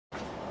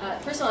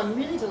first of all, I'm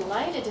really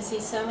delighted to see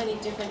so many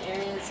different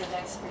areas of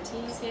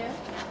expertise here,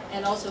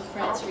 and also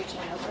friends reaching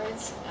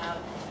outwards.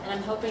 And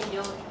I'm hoping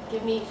you'll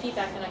give me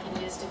feedback that I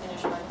can use to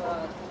finish my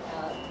book.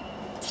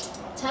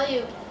 I'll tell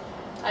you,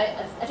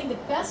 I think the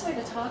best way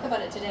to talk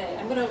about it today,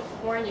 I'm going to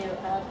warn you,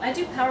 I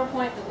do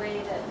PowerPoint the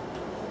way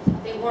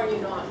that they warn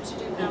you not to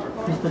do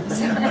PowerPoint.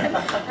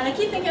 And I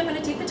keep thinking I'm going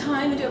to take the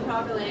time and do it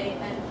properly.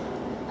 And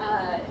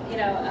you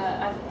know,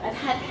 I've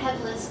had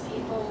headless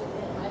people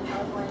in my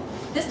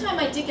PowerPoint. This time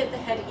I did get the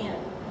head in.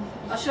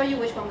 I'll show you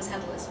which one was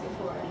headless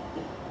before.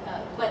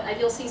 But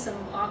you'll see some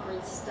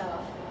awkward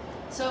stuff.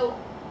 So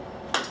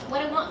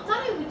what I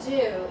thought I would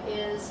do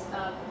is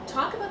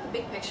talk about the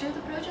big picture of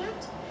the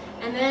project,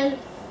 and then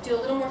do a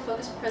little more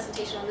focused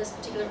presentation on this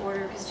particular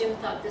order, because Jim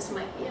thought this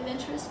might be of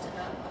interest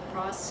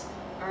across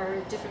our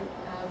different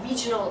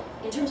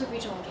in terms of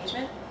regional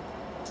engagement.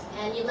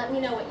 And you let me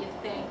know what you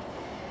think.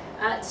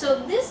 So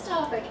this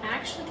topic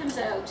actually comes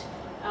out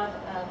of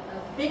a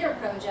bigger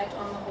project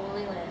on the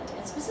Holy Land,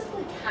 and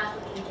specifically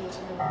Catholic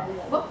engagement in the Holy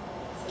Land. Whoop!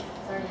 See,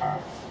 it's already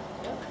happened.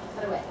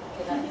 Put away.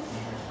 Okay, got it.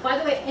 By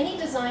the way, any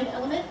design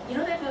element, you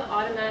know they have an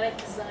automatic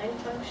design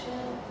function?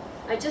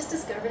 I just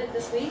discovered it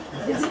this week.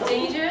 It's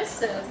dangerous,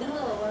 so it's getting a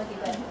little wonky,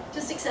 but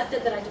just accept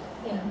it that I,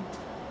 you know.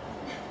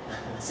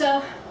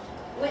 So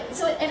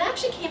it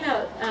actually came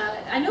out.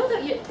 I know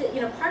that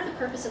you know, part of the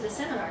purpose of the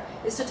seminar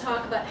is to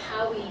talk about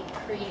how we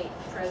create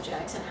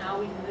projects and how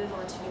we move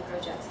on to new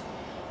projects.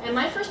 And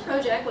my first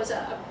project was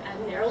a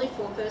narrowly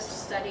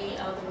focused study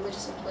of the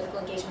religious and political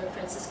engagement of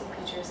Franciscan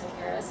preachers in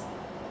Paris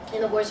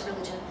in the wars of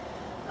religion.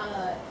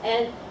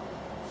 And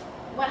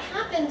what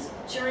happened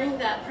during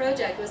that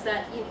project was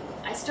that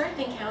I started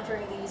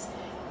encountering these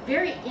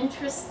very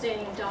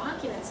interesting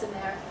documents in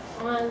there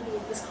on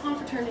this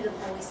confraternity of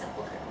the Holy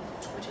Sepulchre,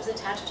 which was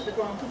attached to the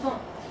Grand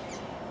Couvent.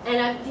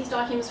 And these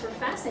documents were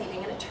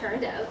fascinating, and it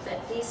turned out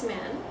that these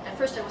men, at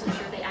first I wasn't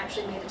sure they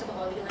actually made it to the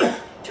Holy Land.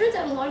 Turns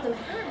out a lot of them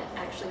had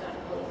actually gone to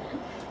the Holy Land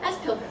as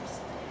pilgrims.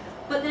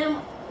 But then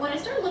when I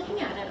started looking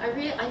at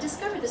it, I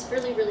discovered this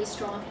really, really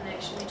strong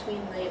connection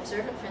between the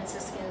observant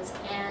Franciscans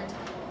and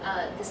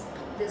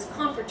this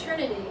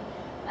confraternity,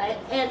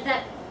 and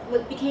that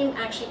became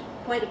actually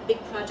quite a big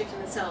project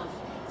in itself.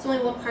 It's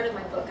only one part of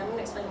my book. I'm going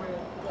to explain more in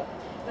the book.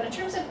 But in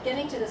terms of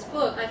getting to this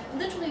book, I've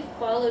literally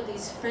followed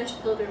these French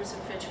pilgrims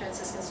and French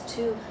Franciscans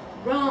to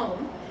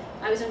Rome.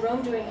 I was in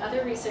Rome doing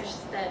other research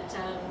that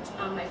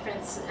on my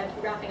friends,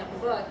 wrapping up the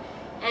book,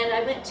 and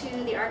I went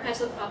to the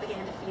archives of the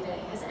Propaganda Fide.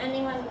 Does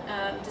anyone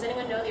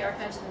know the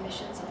archives of the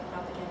missions of the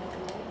Propaganda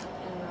Fide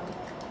in Rome?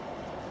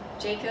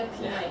 Jacob,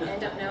 you might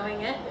end up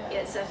knowing it.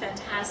 It's a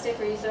fantastic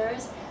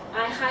resource.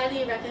 I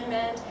highly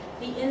recommend.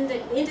 The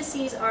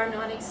indices are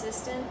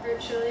non-existent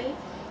virtually.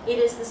 It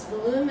is this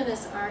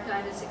voluminous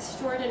archive. It's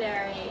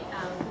extraordinary,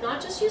 not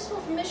just useful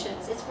for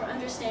missions, it's for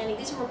understanding.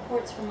 These are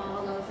reports from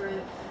all over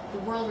the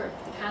world where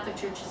the Catholic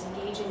Church is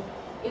engaging.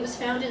 It was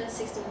founded in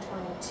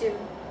 1622,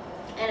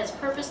 and its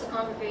purpose, the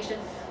congregation,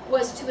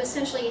 was to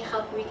essentially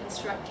help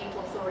reconstruct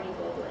papal authority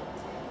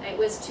globally. It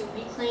was to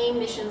reclaim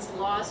missions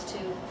lost to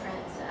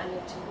France,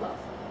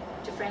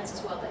 to France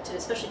as well, but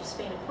especially to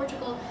Spain and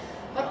Portugal,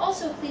 but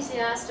also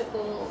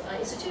ecclesiastical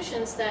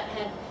institutions that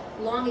had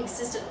long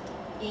existed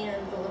in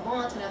the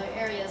Levant and other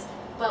areas,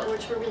 but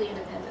which were really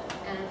independent.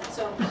 And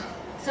so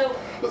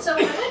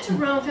I went to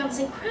Rome, found these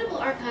incredible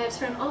archives,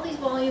 found all these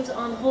volumes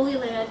on the Holy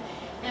Land,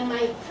 and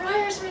my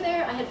friars were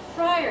there. I had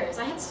friars.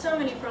 I had so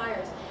many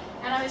friars.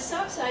 And I was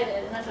so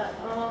excited, and I thought,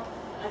 oh,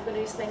 I'm going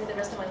to be spending the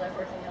rest of my life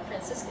working on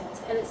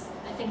Franciscans, and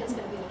I think it's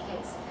going to be the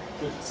case.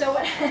 So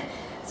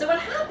what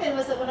happened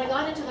was that when I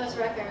got into those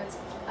records,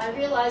 I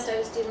realized I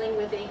was dealing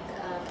with an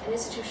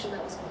institution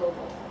that was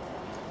global.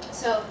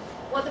 So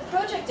what the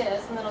project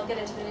is, and then I'll get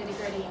into the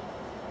nitty-gritty,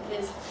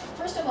 is,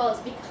 first of all,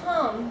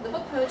 the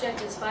book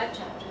project is 5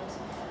 chapters.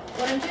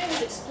 What I'm doing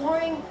is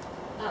exploring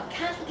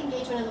Catholic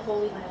engagement in the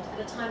Holy Land at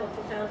a time of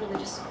profound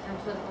religious and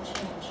political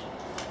change.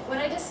 What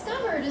I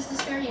discovered is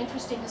this very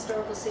interesting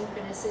historical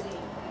synchronicity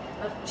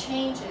of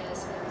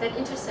changes that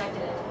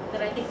intersected,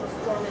 that I think were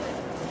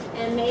formative,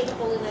 and made the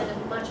Holy Land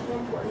a much more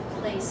important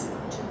place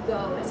to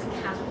go as a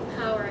Catholic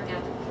power, a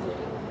Catholic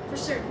community, for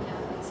certain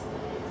Catholics.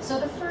 So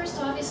the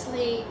first,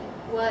 obviously,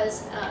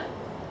 was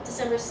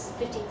December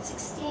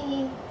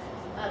 1516,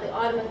 the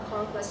Ottoman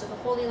conquest of the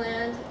Holy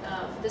Land.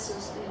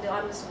 The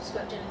Ottomans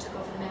swept in and took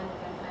over the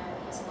Mamluk Empire,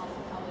 as a lot of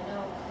you probably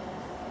know.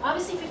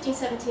 Obviously,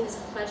 1517 is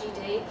a pledgy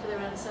date for the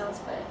Renaissance,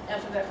 for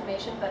the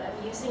Reformation, but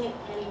I'm using it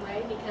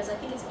anyway because I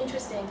think it's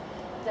interesting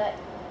that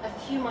a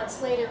few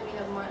months later we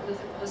have Martin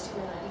Luther posting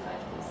the 95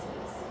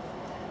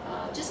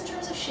 Theses. Just in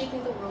terms of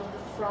shaping the world,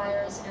 the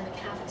friars and the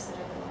Catholics that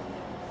are going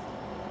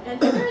there. And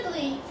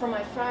thirdly, for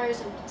my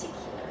friars in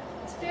particular,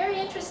 it's very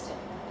interesting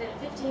that in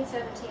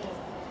 1517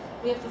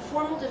 we have the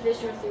formal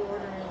division of the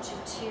order into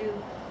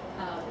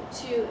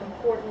two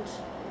important,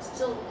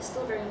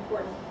 still very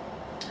important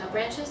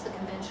branches, the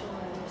conventual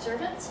and the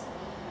observants.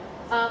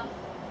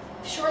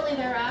 Shortly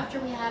thereafter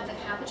we have the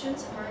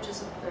Capuchins emerge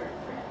as a third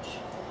branch.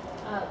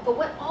 But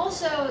what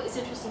also is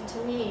interesting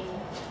to me,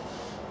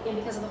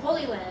 because of the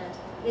Holy Land,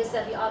 is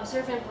that the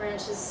observant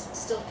branch is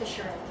still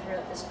fissuring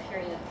throughout this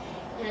period.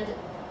 And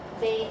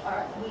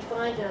we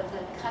find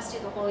the custody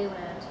of the Holy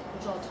Land,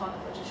 which I'll talk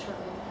about just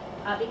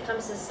shortly,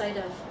 becomes a site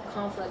of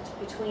conflict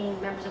between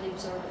members of the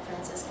observant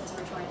Franciscans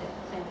who are trying to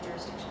claim the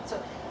jurisdiction.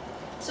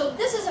 So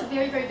this is a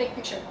very, very big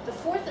picture. The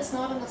fourth is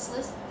not on this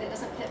list. That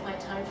doesn't fit my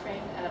time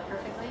frame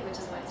perfectly, which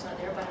is why it's not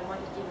there, but I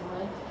wanted to keep in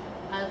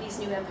mind these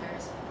new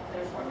empires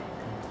that are forming,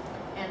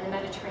 and the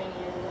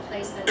Mediterranean, and the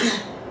place that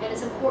and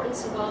its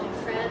importance involving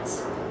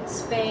France,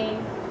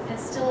 Spain, and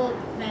still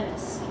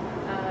Venice.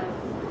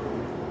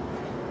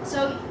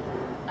 So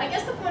I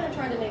guess the point I'm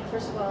trying to make,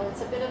 first of all,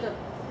 it's a bit of a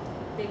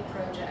big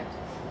project.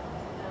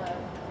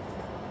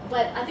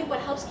 But I think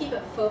what helps keep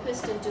it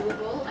focused and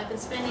doable, I've been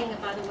spending,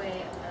 by the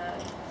way,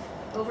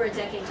 over a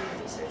decade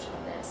doing research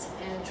on this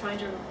and trying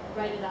to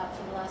write it up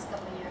for the last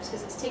couple of years,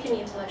 because it's taken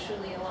me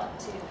intellectually a lot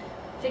to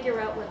figure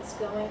out what's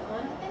going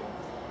on with it.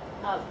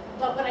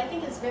 But what I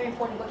think is very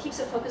important, what keeps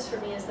it focused for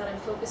me, is that I'm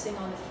focusing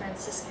on the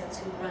Franciscans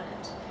who run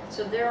it.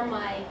 So they're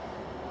my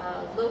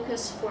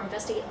locus for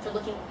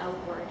looking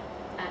outward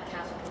at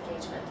Catholic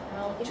engagement, and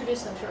I'll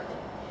introduce them shortly.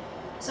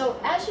 So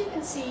as you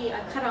can see,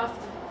 I've cut off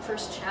the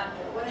first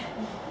chapter.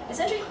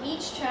 Essentially,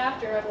 each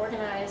chapter I've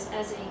organized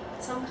as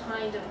some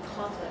kind of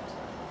conflict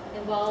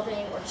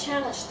involving or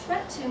challenge,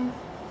 threat to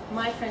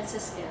my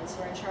Franciscans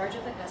who are in charge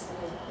of the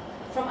custody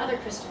from other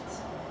Christians.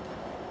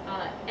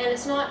 And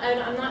it's not,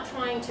 I'm not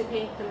trying to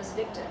paint them as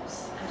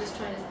victims. I'm just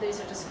trying to, these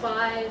are just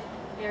 5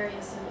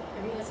 areas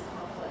of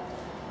conflict.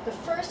 The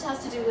first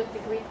has to do with the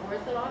Greek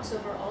Orthodox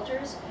over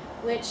altars,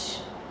 which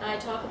I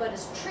talk about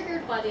as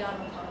triggered by the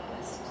Ottoman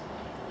conquest.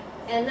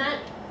 And that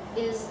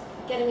is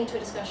getting me into a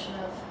discussion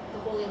of the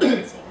Holy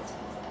Land Sacred.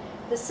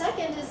 The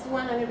second is the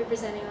one I'm going to be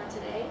presenting on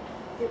today,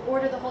 the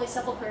Order of the Holy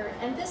Sepulchre.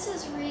 And this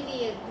is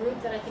really a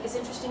group that I think is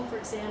interesting for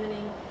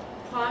examining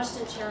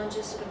Protestant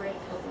challenges to the rite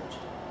of pilgrimage.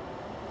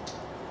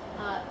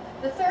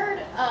 The third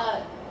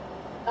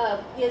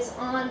is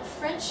on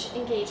French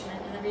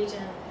engagement in the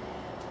region.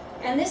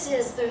 And this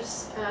is,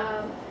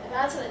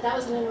 that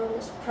was an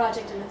enormous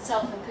project in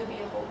itself and could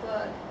be a whole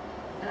book.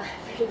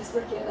 I was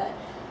working on that.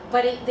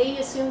 But they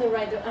assume the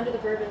right, under the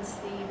Bourbons,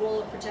 the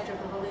role of protector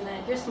of the Holy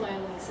Land. You're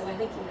smiling, so I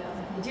think you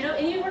know. Do you know,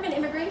 and you work in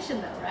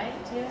immigration though, right?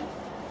 Do you know?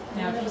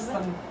 Yeah, just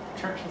some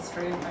church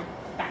history in my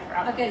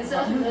background. Okay,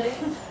 so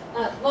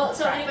well,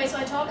 so anyway, so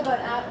I talk about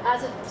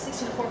as of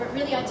 1604, but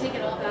really I take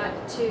it all back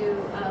to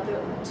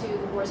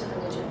the wars of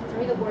religion. For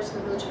me, the wars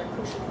of religion are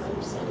crucial for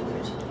understanding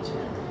French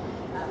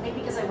engagement. Maybe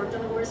because I worked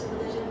on the wars of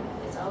religion,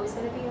 it's always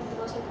going to be the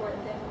most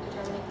important thing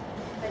determining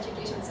French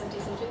engagement in the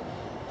 17th century.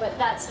 But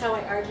that's how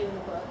I argue in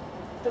the book.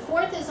 The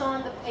fourth is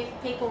on the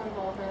papal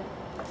involvement.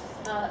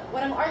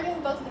 What I'm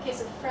arguing both in the case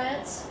of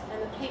France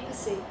and the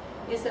papacy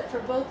is that for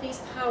both these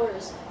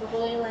powers, the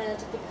Holy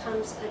Land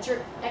becomes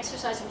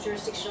exercising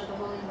jurisdiction of the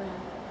Holy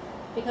Land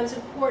becomes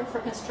important for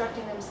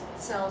constructing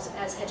themselves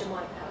as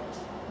hegemonic powers,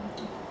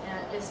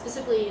 and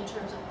specifically in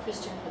terms of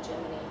Christian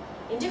hegemony,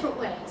 in different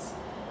ways.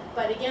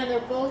 But again, they're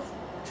both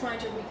trying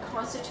to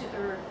reconstitute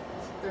their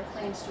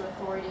claims to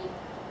authority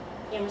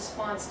in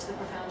response to the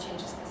profound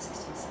changes of the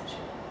 16th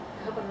century.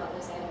 I hope I'm not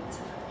losing anyone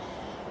so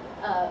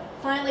far.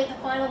 Finally, the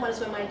final one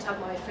is when I talk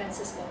about my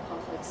Franciscan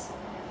conflicts.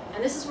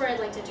 And this is where I'd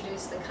like to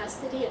introduce the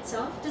custody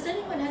itself. Has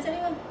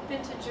anyone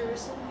been to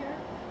Jerusalem here?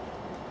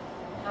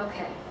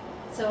 Okay,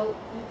 so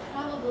you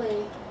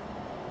probably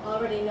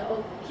already know.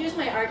 Oh, here's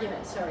my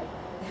argument, sorry.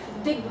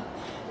 the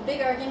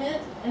big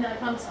argument, and then I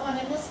promise, and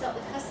I missed out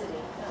the custody.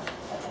 Oh,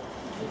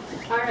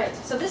 okay. All right,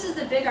 so this is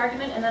the big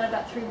argument, and then I've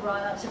got 3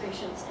 broad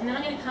observations. And then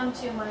I'm going to come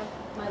to my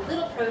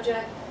little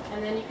project,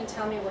 and then you can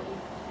tell me what you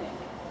think.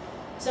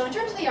 So in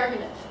terms of the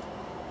argument,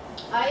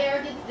 I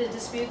argued the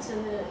disputes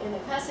in the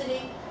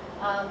custody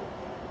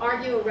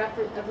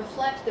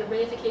reflect the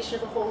reification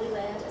of the Holy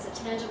Land as a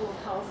tangible,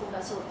 powerful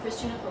vessel of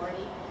Christian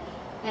authority,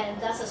 and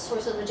that's a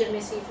source of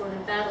legitimacy for an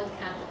embattled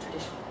Catholic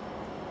tradition.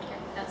 Okay,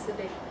 that's the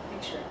big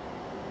picture.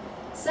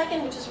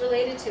 Second, which is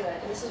related to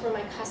it, and this is where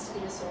my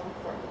custody is so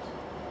important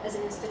as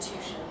an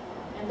institution.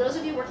 And those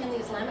of you working in the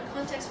Islamic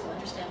context will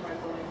understand where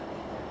I'm going with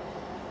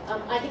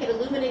it. I think it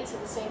illuminates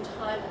at the same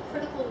time a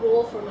critical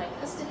role for my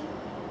custody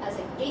as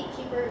a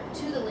gatekeeper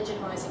to the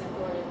legitimizing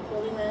authority of the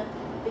Holy Land,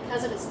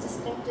 because of its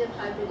distinctive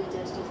hybrid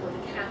identity for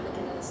the Catholic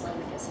and an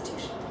Islamic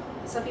institution.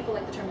 Some people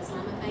like the term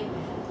Islamicate.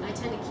 I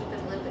tend to keep it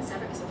a little bit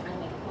separate because I'm trying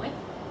to make a point,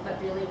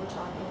 but really we're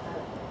talking about,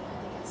 I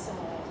think, a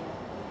similar idea.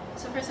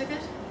 So far, so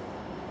good?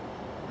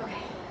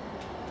 Okay.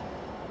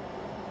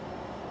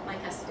 My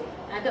custody.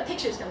 I've got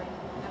pictures coming.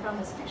 I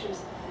promise,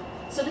 pictures.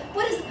 So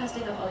what is the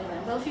custody of the Holy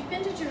Land? Well, if you've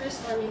been to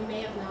Jerusalem, you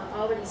may have not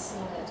already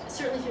seen it.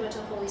 Certainly if you went to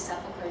the Holy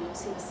Sepulchre, you'll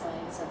see the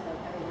signs of them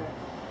everywhere.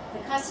 The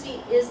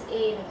custody is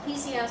an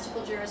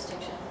ecclesiastical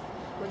jurisdiction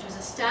which was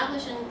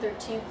established in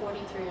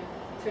 1343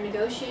 through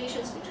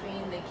negotiations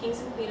between the Kings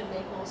and Queen of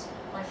Naples,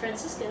 my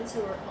Franciscans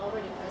who were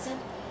already present,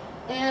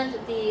 and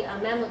the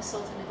Mamluk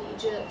Sultan of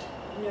Egypt,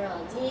 Nur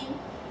al-Din.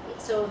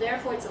 So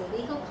therefore it's a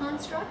legal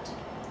construct.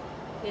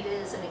 It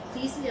is an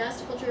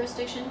ecclesiastical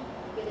jurisdiction.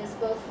 It is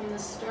both from the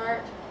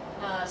start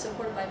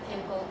supported by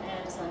papal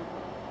and Islamic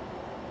law.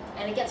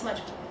 And it gets much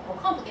more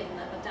complicated than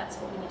that, but that's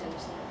what we need to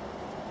understand.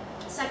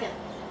 Second,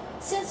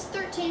 since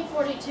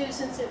 1342,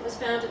 since it was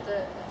founded,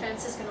 the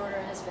Franciscan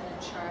order has been in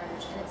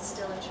charge, and it's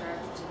still in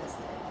charge to this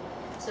day.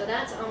 So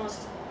that's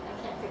almost, I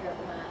can't figure out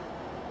the math,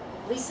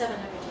 at least 700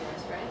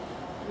 years, right?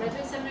 Am I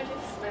doing 700 years?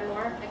 Am I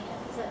more? I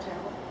can't. Isn't that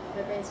terrible?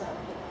 My brain's not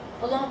working.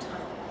 A long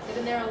time. They've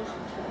been there a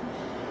long time.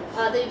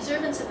 The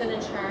observants have been in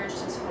charge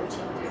since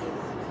 1430.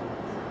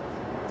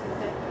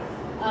 Okay.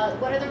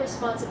 What are the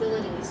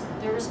responsibilities?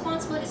 Their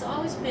responsibility has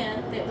always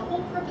been, the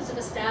whole purpose of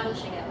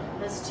establishing it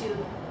was to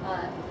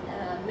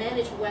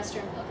manage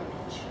Western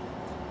pilgrimage.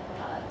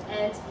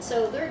 And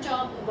so their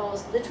job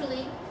involves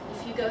literally,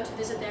 if you go to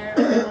visit there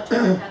or you want to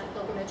have a Catholic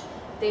pilgrimage,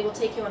 they will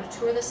take you on a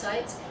tour of the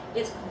sites.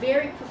 It's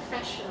very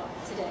professional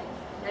today.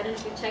 I don't know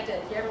if you've checked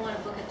it. If you ever want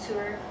to book a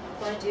tour,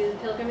 want to do the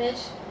pilgrimage,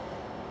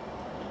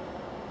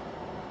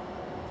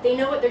 they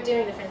know what they're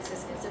doing, the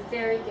Franciscans. They're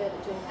very good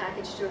at doing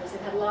package tours.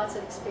 They've had lots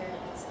of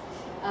experience.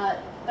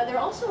 But they're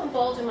also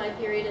involved in my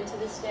period and to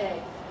this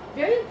day.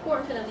 Very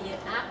important for them, the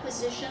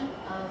acquisition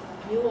of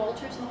new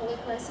altars and holy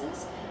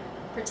places,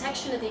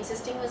 protection of the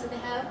existing ones that they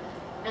have,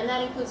 and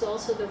that includes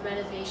also the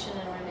renovation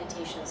and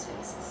ornamentation of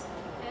spaces.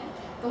 Okay?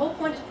 The whole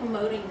point is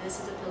promoting this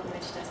as a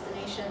pilgrimage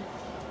destination.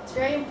 It's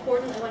very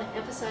important. I want to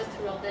emphasize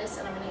through all this,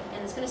 and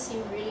it's going to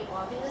seem really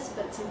obvious,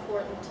 but it's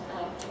important when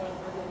I'm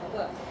reviewing my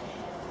book.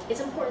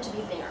 It's important to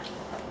be there.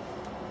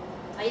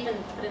 I even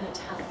put in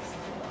italics.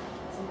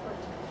 It's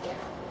important to be there.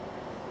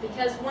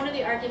 Because one of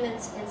the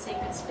arguments in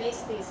sacred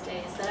space these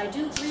days that I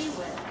do agree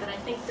with, but I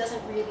think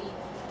doesn't really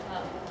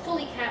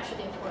fully capture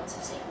the importance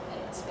of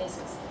sacred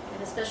spaces,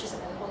 and especially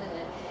something like the Holy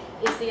Land,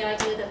 is the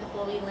idea that the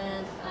Holy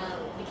Land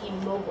became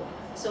mobile,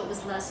 so it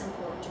was less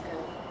important to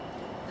go.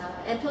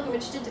 And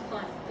pilgrimage did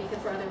decline because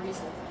for other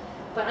reasons.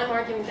 But I'm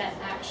arguing that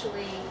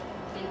actually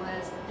it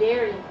was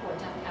very important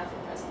to have a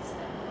Catholic presence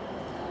there,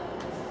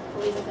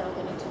 for reasons that I'll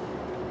get into.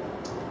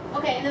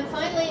 Okay, and then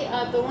finally,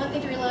 the one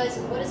thing to realize,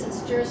 what is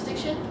its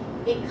jurisdiction?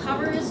 It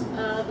covers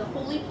the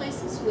holy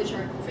places, which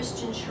are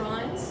Christian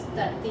shrines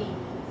that the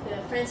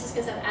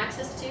Franciscans have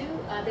access to.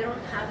 They don't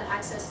have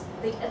access,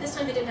 at this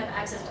time they didn't have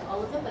access to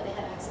all of them, but they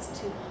had access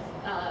to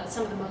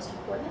some of the most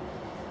important,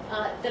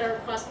 that are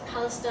across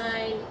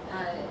Palestine,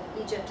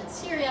 Egypt, and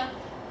Syria.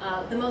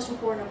 The most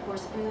important, of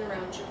course, in and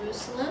around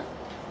Jerusalem.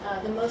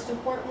 The most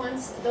important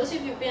ones, those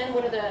of you who've been,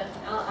 what are the,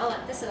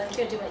 I'm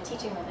going to do my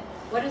teaching moment.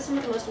 What are some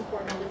of the most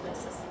important holy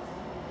places?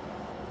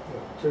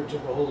 Church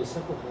of the Holy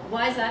Sepulchre.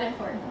 Why is that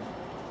important?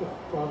 Well,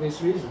 for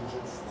obvious reasons.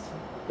 It's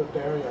the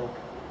burial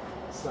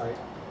site.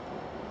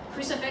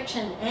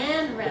 Crucifixion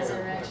and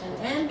resurrection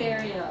and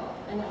burial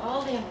and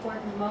all the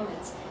important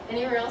moments.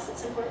 Anywhere else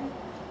that's important?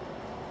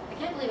 I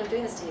can't believe I'm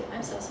doing this to you.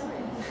 I'm so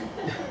sorry.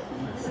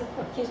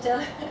 Can you tell?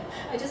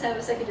 I just have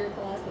a second year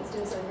class that's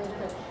doing something really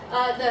different.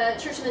 The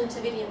Church of the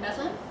Nativity in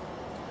Bethlehem.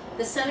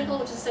 The Cenacle,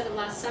 which is the Second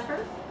Last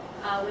Supper,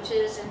 which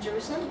is in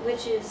Jerusalem,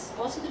 which is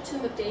also the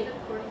tomb of David,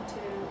 according to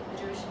the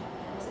Jewish and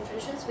Muslim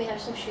traditions. We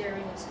have some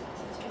sharing of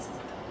spaces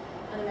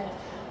on a minute.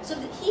 So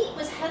he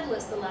was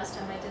headless the last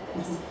time I did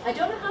this. I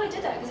don't know how I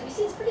did that, because if you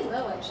see, it's pretty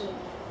low, actually.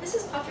 This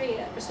is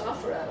Padre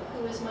Cristoforo,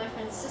 who is my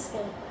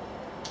Franciscan.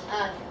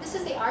 This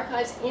is the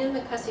archives in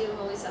the custody of the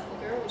Holy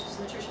Sepulchre, which is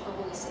in the Church of the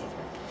Holy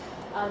Savior.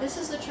 This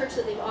is the church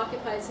that they've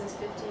occupied since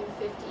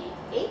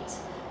 1558.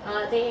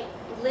 They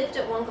lived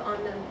at one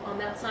on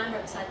Mount Sinai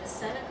right beside the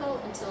Cenacle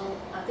until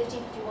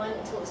 1551,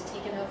 until it was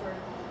taken over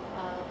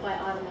by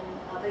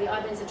the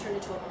Ottomans and turned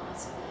into a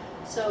mosque.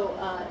 So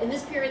in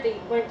this period, they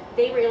were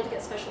able to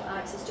get special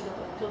access to go,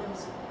 but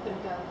pilgrims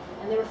couldn't go,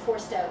 and they were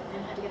forced out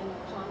and had to get a new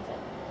convent.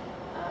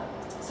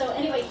 So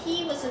anyway,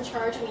 he was in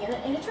charge of me,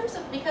 and in terms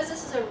of, because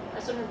this is a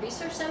sort of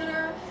research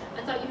seminar,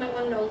 I thought you might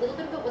want to know a little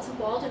bit about what's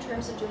involved in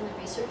terms of doing the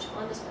research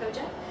on this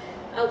project.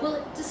 I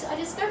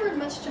discovered,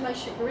 much to my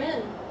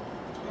chagrin,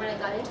 when I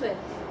got into it,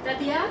 that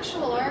the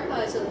actual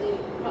archives of the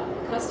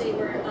custody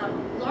were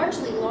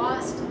largely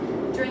lost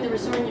during the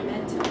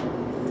Risorgimento.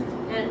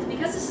 And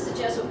because this is a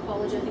Jesuit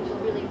college, I think you'll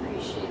really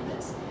appreciate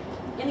this.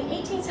 In the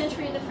 18th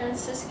century, the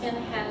Franciscan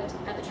head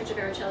at the Church of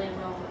Araceli in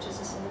Rome, which is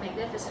this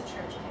magnificent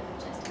church, if you have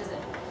a chance to visit,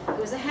 it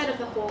was the head of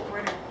the whole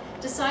order,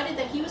 decided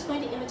that he was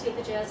going to imitate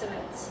the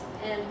Jesuits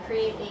and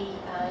create a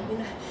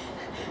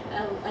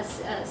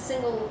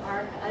single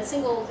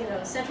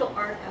central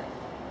archive.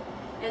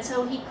 And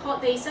so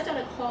they sent out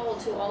a call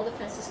to all the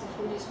Franciscan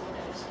Fundis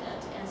orders,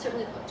 and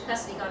certainly the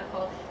custody got a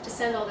call to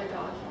send all their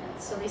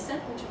documents. So they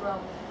sent them to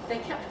Rome. They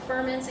kept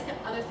ferments, they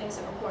kept other things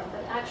that were important,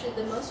 but actually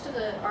most of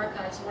the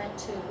archives went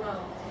to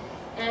Rome.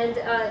 And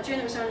during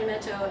the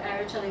Risorgimento,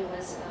 Araceli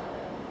was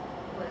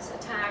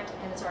attacked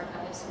and its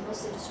archives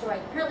mostly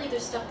destroyed. Apparently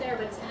there's stuff there,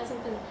 but it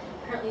hasn't been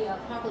apparently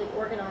properly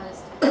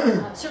organized.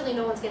 Certainly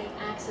no one's getting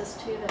access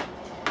to them.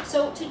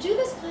 So to do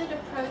this kind of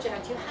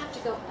project, you have to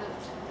go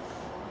out.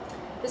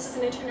 This is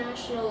an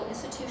international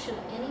institution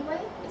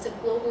anyway. It's a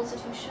global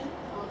institution.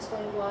 I'll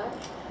explain why.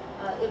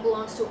 It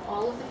belongs to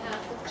all of the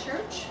Catholic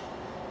Church.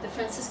 The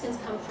Franciscans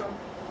come from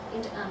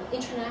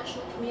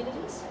international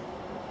communities,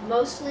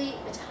 mostly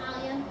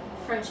Italian,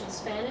 French and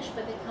Spanish,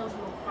 but they come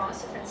from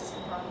across the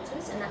Franciscan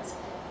provinces, and that's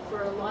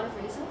for a lot of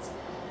reasons.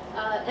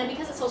 And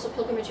because it's also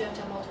pilgrimage, you have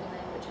to have multiple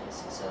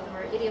languages. So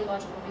there are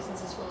ideological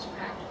reasons as well as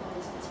practical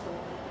reasons for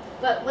it.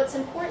 But what's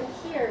important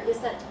here is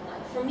that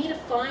for me to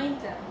find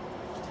them,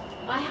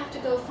 I have to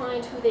go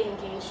find who they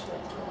engaged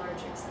with to a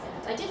large extent.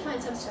 I did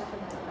find some stuff in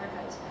the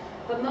archives,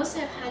 but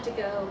mostly I've had to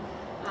go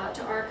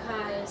to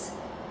archives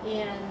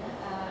in,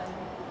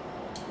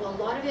 well, a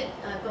lot of it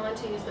I've gone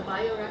to use the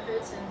bio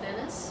records in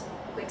Venice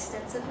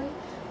extensively,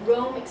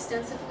 Rome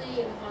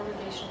extensively in the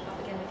Congregation of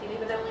Propaganda Fide,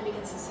 but that only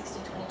begins in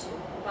 1622.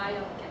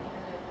 Bio, getting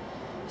rid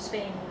of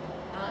Spain,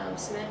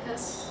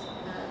 Simancas,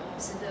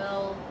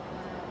 Seville,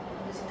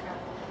 I'm losing track.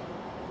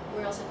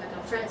 Where else have I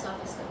gone? France,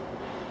 obviously.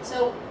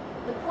 So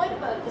the point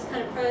about this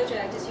kind of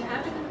project is you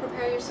have to kind of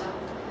prepare yourself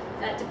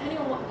that depending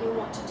on what you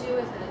want to do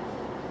with it,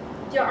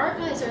 the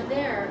archives are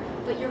there,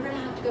 but you're going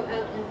to have to go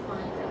out and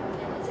find them.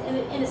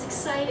 And it's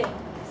exciting.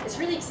 It's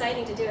really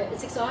exciting to do it.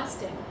 It's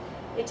exhausting.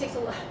 It takes a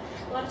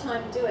lot of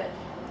time to do it.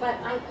 But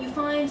you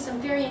find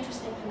some very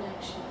interesting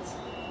connections.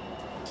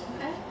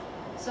 Okay?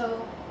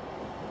 So,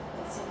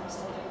 let's see if I'm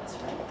still doing this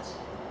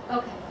right.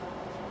 Okay.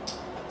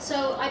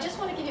 So I just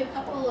want to give you a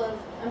couple of,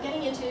 I'm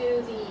getting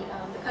into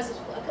the cousins.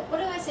 What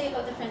do I say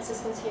about the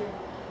Franciscans here?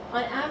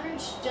 On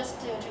average,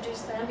 just to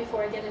introduce them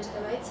before I get into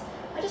the knights,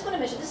 I just want to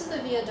mention, this is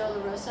the Via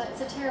Dolorosa.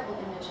 It's a terrible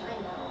image, I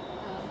know.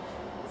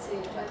 Let's see,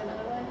 do I have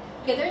another one?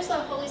 Okay, there's the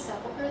Holy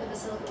Sepulchre, the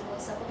Basilica of the Holy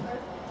Sepulchre.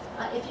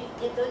 If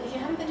you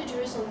haven't been to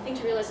Jerusalem, the thing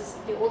to realize is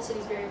the old city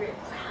is very, very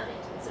crowded.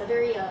 It's a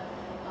very,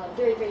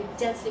 very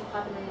densely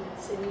populated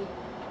city.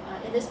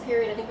 In this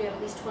period, I think we have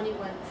at least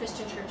 21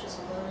 Christian churches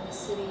alone in the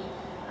city.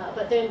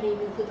 But then they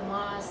include the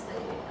mosques,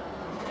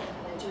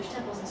 the Jewish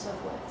temples, and so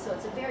forth. So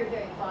it's a very,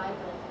 very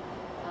vibrant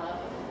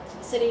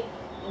city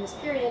in this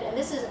period. And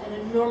this is an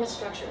enormous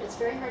structure. It's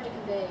very hard to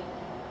convey.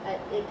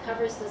 It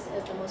covers this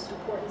as the most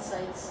important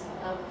sites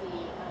of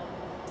the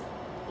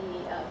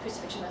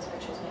crucifixion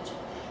resurrection was mentioned.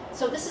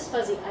 So this is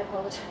fuzzy. I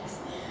apologize.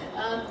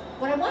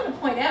 What I want to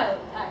point out,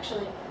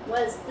 actually,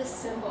 was this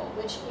symbol,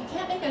 which you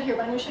can't make out here,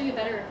 but I'm going to show you a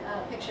better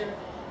picture.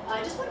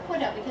 I just want to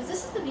point out, because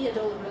this is the Via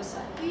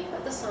Dolorosa. Here you've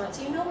got the sign,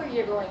 so you know where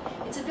you're going.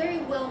 It's a very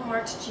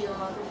well-marked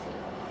geography.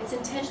 It's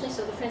intentionally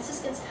so. The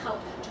Franciscans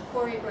helped to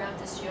choreograph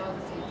this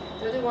geography.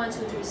 They're the ones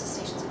who introduced the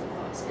Stations of the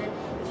Cross. And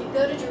if you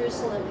go to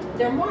Jerusalem,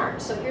 they're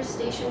marked. So here's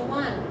Station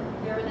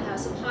 1. Here in the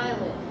House of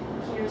Pilate.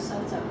 Here's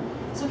so-and-so.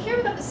 So here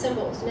we've got the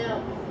symbols.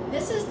 Now,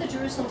 this is the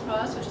Jerusalem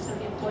Cross, which is going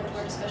to be a point of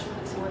our discussion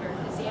for this order.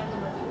 It's the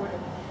emblem of the order.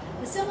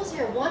 The symbols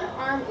here, one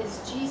arm is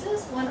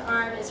Jesus, one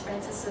arm is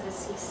Francis of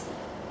Assisi.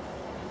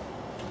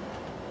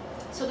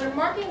 So they're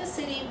marking the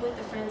city with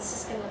the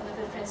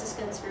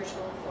Franciscan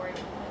spiritual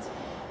authority.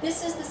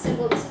 This is the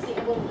symbol. This is the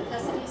emblem of the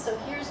custody. So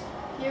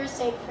here's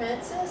Saint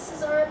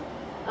Francis's arm.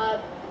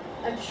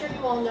 I'm sure you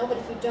all know, but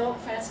if you don't,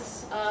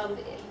 Francis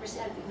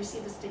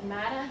received the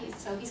stigmata.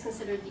 He's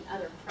considered the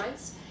other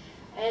Christ.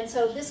 And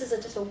so this is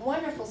just a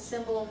wonderful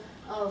symbol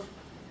of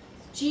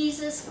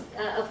Jesus,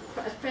 of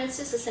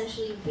Francis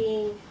essentially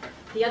being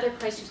the other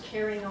Christ who's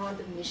carrying on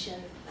the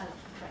mission of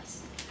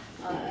Christ.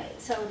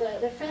 So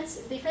the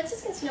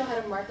Franciscans know how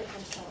to market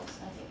themselves,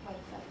 I think, quite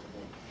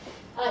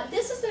effectively.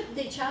 This is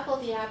the Chapel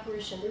of the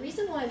Apparition. The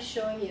reason why I'm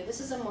showing you, this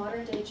is a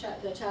modern day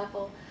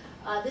chapel.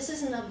 This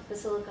isn't the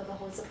Basilica of the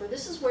Holy Sepulchre.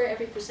 This is where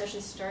every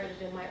procession started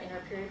in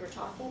our period we're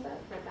talking about,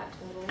 right back to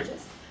the Middle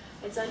Ages.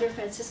 It's under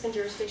Franciscan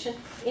jurisdiction.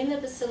 In the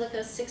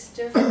Basilica, 6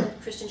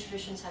 different Christian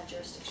traditions have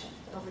jurisdiction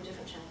over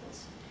different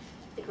chapels.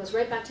 It goes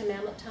right back to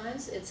Mamluk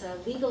times. It's a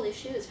legal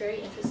issue. It's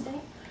very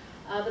interesting.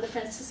 But the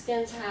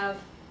Franciscans have,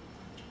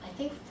 I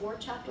think, 4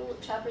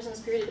 chapters in this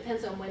period. It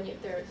depends on when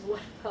there's a lot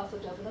of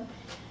conflict over them.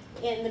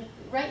 And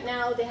right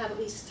now, they have at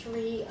least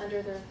 3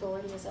 under their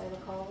authority, as I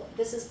recall.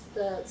 This is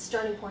the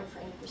starting point for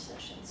any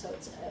procession, so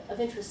it's of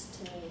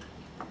interest to me.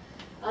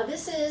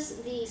 This is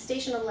the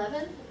Station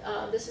 11.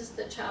 This is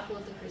the Chapel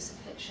of the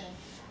Crucifixion.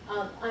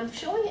 I'm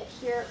showing it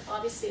here.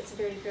 Obviously, it's a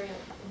very, very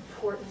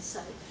important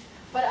site.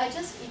 But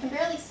you can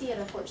barely see it,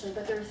 unfortunately,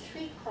 but there are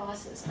 3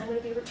 crosses. I'm going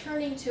to be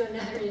returning to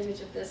another image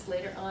of this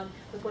later on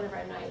with one of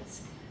our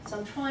knights. So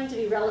I'm trying to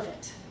be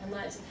relevant.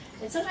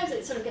 And sometimes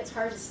it sort of gets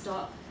hard to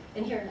stop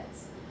and hear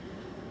knights.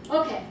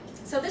 Okay,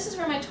 so this is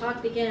where my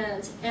talk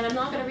begins. And I'm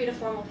not going to read a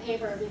formal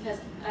paper because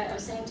I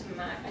was saying to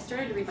Mac, I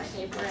started to read my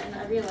paper and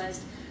I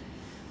realized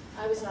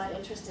I was not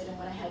interested in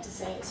what I had to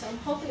say. So I'm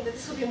hoping that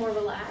this will be a more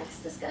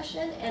relaxed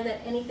discussion and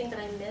that anything that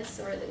I miss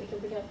or that we can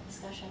bring up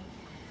discussion.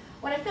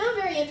 What I found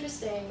very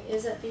interesting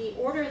is that the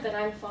order that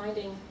I'm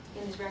finding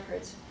in these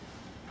records,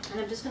 and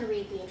I'm just going to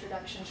read the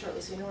introduction shortly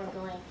so you know where I'm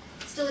going,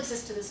 still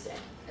exists to this day.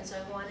 And so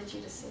I wanted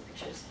you to see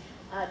pictures.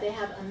 They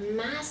have a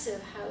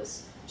massive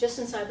house just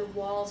inside the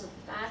walls of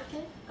the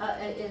Vatican,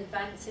 in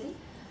Vatican City.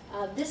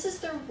 This is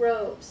their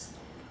robes.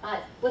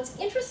 What's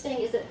interesting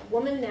is that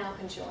women now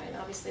can join.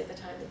 Obviously at the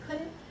time they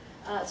couldn't.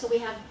 So we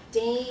have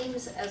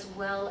dames as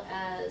well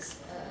as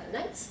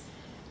knights.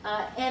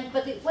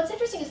 But what's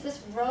interesting is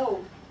this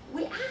robe.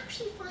 We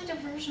actually find a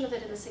version of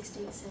it in the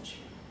 16th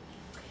century.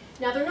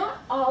 Now they're not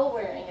all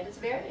wearing it, it's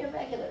very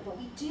irregular, but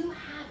we do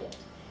have it.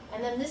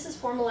 And then this is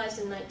formalized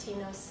in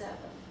 1907.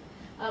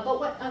 But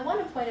what I want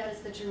to point out is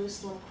the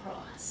Jerusalem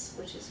cross,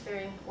 which is a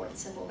very important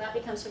symbol. That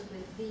becomes sort of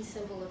the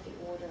symbol of the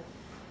order.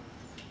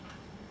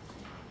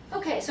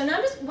 Okay, so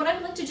now what I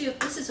would like to do, if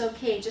this is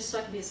okay, just so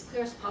I can be as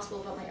clear as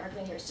possible about my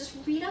argument here, is just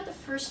read out the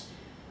first,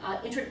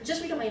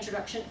 just read out my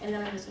introduction, and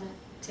then I'm just going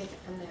to take it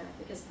from there,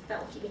 because that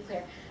will keep me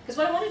clear. Because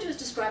what I want to do is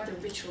describe the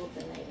ritual of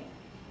the knighting.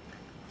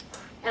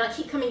 And I'll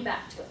keep coming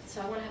back to it,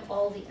 so I want to have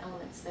all the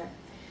elements there.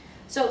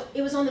 So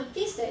it was on the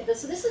feast day.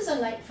 So this is a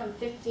knight from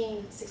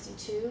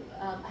 1562.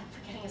 I'm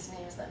forgetting his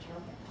name. Is that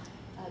German?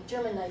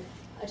 German knight.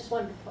 I just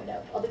wanted to point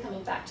out. I'll be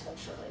coming back to them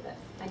shortly. But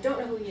I don't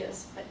know who he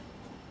is, but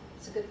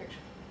it's a good picture.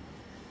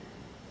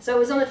 So it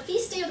was on the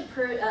feast day of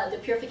the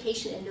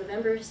Purification in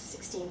November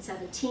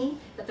 1617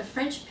 that the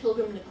French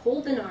pilgrim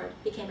Nicole Bernard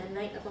became a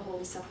knight of the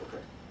Holy Sepulchre.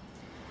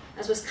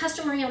 As was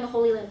customary on the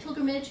Holy Land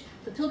pilgrimage,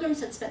 the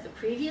pilgrims had spent the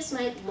previous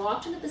night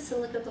locked in the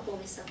Basilica of the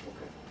Holy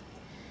Sepulchre.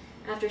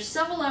 After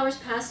several hours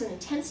passed in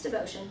intense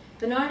devotion,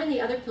 Bernard and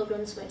the other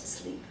pilgrims went to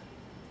sleep.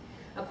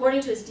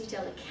 According to his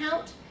detailed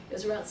account, it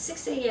was around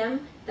 6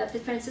 a.m. that the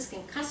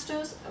Franciscan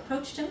custos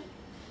approached him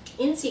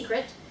in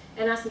secret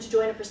and asked him to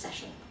join a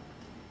procession.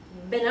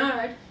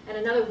 Bernard and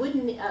another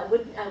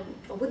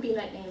would-be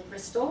knight named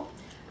Bristol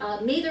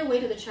made their way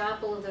to the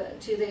chapel of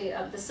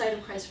the site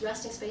of Christ's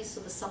resting space,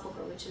 so the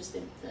Sepulchre, which is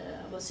the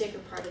most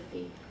sacred part of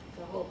the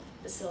whole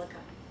basilica.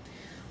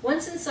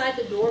 Once inside,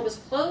 the door was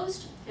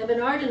closed, and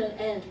Bernard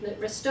and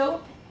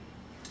Risto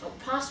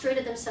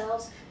prostrated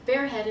themselves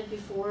bareheaded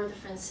before the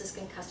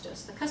Franciscan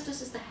custos. The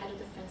custos is the head of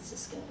the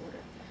Franciscan order.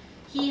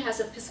 He has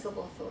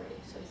episcopal authority,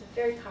 so he's a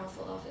very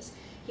powerful office.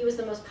 He was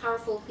the most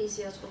powerful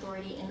ecclesiastical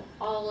authority in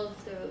all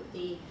of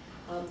the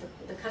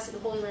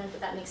Holy Land,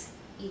 but that makes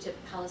Egypt,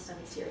 Palestine,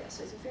 and Syria.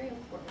 So he's a very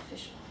important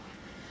official.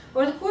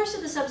 Over the course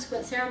of the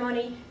subsequent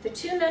ceremony, the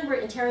two men were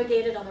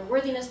interrogated on their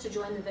worthiness to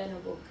join the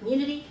venerable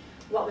community.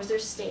 What was their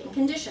state and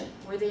condition?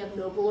 Were they of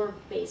noble or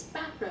base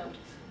background?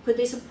 Could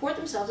they support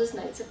themselves as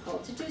knights if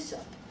called to do so?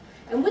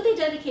 And would they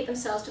dedicate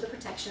themselves to the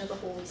protection of the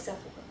Holy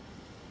Sepulchre?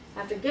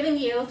 After giving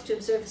the oath to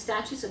observe the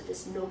statutes of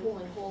this noble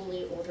and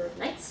holy order of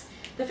knights,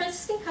 the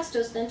Franciscan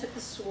custos then took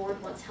the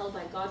sword once held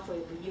by Godfrey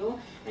Bouillon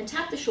and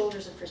tapped the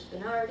shoulders of first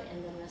Bernard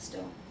and then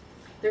Risto.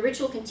 The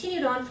ritual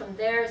continued on from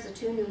there as the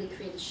two newly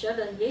created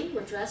chevaliers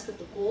were dressed with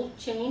the gold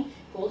chain,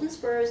 golden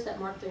spurs that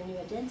marked their new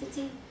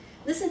identity,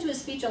 listened to his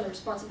speech on the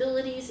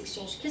responsibilities,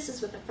 exchanged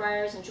kisses with the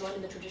friars, and joined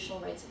in the traditional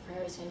rites of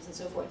prayers, hymns, and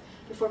so forth,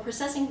 before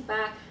processing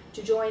back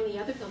to join the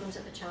other pilgrims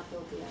at the chapel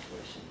of the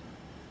Apparition.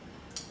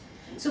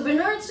 So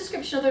Bernard's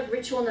description of the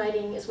ritual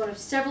knighting is one of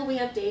several we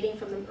have dating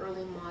from the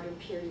early modern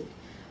period.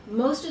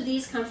 Most of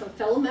these come from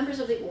fellow members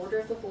of the Order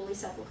of the Holy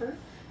Sepulchre,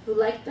 who,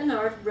 like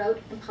Bernard,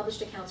 wrote and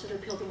published accounts of their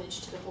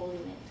pilgrimage to the Holy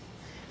Land.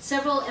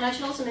 Several, and I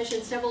should also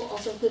mention, several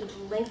also included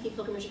lengthy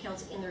pilgrimage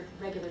accounts in their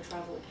regular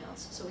travel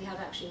accounts, so we have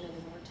actually many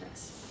more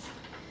texts.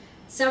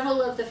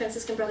 Several of the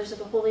Franciscan Brothers of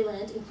the Holy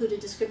Land included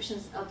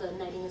descriptions of the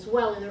knighting as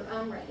well in their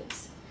own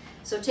writings.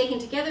 So taken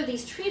together,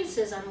 these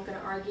treatises, I'm going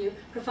to argue,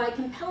 provide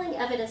compelling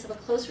evidence of a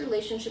close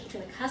relationship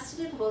between the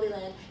custody of the Holy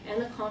Land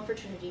and the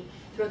confraternity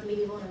throughout the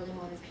medieval and early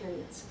modern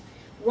periods.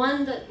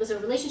 One that was a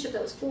relationship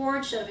that was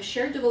forged out of a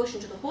shared devotion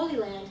to the Holy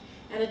Land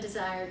and a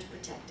desire to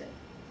protect it.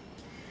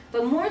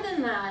 But more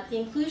than that, the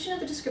inclusion of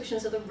the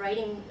descriptions of the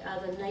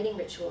knighting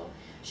ritual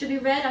should be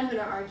read, I'm going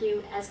to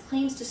argue, as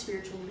claims to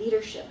spiritual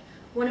leadership,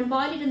 when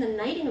embodied in the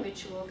knighting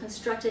ritual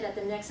constructed at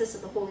the nexus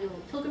of the Holy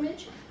Land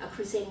pilgrimage, a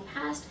crusading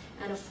past,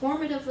 and a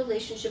formative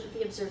relationship with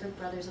the observant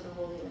brothers of the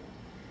Holy Land.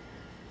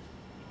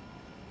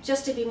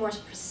 Just to be more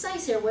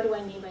precise here, what do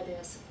I mean by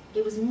this?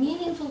 It was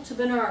meaningful to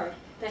Bernard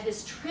that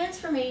his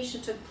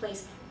transformation took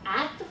place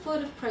at the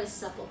foot of Christ's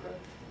sepulchre,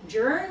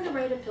 during the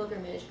rite of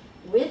pilgrimage,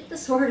 with the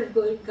sword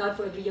of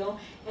Godfrey Bouillon,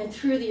 and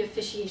through the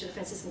officiation of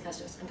Franciscan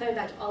custos. I'm coming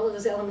back to all of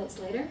those elements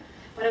later,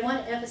 but I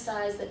want to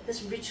emphasize that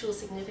this ritual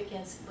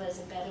significance was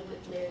embedded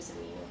with layers of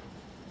meaning.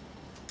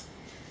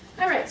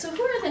 All right, so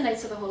who are the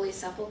Knights of the Holy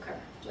Sepulchre?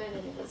 Do I have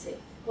any? Let's see.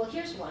 Well,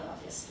 here's one,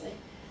 obviously.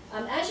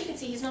 As you can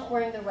see, he's not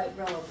wearing the right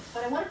robe,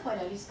 but I want to point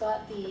out he's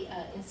got the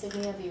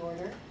insignia of the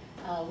order,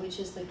 which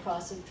is the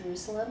Cross of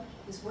Jerusalem.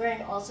 He's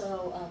wearing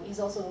also, he's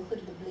also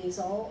included the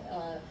blazon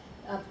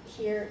up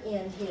here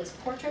in his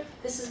portrait.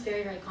 This is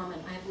very, very common.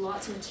 I have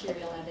lots of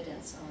material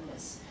evidence on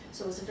this.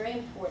 So it's a very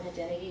important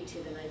identity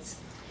to the Knights.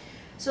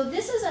 So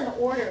this is an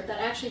order that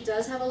actually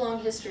does have a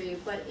long history,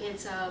 but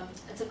it's a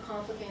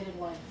complicated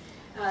one.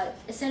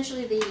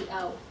 Essentially,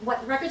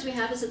 what records we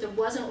have is that there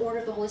was an order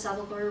of the Holy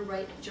Sepulchre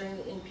right during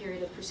the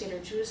period of Crusader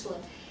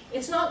Jerusalem.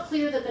 It's not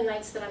clear that the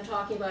Knights that I'm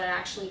talking about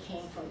actually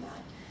came from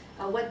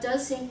that. What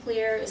does seem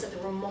clear is that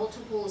there were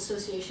multiple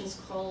associations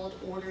called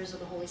Orders of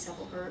the Holy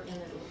Sepulchre in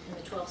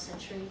the 12th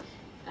century,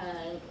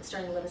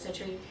 starting in the 11th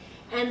century,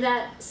 and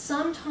that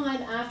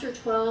sometime after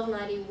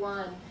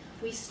 1291,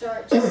 we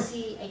start to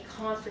see a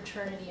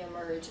confraternity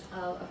emerge,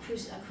 a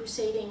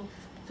crusading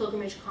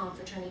pilgrimage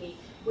confraternity,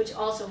 which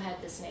also had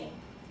this name.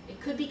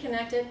 It could be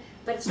connected,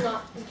 but it's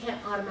not. You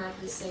can't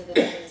automatically say that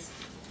it is.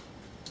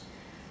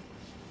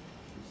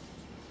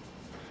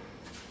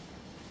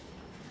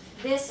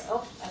 this,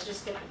 oh, I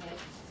just skipped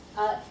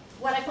ahead.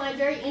 What I find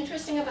very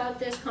interesting about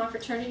this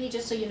confraternity,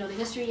 just so you know the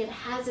history, it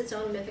has its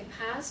own mythic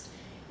past.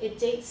 It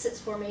dates its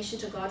formation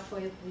to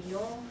Godefroy of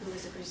Bouillon, who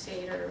was a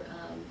Crusader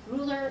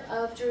ruler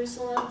of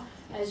Jerusalem,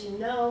 as you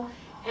know.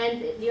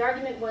 And the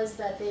argument was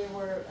that they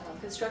were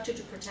constructed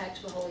to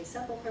protect the Holy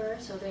Sepulchre,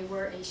 so they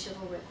were a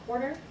chivalric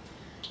order.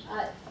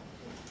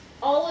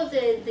 All of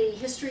the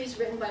histories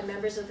written by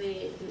members of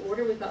the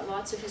order, we've got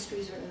lots of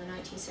histories written in the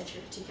 19th century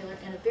in particular,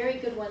 and a very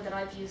good one that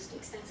I've used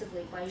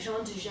extensively by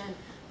Jean Dugène,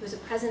 who's a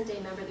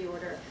present-day member of the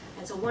order.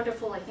 And it's a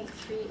wonderful, I think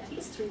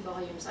it's 3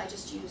 volumes, I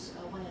just use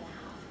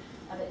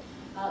 1.5 of it,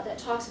 that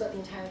talks about the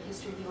entire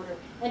history of the order,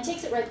 and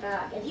takes it right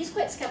back. And he's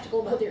quite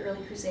skeptical about the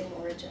early crusading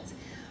origins.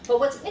 But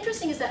what's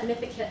interesting is that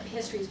mythic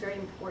history is very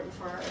important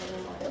for our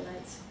early modern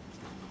knights.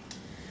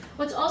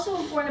 What's also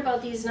important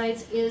about these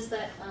knights is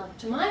that,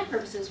 to my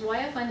purposes,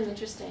 why I find them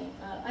interesting.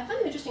 I find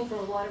them interesting for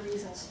a lot of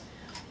reasons.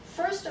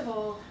 First of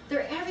all,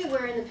 they're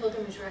everywhere in the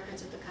pilgrimage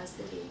records of the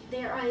custody.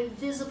 They are a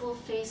visible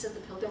face of the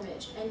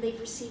pilgrimage, and they've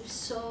received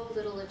so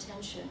little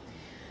attention.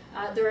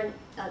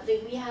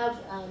 We have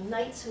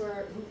knights who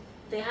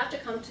they have to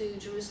come to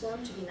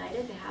Jerusalem to be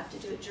knighted. They have to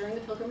do it during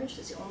the pilgrimage.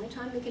 That's the only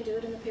time they can do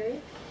it in the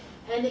period.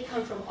 And they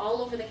come from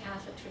all over the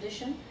Catholic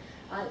tradition.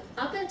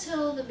 Up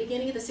until the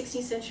beginning of the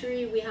 16th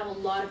century, we have a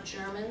lot of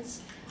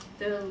Germans.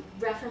 The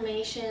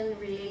Reformation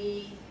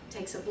really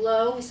takes a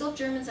blow. We still have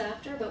Germans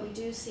after, but we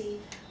do see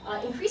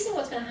increasingly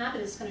what's going to happen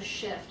is it's going to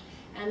shift.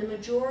 And the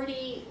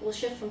majority will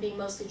shift from being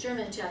mostly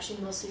German to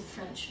actually mostly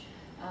French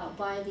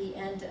by the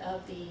end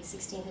of the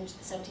 16th and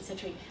 17th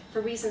century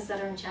for reasons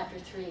that are in chapter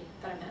 3,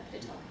 but I'm happy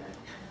to talk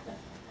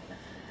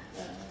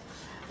about.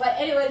 But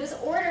anyway, this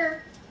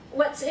order,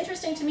 what's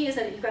interesting to me is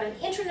that you've got an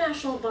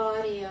international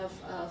body of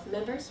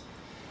members.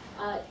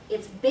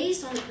 It's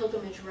based on the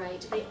pilgrimage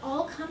rite. They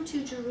all come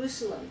to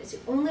Jerusalem. It's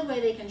the only way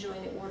they can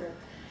join the order.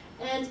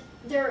 And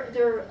they're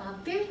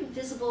very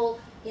visible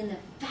in the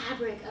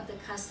fabric of the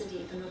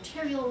custody. The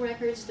notarial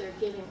records, they're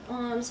giving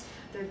alms,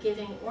 they're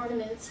giving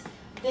ornaments.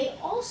 They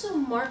also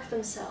mark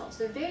themselves.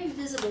 They're very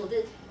visible.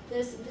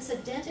 This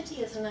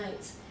identity as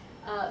knights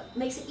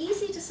makes it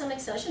easy to some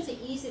extent. I shouldn't say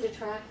easy to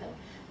track them,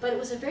 but it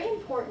was a very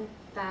important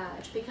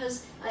badge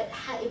because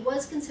it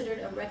was considered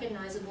a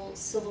recognizable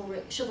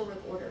chivalric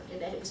order, in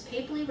that it was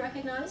papally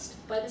recognized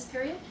by this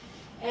period,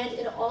 and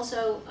it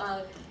also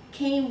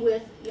came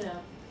with,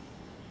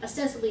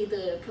 ostensibly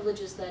the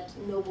privileges that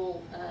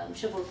noble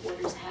chivalric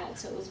orders had,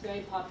 so it was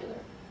very popular.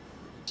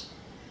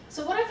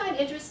 So what I find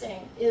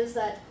interesting is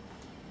that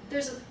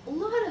there's a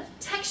lot of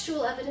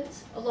textual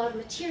evidence, a lot of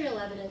material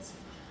evidence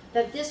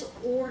that this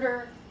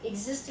order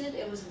existed.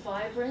 It was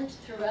vibrant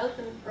throughout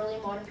the early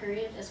modern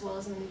period as well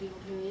as in the medieval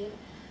period.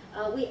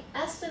 We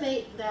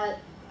estimate that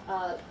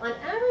on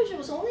average it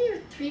was only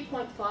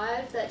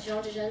 3.5 that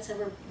Jean Dugène said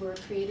were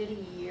created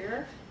a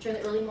year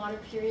during the early modern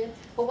period.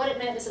 But what it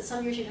meant is that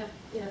some years you'd have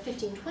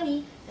 15,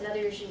 20, and other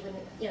years you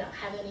wouldn't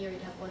have any, or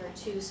you'd have 1 or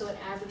 2. So it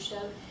averaged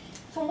out.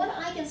 From what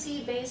I can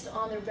see, based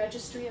on the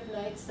registry of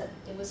knights, that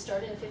it was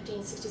started in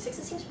 1566,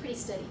 it seems pretty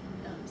steady.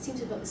 It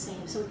seems about the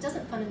same, so it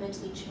doesn't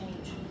fundamentally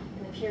change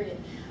in the period.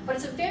 But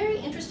it's a very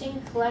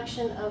interesting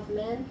collection of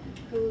men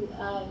who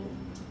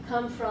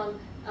come from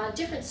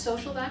different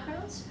social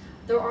backgrounds.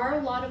 There are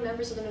a lot of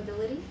members of the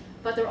nobility,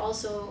 but there are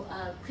also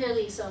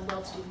clearly some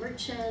well-to-do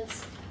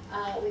merchants.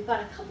 We've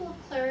got a couple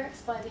of clerics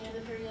by the end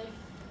of the period.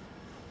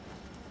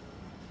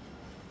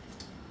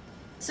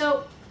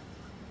 So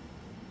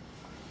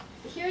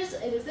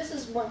this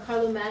is one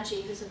Carlo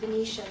Maggi, who's a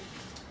Venetian.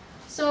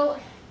 So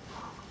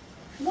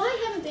why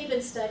haven't they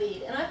been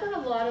studied? And I've got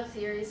a lot of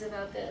theories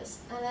about this.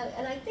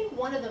 And I think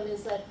one of them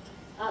is that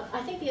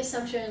I think the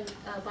assumption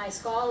by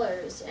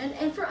scholars,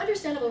 and for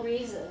understandable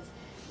reasons,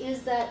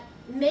 is that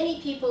many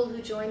people who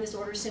joined this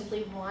order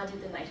simply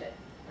wanted the knighthood,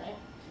 right?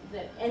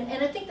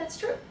 And I think that's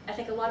true. I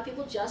think a lot of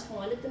people just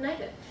wanted the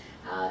knighthood.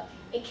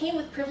 It came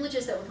with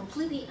privileges that were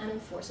completely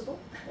unenforceable.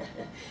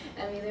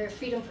 I mean, there were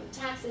freedom from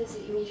taxes.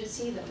 You just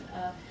see them.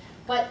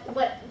 But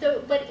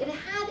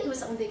it was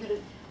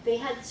something they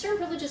had certain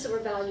privileges that were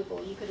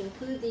valuable. You could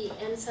include the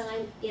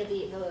ensign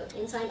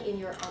in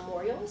your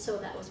armorial, so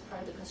that was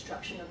part of the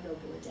construction of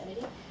noble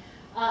identity.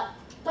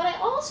 But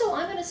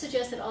I'm going to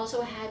suggest it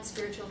also had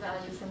spiritual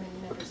value for many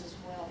members as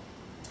well.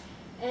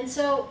 And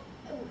so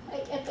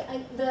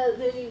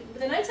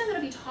the knights I'm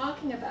going to be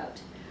talking about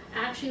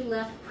actually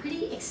left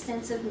pretty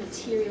extensive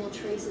material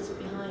traces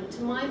behind,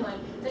 to my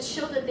mind, that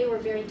show that they were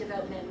very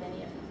devout men, many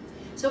of them.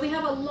 So we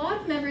have a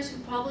lot of members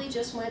who probably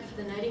just went for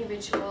the knighting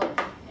ritual,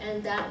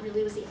 and that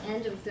really was the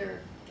end of their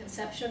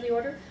conception of the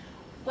order.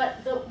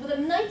 But the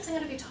knights I'm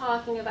going to be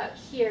talking about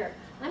here,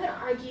 I'm going to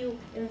argue,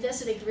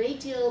 invested a great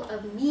deal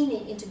of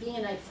meaning into being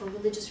a knight for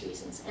religious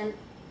reasons, and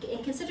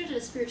considered it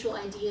a spiritual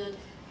ideal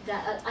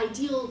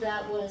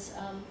that was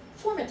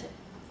formative.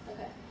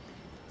 Okay.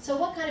 So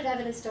what kind of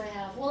evidence do I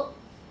have? Well,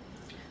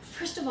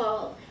 first of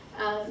all,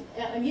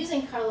 I'm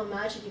using Carlo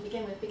Maggi to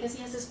begin with because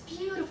he has this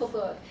beautiful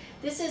book.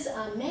 This is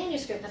a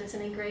manuscript, but it's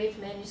an engraved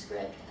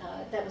manuscript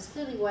that was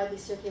clearly widely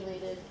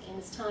circulated in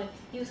his time.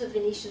 He was a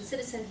Venetian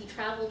citizen. He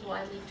traveled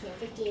widely between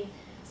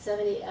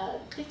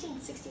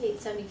 1568 and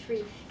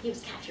 73. He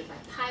was captured by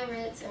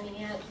pirates. I mean,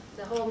 he had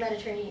the whole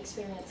Mediterranean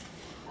experience.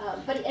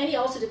 And he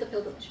also did the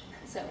pilgrimage.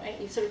 So right,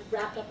 he sort of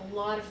wrapped up a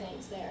lot of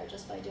things there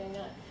just by doing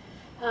that.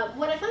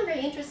 What I find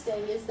very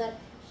interesting is that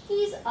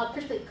he's a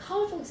particularly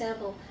colorful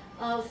example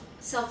of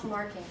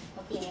self-marking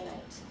of being a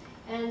knight.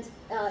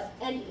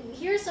 And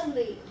here's some of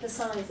the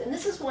signs, and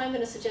this is why I'm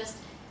going to suggest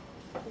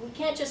we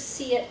can't just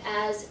see it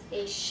as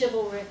a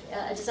chivalric,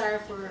 a desire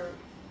for,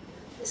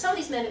 some of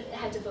these men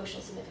had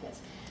devotional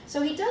significance.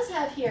 So he does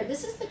have here,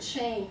 this is the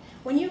chain.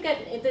 When you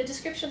get the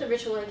description of the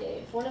ritual I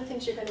gave, one of the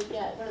things you're going to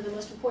get, one of the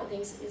most important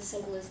things is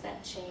symbol is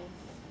that chain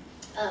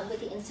with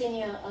the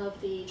insignia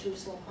of the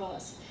Jerusalem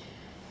cross.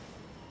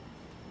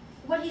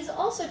 What he's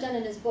also done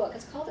in his book,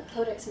 it's called the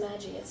Codex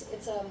Magi.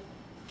 It's a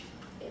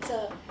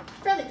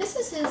fairly, this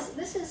is his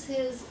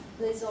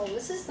liaison,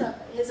 this is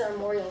his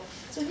armorial.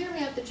 So here we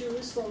have the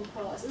Jerusalem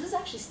cross. This is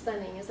actually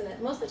stunning, isn't it?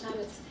 Most of the time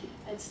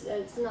it's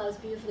not as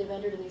beautifully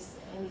rendered in these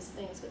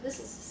things, but this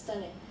is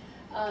stunning.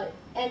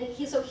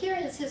 So here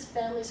is his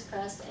family's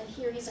crest, and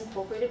here he's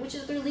incorporated, which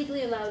is they're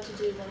legally allowed to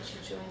do once you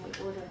join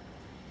the order.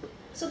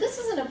 So this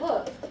is in a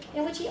book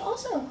in which he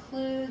also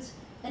includes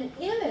an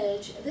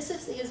image. This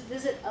is his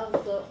visit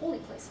of the holy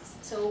places.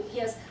 So he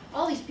has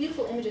all these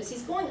beautiful images.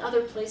 He's going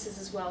other places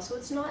as well. So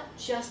it's not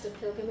just a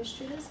pilgrimage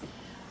treatise.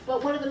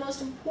 But one of the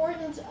most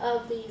important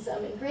of these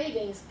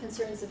engravings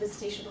concerns the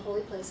visitation of the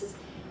holy places.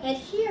 And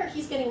here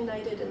he's getting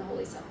knighted in the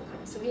Holy Sepulchre.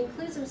 So he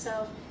includes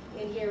himself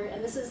in here.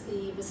 And this is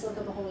the Basilica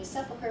of the Holy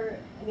Sepulchre.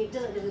 I mean, it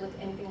doesn't really look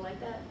anything like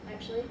that,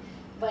 actually.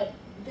 But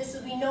this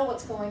is, we know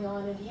what's going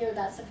on. And here,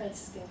 that's the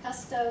Franciscan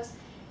Custos.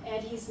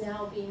 And he's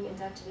now being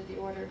inducted into the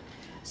order.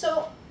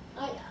 So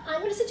I'm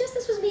going to suggest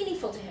this was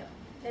meaningful to him.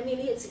 I mean,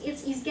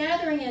 he's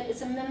gathering it.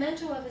 It's a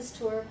memento of his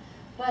tour,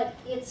 but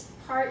it's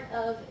part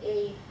of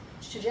a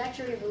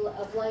trajectory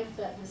of life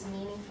that was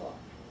meaningful.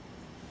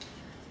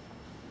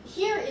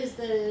 Here is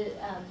the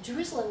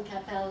Jerusalem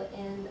Capelle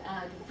in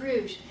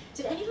Bruges.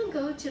 Did anyone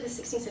go to the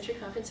 16th century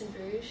conference in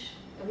Bruges?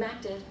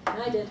 Mac did,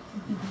 and I did.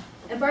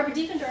 And Barbara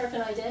Diefendorf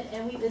and I did,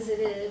 and we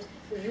visited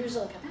the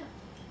Jerusalem Capelle.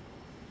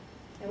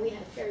 And we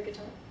had a very good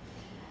time.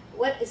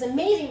 What is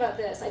amazing about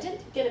this, I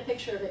didn't get a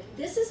picture of it,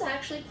 this is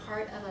actually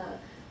part of a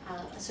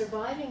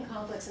surviving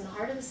complex in the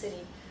heart of the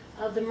city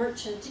of the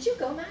merchant. Did you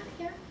go, Matt,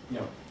 here?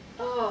 No.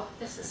 Oh,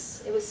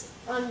 it was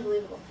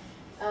unbelievable.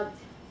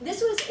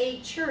 This was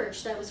a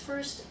church that was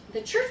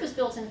the church was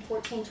built in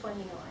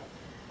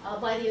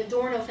 1429 by the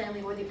Adorno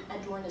family or the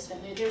Adornis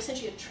family. They're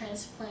essentially a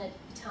transplant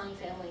Italian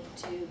family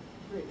to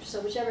Bruges,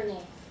 so whichever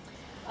name.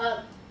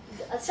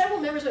 Several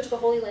members went to the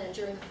Holy Land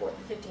during the 4th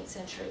and 15th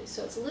century,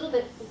 so it's a little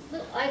bit,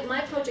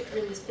 my project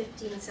really is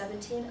 15 and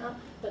 17 up,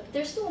 but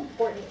they're still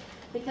important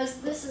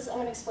because this is, I'm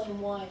going to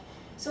explain why.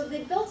 So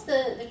they built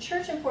the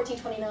church in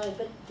 1429,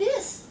 but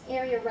this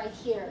area right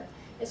here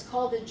is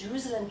called the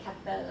Jerusalem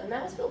Capelle, and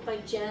that was built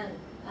by Jan,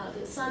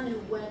 the son who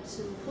went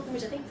to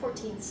pilgrimage, I think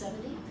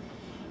 1470.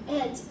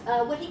 And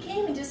when he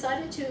came and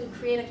decided to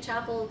create a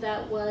chapel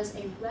that was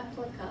a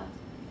replica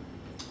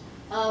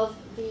of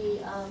the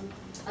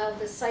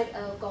site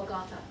of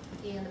Golgotha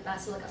in the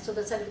Basilica, so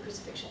the site of the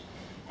crucifixion.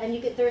 And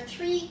you get, there are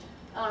three,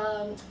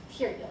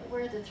 here,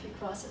 where are the three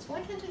crosses?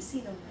 Why can't I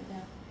see them right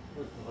now?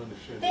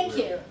 Thank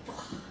you.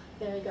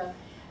 There you go.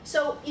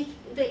 So if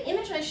the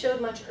image I showed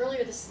much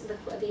earlier, the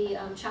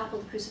chapel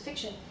of the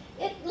crucifixion,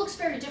 it looks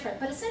very different,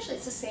 but essentially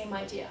it's the same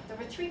idea. There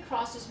were three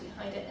crosses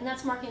behind it, and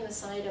that's marking the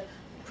site of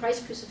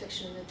Christ's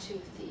crucifixion and the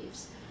two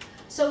thieves.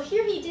 So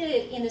here he did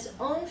it in his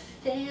own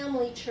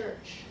family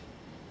church,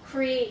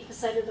 create the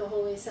site of the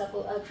Holy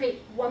Sepulchre,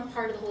 create one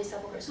part of the Holy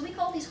Sepulchre. So we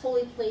call these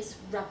holy place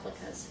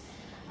replicas.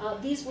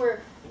 These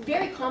were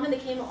very common. They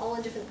came all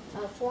in different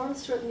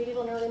forms throughout the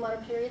medieval and early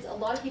modern periods. A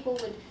lot of people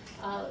would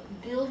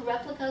build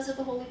replicas of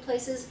the holy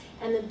places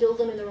and then build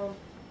them in their own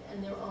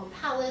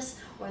palace,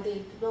 or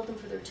they build them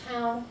for their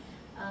town.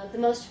 The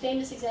most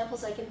famous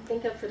examples I can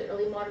think of for the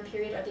early modern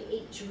period are the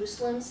 8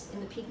 Jerusalems in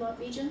the Piedmont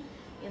region,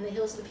 in the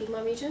hills of the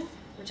Piedmont region,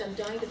 which I'm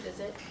dying to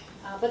visit.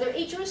 But there are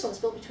 8 Jerusalems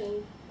built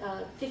between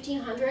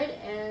 1500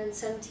 and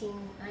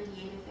 1798, I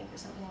think, or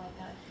something like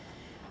that.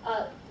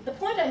 The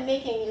point I'm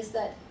making is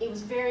that it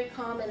was very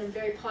common and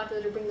very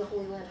popular to bring the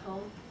Holy Land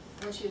home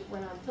once you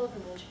went on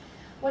pilgrimage.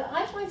 What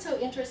I find so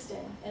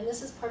interesting, and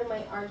this is part of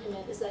my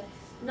argument, is that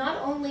not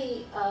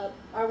only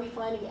are we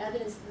finding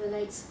evidence that the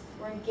knights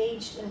were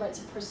engaged in rites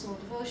of personal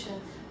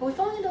devotion, but we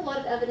find a lot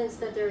of evidence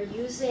that they're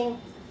using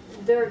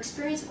their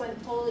experience of going to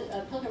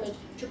pilgrimage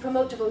to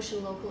promote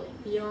devotion locally,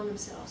 beyond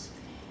themselves.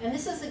 And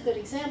this is a good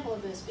example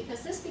of this,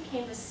 because this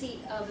became the seat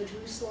of the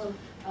Jerusalem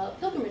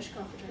pilgrimage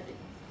confraternity.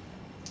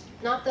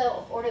 Not the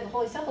Order of the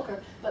Holy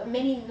Sepulchre, but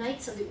many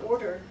knights of the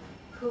order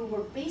who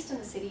were based in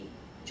the city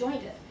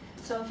joined it.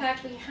 So in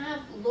fact, we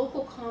have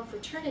local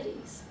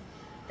confraternities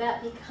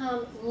that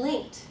become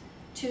linked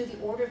to the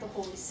Order of the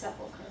Holy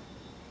Sepulchre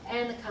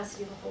and the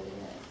custody of the Holy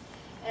Land.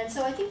 And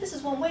so I think this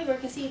is one way where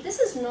you can see this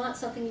is not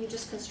something you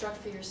just construct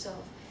for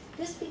yourself.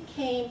 This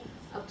became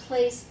a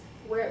place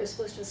where it was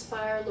supposed to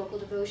inspire local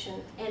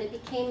devotion, and it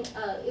became,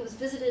 it was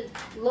visited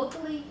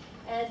locally,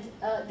 and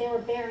they were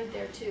buried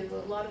there too.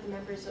 A lot of the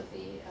members of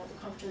the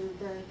Comforter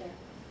were buried there.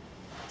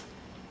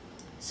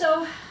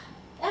 So,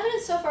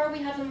 evidence so far, we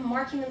have them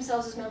marking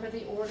themselves as member of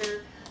the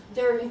order.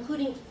 They're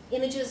including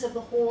images of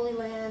the Holy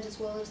Land as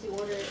well as the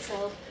order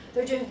itself.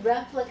 They're doing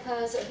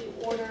replicas of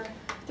the order.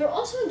 They're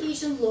also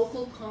engaged in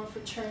local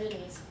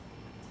confraternities.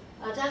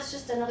 That's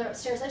just another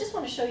upstairs. I just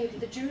want to show you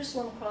the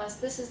Jerusalem cross.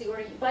 This is the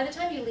order. By the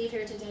time you leave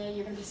here today,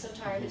 you're going to be so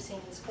tired of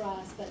seeing this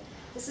cross, but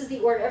this is the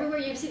order. Everywhere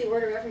you see the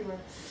order everywhere.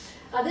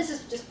 This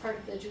is just part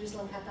of the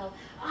Jerusalem Capel.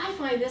 I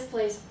find this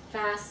place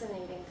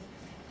fascinating.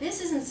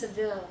 This is in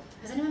Seville.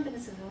 Has anyone been to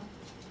Seville?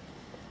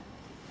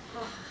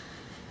 Oh,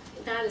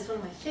 that is one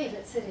of my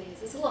favorite cities.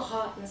 It's a little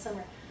hot in the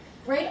summer.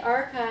 Great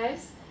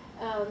archives.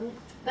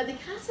 But the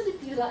Casa de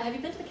Pilatos, have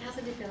you been to the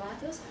Casa de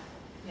Pilatos?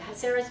 Yeah,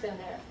 Sarah's been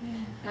there.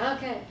 Yeah.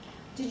 Okay.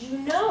 Did you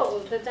know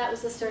that that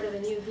was the start of a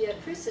new Via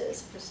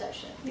Crucis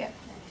procession? Yeah.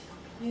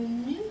 You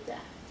knew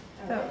that?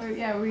 So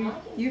yeah,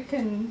 you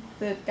can,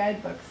 the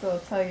guidebooks will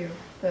tell you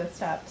the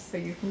steps, so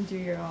you can do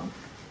your own.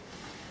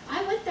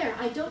 I went there.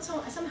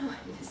 Somehow I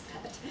missed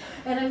that.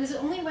 And I was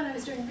only when I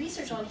was doing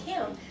research on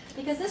him,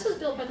 because this was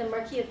built by the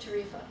Marquis of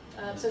Tarifa.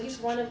 So he's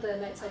one of the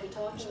knights I'll be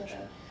talking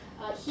about.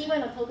 He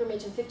went on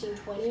pilgrimage in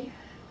 1520.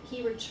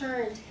 He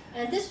returned,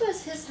 and this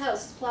was his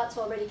house, his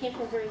palazzo already. He came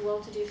from a very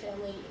well-to-do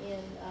family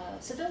in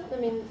Seville, I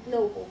mean,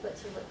 noble, but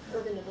sort of like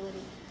urban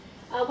nobility.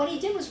 What he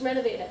did was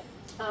renovate it.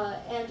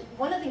 And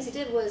one of the things he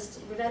did was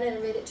to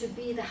renovate it to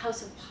be the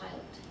House of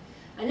Pilate.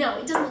 I know,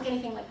 it doesn't look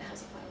anything like the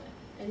House of Pilate,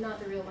 and not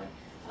the real one,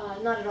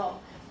 not at all.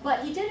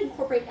 But he did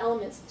incorporate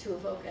elements to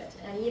evoke it,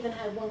 and he even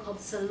had one called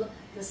the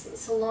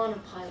Salon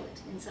of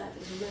Pilate inside.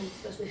 There's a room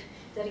especially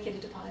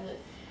dedicated to Pilate.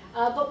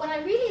 But what I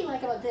really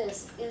like about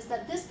this is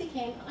that this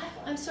became,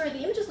 I'm sorry, the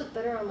images look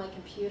better on my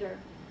computer.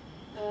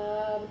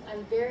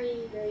 I'm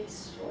very, very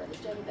sure.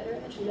 Do I have a better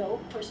image? No,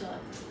 of course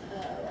not.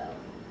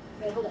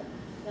 Wait, hold on.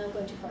 Now I'm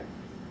going too far.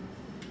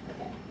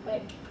 Okay,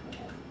 wait.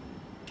 Okay.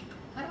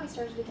 How do I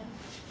start it again?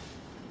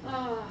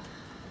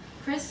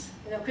 Chris?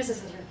 No, Chris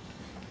isn't here.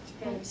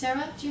 Okay,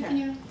 Sarah, can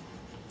you?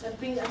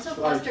 I'm so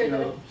flustered.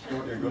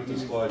 You're good to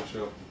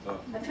slideshow.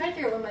 I'm trying to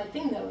figure out what my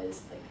thing though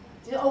is. Like,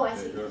 oh, I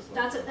see.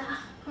 That's it.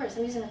 Of course,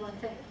 I'm using the wrong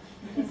thing.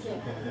 Thank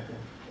you.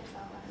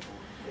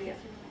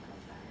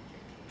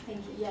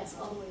 Thank you. Yes,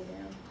 all the way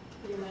down,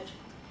 pretty much.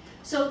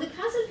 So the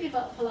Casa de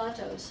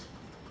Pilatos,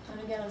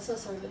 and again, I'm so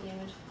sorry about the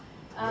image.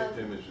 That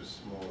image is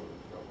smaller than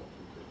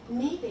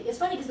Maybe. It's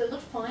funny because it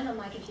looked fine on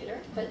my computer,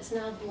 but it's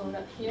now blown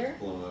up here.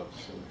 Blown up.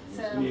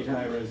 So You need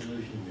high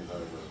resolution.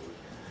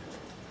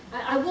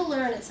 I will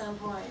learn at some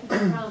point,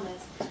 I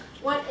promise.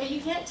 What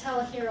you can't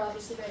tell here,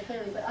 obviously, very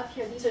clearly, but up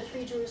here, these are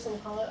 3 Jerusalem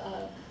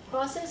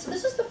crosses. So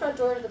this is the front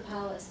door to the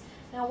palace.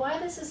 Now, why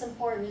this is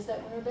important is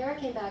that when Rivera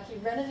came back, he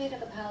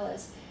renovated the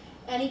palace,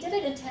 and he did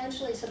it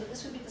intentionally so that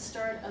this would be the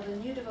start of a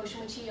new devotion,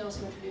 which he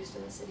also introduced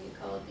in the city,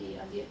 called the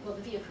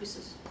Via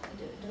Crucis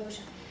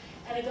devotion.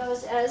 And it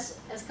goes, as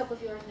a couple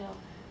of you already know,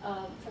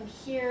 from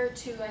here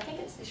to, I think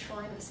it's the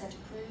Shrine of the Santa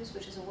Cruz,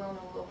 which is a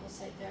well-known local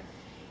site there.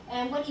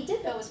 And what he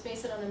did, though, was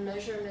base it on the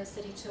measurements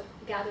that he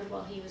gathered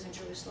while he was in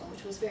Jerusalem,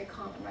 which was very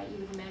common, right?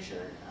 You would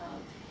measure.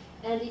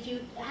 And if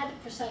you had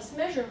precise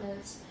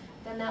measurements,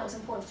 then that was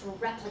important for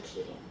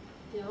replicating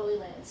the Holy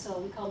Land. So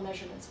we call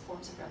measurements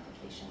forms of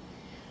replication.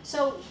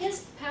 So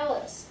his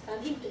palace,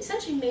 he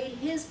essentially made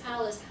his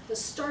palace the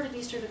start of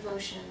Easter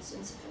devotions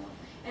in Seville.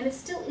 And it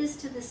still is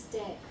to this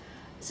day.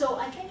 So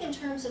I think in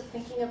terms of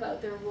thinking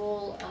about their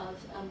role of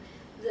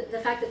the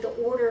fact that the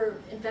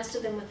order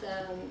invested them with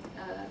a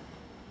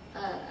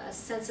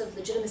sense of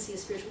legitimacy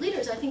as spiritual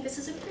leaders, I think this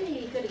is a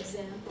pretty good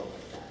example of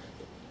that.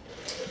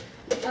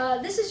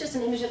 This is just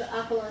an image of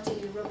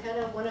Aquilante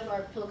Roqueta, one of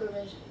our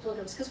pilgrims,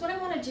 because what I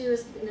want to do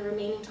is, in the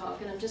remaining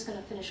talk, and I'm just going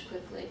to finish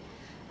quickly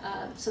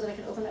so that I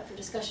can open up for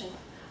discussion,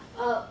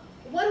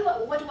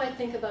 what do I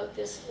think about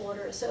this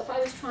order? So if I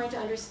was trying to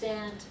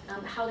understand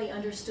how they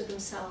understood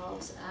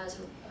themselves as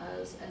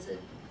a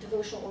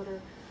devotional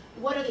order,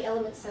 what are the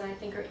elements that I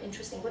think are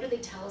interesting? What do they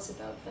tell us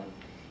about them?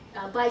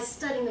 By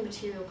studying the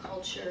material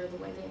culture, the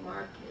way they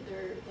mark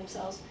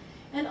themselves,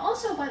 and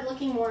also by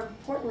looking more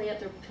importantly at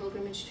their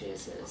pilgrimage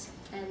treatises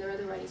and their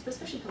other writings, but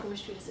especially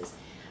pilgrimage treatises.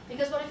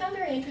 Because what I found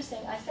very interesting,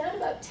 I found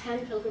about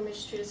 10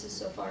 pilgrimage treatises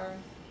so far.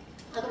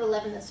 I've got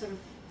 11 that's sort of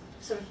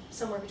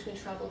somewhere between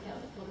travel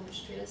account and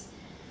pilgrimage treatise.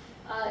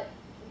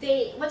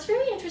 What's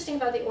very interesting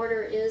about the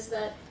order is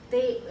that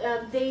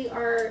they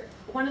are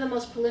one of the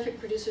most prolific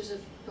producers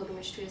of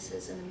pilgrimage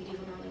treatises in the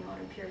medieval and early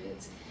modern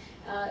periods.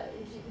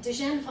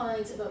 Dijon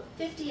finds about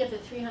 50 of the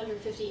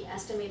 350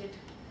 estimated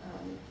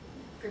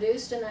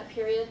produced in that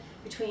period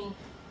between,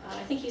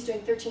 I think he's doing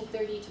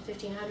 1330 to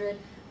 1500.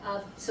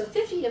 So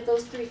 50 of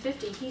those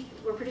 350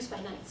 were produced by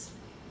knights.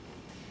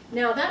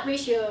 Now that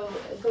ratio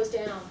goes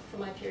down for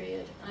my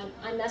period.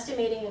 I'm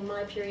estimating in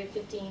my period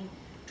 1520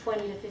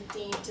 20 to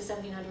 15 to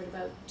 1700,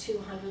 about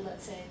 200,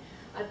 let's say.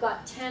 I've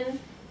got 10,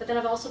 but then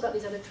I've also got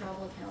these other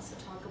travel accounts that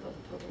talk about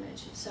the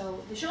pilgrimage.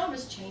 So the genre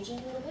is changing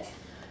a little bit,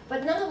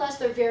 but nonetheless,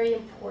 they're very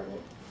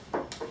important.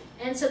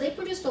 And so they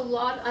produced a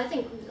lot, I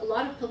think, a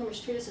lot of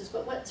pilgrimage treatises,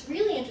 but what's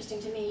really interesting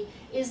to me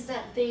is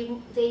that they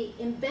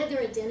embed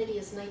their identity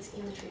as knights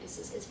in the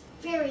treatises. It's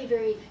very,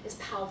 very, it's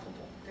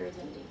palpable, their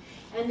identity.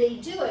 And they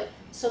do it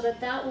so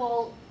that that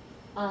will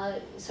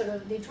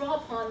they draw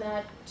upon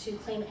that to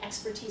claim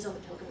expertise on the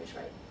pilgrimage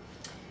rite.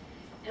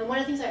 And one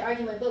of the things I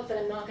argue in my book that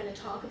I'm not going to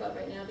talk about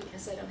right now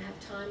because I don't have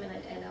time and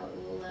I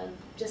will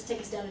just take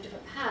us down a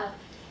different path,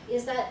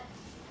 is that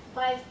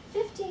by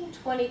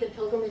 1520 the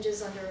pilgrimage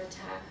is under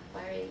attack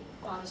by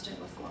Protestant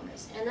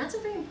reformers. And that's a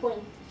very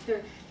important, there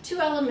are two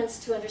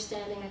elements to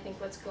understanding, I think,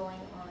 what's going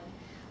on.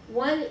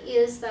 One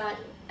is that,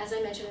 as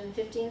I mentioned, in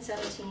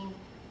 1517,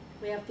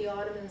 we have the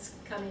Ottomans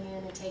coming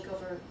in and take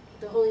over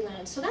the Holy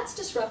Land. So that's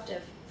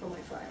disruptive for my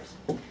friars.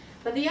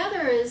 But the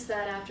other is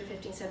that after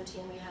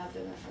 1517 we have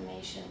the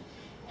Reformation.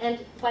 And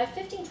by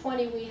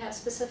 1520 we have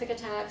specific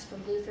attacks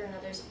from Luther and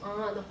others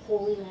on the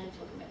Holy Land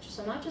pilgrimage.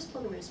 So not just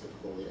pilgrimage, but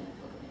Holy Land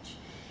pilgrimage.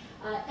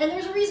 And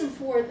there's a reason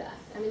for that.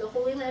 I mean, the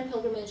Holy Land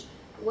pilgrimage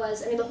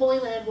was, the Holy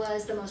Land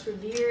was the most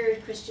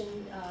revered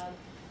Christian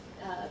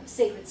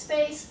sacred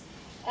space.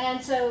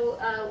 And so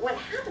what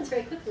happens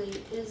very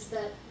quickly is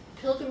that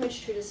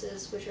pilgrimage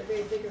treatises, which are a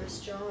very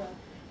vigorous genre,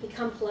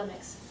 become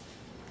polemics.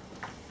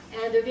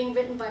 And they're being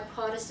written by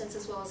Protestants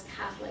as well as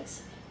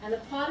Catholics. And the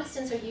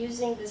Protestants are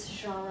using this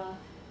genre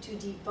to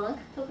debunk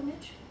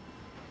pilgrimage,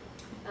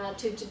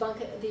 to debunk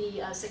the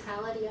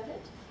sacrality of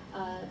it,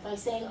 by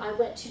saying, I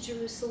went to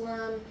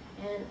Jerusalem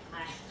and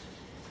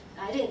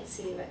I didn't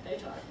see what they're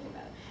talking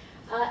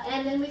about.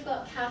 And then we've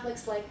got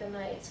Catholics like the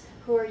Knights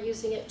who are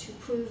using it to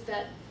prove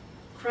that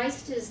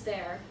Christ is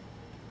there,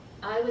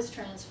 I was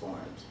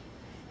transformed,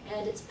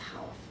 and it's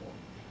powerful.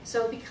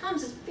 So it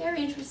becomes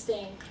very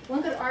interesting.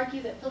 One could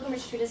argue that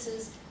pilgrimage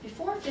treatises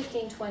before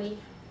 1520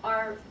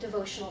 are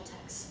devotional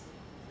texts.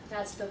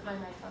 That's the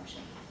primary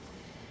function.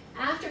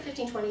 After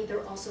 1520,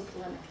 they're also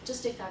polemic,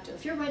 just de facto.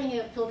 If you're writing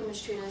a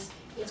pilgrimage treatise,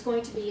 it's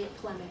going to be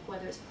polemic,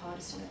 whether it's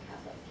Protestant or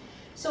Catholic.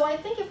 So I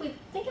think if we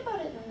think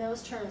about it in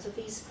those terms, of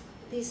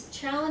these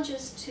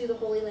challenges to the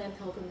Holy Land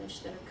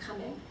pilgrimage that are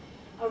coming,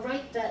 a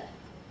rite that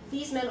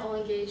these men all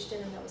engaged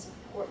in and that was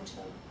important to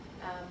them.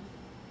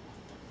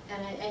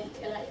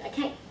 And I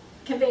can't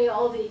convey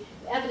all the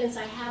evidence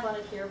I have on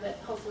it here, but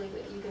hopefully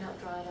you can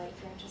help draw it out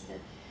if you're interested.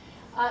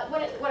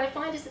 What I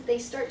find is that they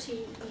start to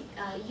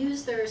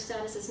use their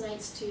status as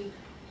knights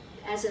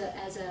as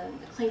a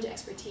claim to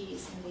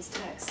expertise in these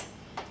texts.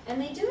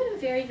 And they do it in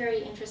very,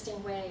 very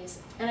interesting ways.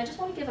 And I just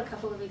want to give a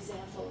couple of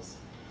examples.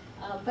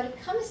 But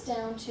it comes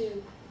down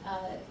to,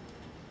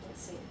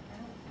 let's see,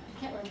 I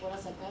can't remember what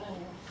else I've got on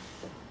here.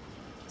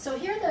 So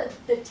here are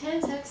the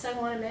 10 texts I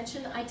want to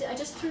mention. I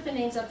just threw the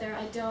names up there.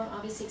 I don't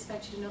obviously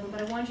expect you to know them,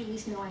 but I wanted you to at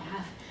least know I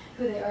have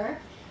who they are.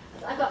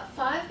 I've got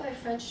 5 by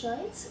French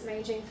knights,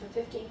 ranging from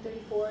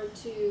 1534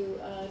 to,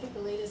 I think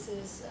the latest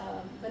is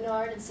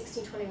Bernard in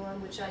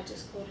 1621, which I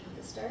just quoted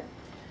at the start.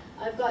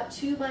 I've got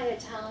 2 by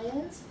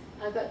Italians.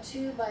 I've got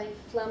 2 by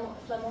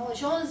Flamand.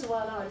 Jean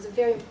Zoanard is a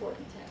very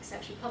important text,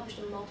 actually published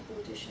in multiple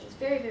editions.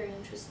 Very, very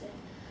interesting.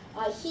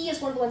 He is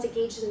one of the ones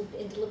engaged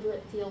in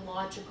deliberate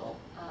theological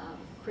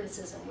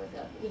criticism with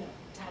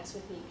attacks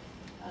with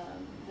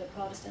the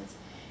Protestants.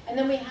 And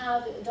then we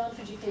have Don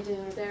Felipe de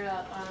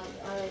Rivera,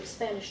 our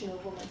Spanish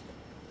nobleman.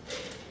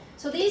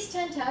 So these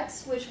 10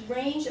 texts, which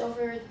range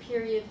over the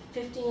period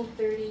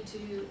 1530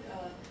 to,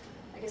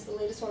 I guess the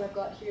latest one I've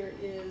got here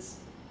is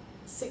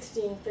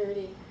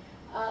 1630,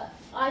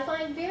 I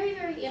find very,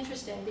 very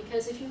interesting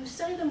because if you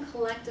study them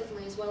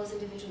collectively as well as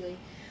individually,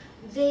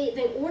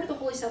 the Order of the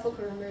Holy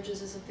Sepulchre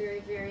emerges as a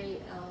very, very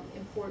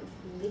important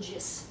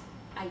religious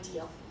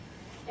ideal.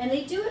 And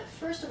they do it,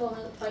 first of all,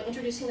 by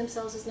introducing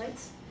themselves as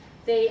knights.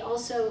 They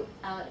also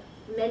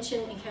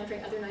mention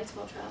encountering other knights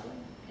while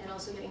traveling and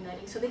also getting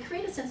knighting. So they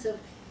create a sense of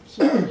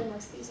community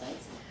amongst these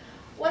knights.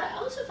 What I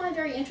also find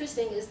very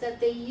interesting is that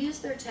they use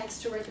their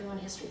texts to write their own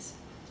histories.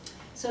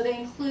 So they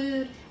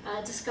include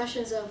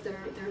discussions of their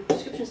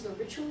descriptions of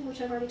the ritual,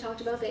 which I've already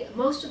talked about.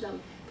 Most of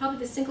them, probably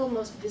the single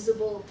most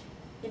visible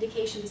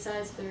indication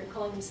besides they're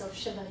calling themselves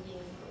chevalier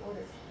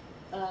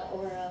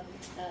or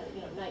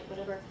knight,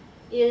 whatever,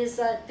 is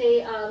that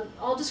they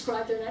all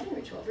describe their knighting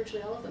ritual,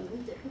 virtually all of them.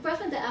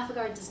 Brefman the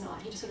Affligard does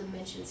not. He just sort of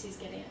mentions he's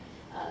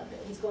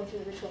going through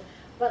the ritual.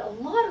 But a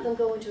lot of them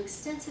go into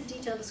extensive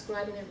detail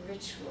describing their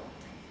ritual.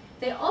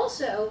 They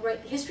also write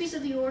histories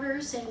of the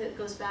order, saying that it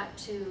goes back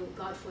to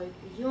Godefroy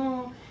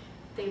Guyon.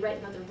 They write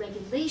about the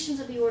regulations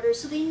of the order.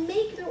 So they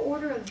make their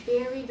order a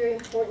very, very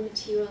important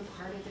material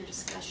part of their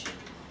discussion.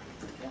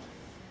 Okay.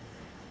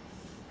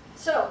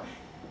 So,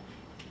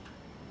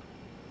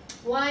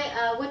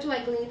 what do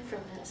I glean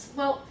from this?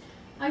 Well,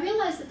 I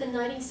realized that the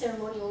knighting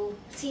ceremonial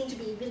seemed to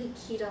be really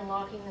key to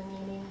unlocking the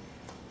meaning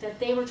that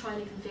they were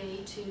trying to convey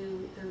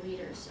to their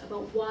readers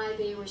about why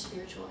they were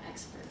spiritual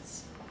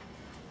experts.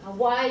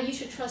 Why you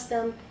should trust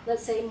them,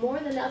 let's say, more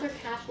than other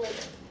Catholic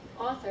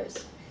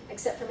authors,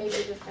 except for maybe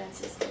the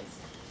Franciscans.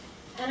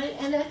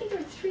 And I think there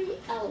are three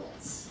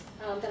elements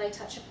that I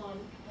touch upon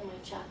in my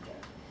chapter.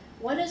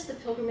 One is the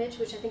pilgrimage,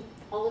 which I think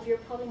all of you are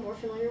probably more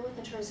familiar with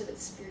in terms of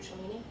its spiritual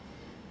meaning.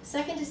 The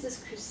second is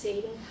this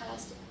crusading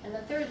past. And the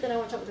third, then I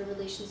want to talk about the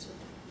relations with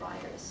the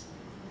friars.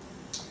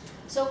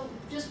 So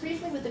just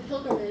briefly with the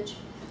pilgrimage,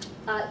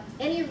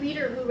 any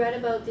reader who read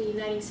about the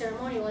knighting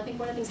ceremonial, I think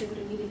one of the things they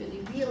would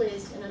immediately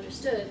realized and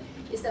understood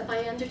is that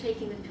by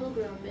undertaking the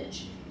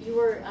pilgrimage, you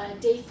were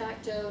de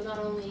facto not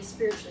only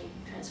spiritually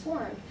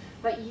transformed,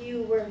 but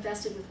you were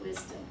invested with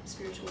wisdom,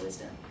 spiritual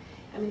wisdom.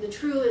 I mean, the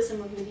truism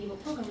of medieval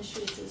pilgrimage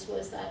treatises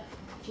was that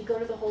if you go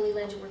to the Holy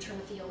Land, you return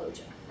a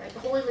theologian, right? The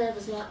Holy Land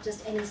was not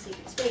just any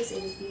sacred space,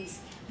 it was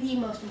the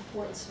most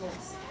important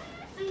source.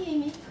 Hi,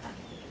 Amy.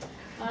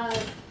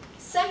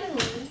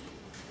 Secondly,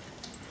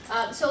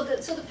 so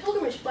the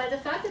pilgrimage, by the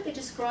fact that they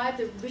describe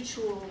the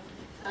ritual,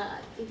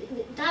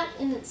 that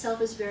in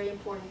itself is very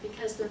important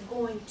because they're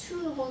going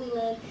to the Holy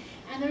Land,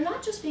 and they're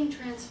not just being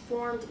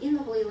transformed in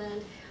the Holy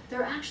Land,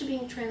 they're actually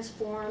being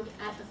transformed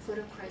at the foot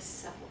of Christ's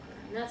sepulchre.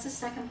 And that's the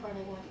second part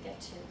I want to get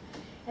to.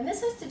 And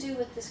this has to do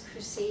with this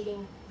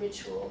crusading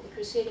ritual, the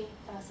crusading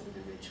facet of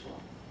the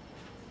ritual.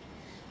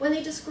 When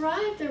they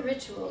describe the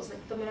rituals,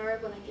 like the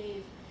Bernard one I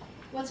gave,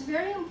 what's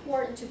very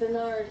important to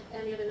Bernard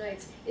and the other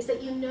knights is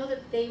that you know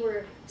that they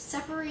were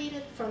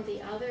separated from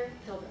the other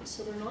pilgrims.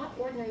 So they're not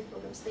ordinary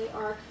pilgrims. They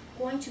are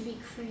going to be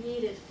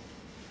created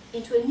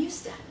into a new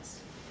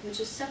status, which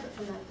is separate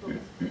from that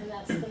pilgrim, and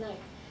that's the knight.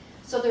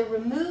 So they're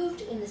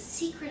removed in the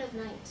secret of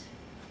night.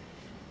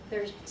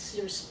 They're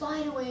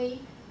spied away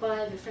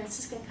by the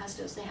Franciscan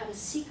custos. They have a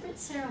secret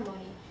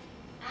ceremony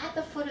at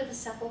the foot of the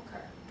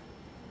sepulchre.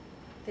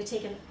 They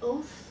take an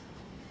oath.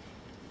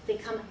 They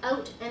come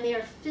out and they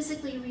are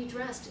physically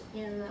redressed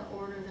in the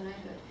order of the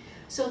knighthood.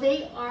 So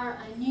they are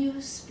a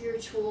new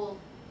spiritual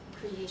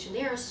creation.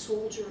 They are a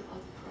soldier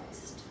of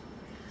Christ.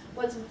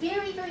 What's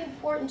very, very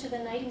important to the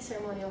knighting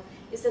ceremonial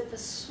is that the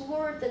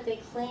sword that they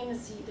claim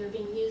they're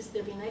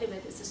being knighted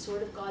with is the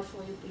sword of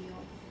Godfrey of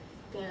Bouillon,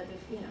 the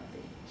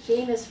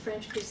famous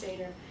French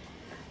crusader.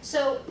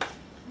 So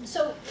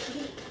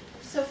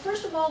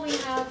first of all, we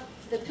have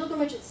the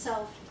pilgrimage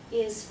itself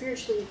is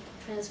spiritually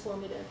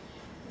transformative.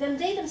 Then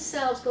they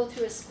themselves go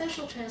through a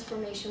special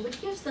transformation,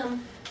 which gives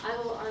them, I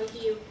will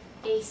argue,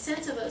 a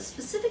sense of a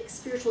specific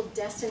spiritual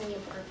destiny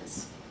and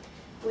purpose,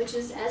 which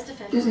is as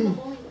defenders of the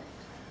Holy Land.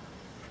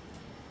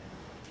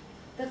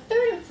 The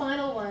third and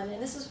final one,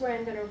 and this is where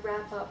I'm going to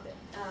wrap up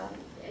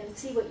and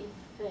see what you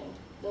think,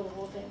 the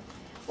whole thing.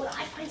 What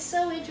I find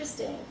so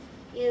interesting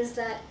is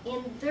that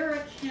in their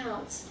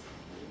accounts,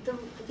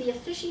 the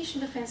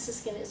officiation of the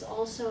Franciscan is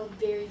also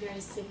very,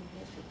 very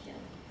significant.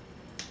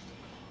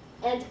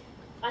 And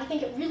I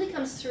think it really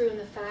comes through in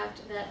the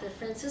fact that the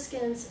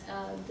Franciscans,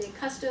 the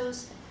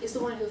custos, is the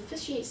one who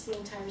officiates the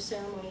entire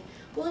ceremony.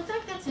 Well, in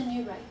fact, that's a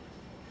new rite.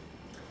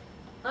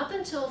 Up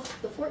until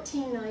the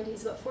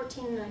 1490s, about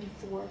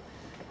 1494,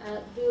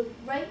 the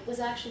rite was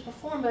actually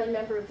performed by a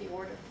member of the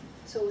order.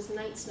 So it was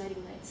knights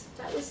knighting knights.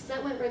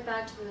 That went right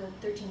back to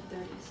the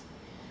 1330s.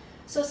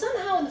 So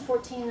somehow in the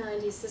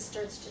 1490s, this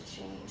starts to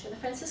change, and the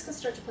Franciscans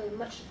start to play a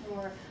much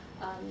more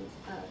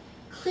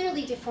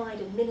clearly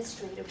defined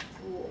administrative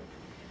role.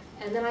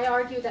 And then I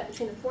argue that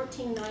between the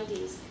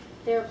 1490s,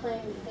 they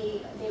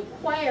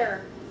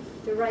acquire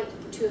the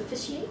right to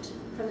officiate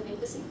from the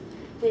papacy.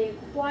 They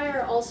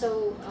acquire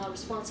also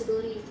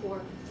responsibility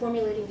for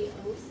formulating the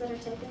oaths that are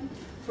taken,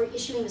 for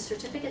issuing the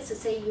certificates that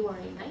say you are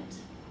a knight.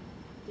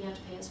 You have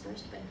to pay us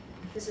first, but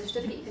there's a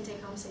certificate you can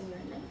take home saying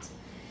you're a knight.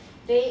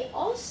 They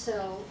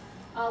also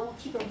will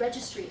keep a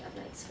registry of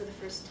knights for the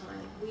first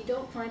time. We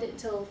don't find it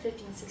until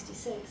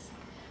 1566.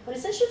 But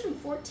essentially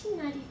from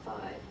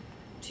 1495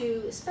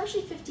 to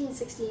especially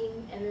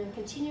 1516 and then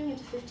continuing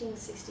into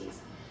 1560s,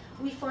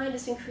 we find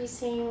this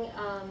increasing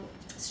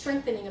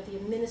strengthening of the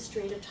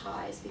administrative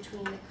ties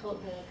between the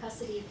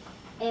custody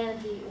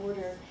and the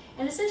order.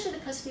 And essentially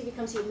the custody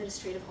becomes the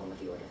administrative home of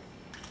the order.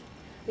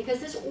 Because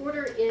this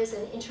order is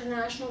an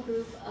international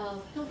group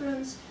of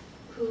pilgrims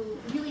who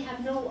really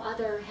have no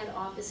other head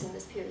office in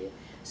this period.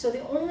 So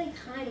the only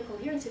kind of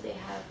coherency they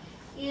have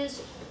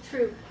is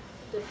through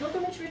the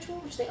pilgrimage ritual,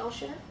 which they all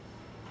share,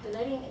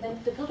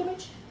 the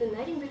pilgrimage, the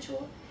knighting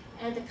ritual,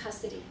 and the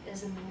custody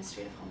as an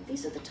administrative home.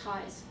 These are the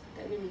ties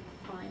that really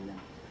bind them.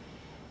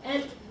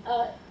 And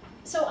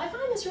so I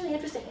find this really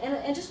interesting, and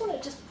I just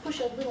want to push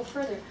a little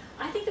further.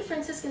 I think the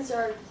Franciscans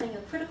are playing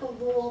a critical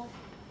role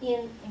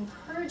in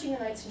encouraging the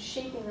knights and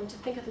shaping them to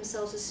think of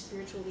themselves as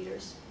spiritual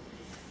leaders.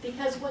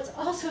 Because what's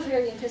also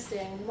very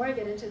interesting, the more I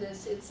get into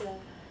this, it's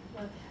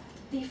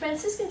the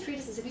Franciscan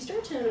treatises, if you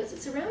start to notice,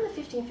 it's around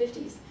the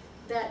 1550s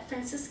that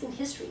Franciscan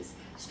histories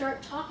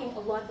start talking a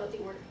lot about the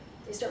order.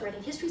 They start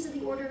writing histories of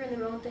the order in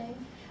their own thing.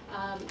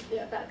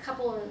 About a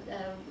couple,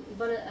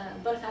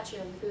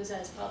 Bonifacio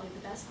Ragusa is probably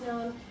the best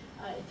known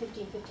in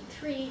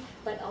 1553,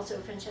 but also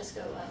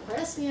Francesco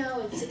Quaresmio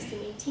in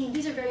 1618.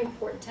 These are very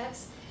important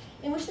texts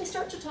in which they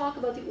start to talk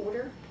about the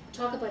order,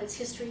 talk about its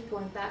history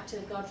going back to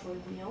Godfrey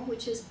of Bouillon,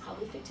 which is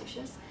probably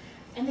fictitious,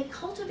 And they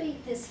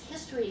cultivate this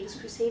history, this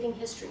crusading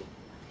history,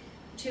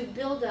 to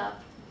build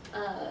up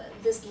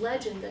this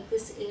legend that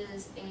this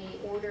is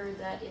a order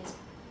that is,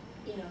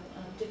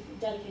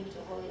 dedicated to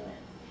the Holy Land.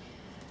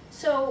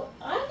 So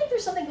I think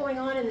there's something going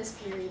on in this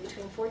period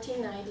between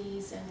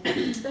 1490s and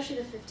especially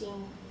the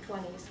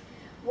 1520s,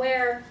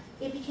 where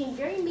it became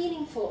very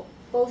meaningful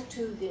both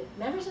to the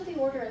members of the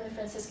order and the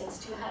Franciscans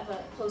to have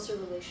a closer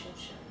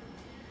relationship,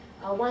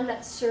 one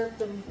that served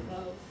them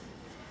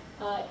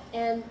both.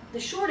 And the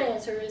short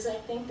answer is I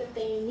think that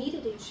they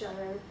needed each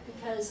other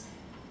because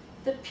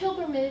the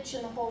pilgrimage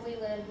in the Holy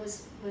Land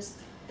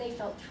they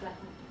felt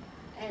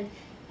threatened.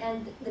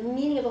 And the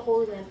meaning of the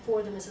Holy Land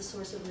for them as a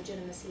source of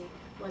legitimacy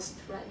was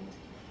threatened.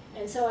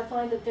 And so I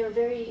find that they're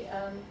very,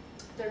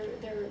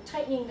 they're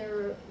tightening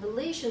their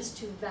relations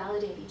to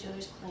validate each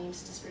other's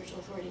claims to spiritual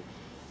authority.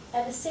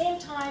 At the same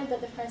time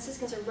that the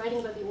Franciscans are writing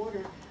about the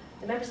order,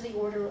 the members of the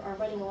order are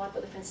writing a lot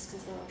about the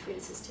Franciscans in their own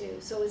treatises too.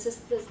 So it's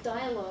this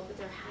dialogue that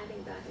they're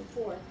having back and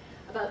forth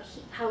about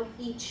how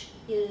each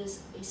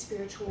is a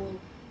spiritual,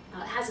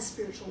 has a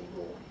spiritual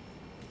role.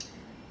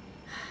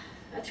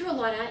 I threw a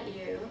lot at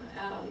you,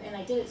 and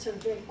I did it sort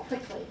of very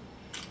quickly.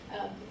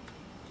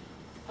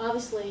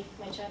 Obviously,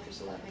 my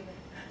chapter's a lot bigger.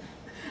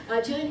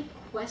 Do you have any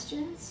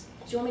questions?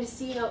 Do you want me to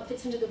see how it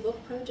fits into the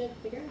book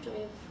project bigger? Do you want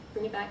me to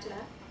bring it back to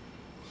that?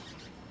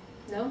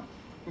 No?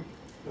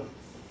 No.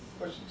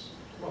 Questions?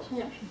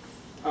 Yeah.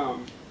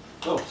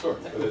 Oh, sorry.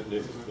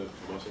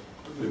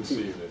 Didn't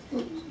see you,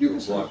 Nathan. You were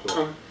blocked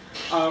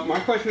off. My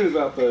question is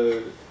about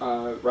the,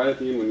 right at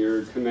the end when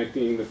you're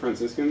connecting the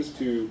Franciscans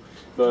to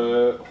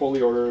the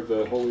Holy Order of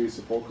the Holy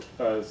Sepulchre.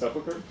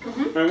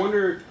 And I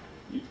wonder,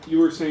 you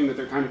were saying that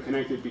they're kind of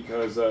connected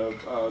because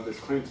of this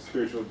claim to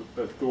spiritual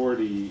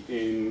authority.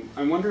 And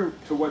I wonder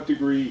to what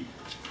degree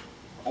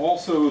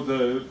also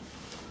the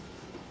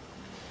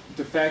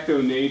de facto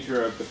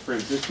nature of the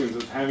Franciscans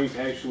of having to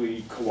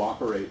actually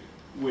cooperate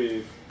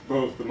with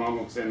both the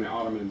Mamluks and the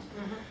Ottomans,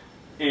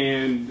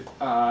 and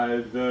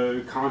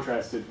the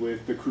contrasted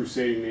with the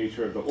crusading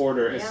nature of the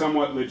order as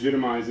somewhat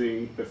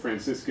legitimizing the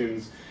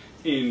Franciscans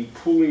in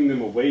pulling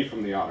them away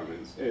from the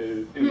Ottomans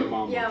in the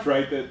Mamluks,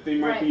 right? That they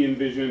might be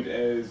envisioned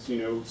as,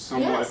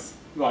 somewhat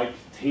like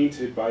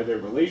tainted by their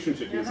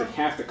relationship because they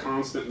have to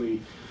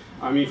constantly,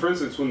 I mean, for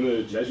instance, when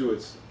the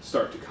Jesuits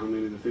start to come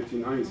in the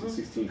 1590s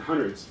and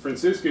 1600s,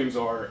 Franciscans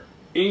are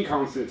in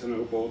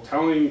Constantinople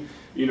telling,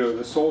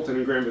 the Sultan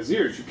and Grand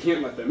Viziers, you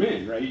can't let them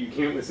in, right? You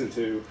can't listen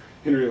to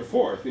Henry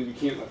IV, and you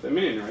can't let them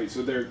in, right?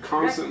 So they're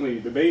constantly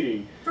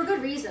debating. For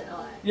good reason,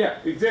 Yeah,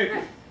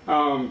 exactly.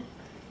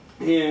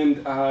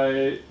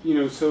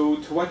 So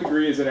to what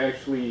degree is it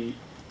actually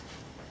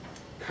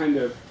kind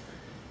of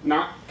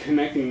not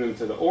connecting them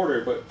to the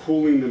order, but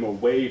pulling them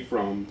away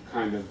from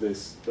kind of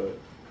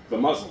the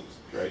Muslims,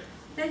 right?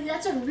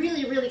 That's a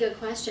really, really good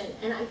question,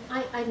 and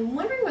I'm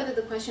wondering whether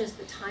the question is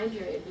the time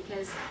period,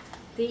 because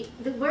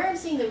where I'm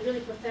seeing the really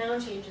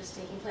profound changes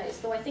taking place,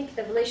 though I think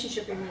the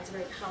relationship remains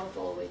very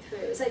powerful all the way through.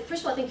 It's like,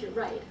 first of all, I think you're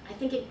right. I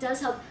think it does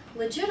help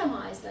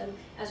legitimize them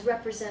as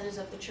representatives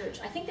of the church.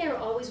 I think they are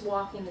always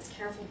walking this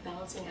careful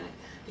balancing act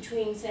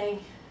between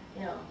saying,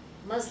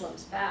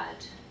 Muslims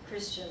bad,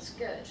 Christians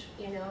good,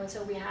 and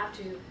so we have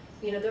to,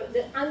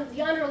 the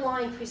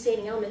underlying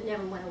crusading element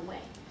never went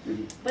away.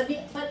 But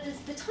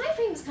the time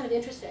frame is kind of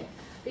interesting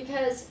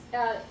because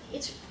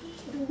it's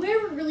where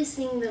we're really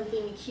seeing them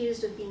being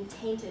accused of being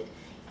tainted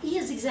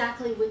is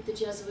exactly with the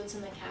Jesuits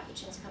and the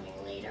Capuchins coming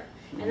later,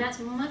 and that's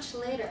much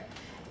later.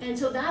 And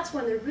so that's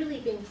when they're really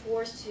being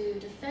forced to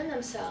defend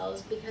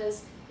themselves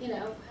because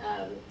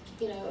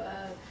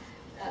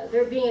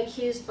they're being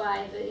accused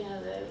by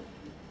the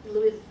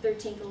Louis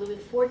XIII and Louis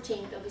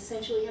XIV of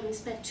essentially having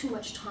spent too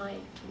much time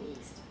in the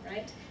East,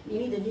 right? You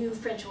need the new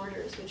French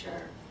orders, which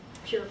are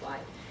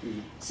purified.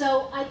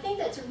 So I think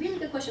that's a really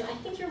good question. I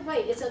think you're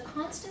right. It's a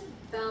constant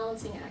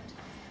balancing act.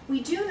 We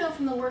do know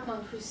from the work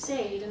on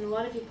Crusade, and a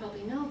lot of you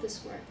probably know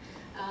this work,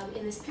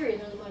 in this period,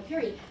 in the modern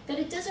period, that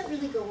it doesn't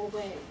really go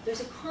away.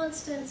 There's a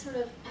constant sort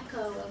of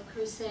echo of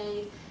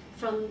Crusade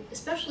from,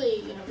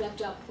 especially,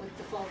 wrapped up with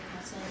the fall of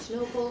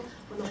Constantinople,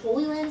 when the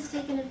Holy Land is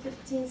taken in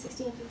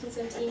 1516,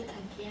 1517,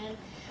 again.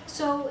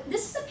 So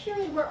this is a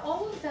period where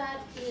all of that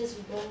is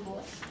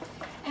rumbling.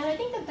 And I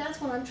think that that's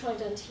what I'm trying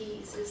to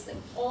untease, is that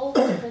all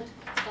the different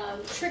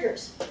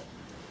triggers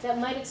that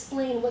might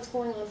explain what's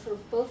going on for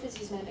both of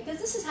these men. Because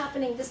this is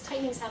happening, this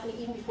tightening is happening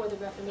even before the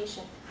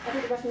Reformation. I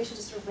think the Reformation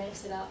just sort of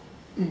ramps it up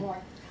more.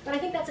 But I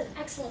think that's an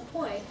excellent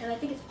point, and I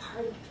think it's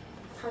part of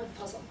the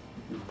puzzle.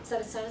 Is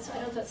that a satisfying?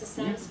 I don't know if that's a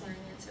satisfying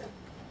answer.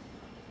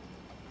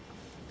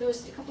 There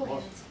was a couple of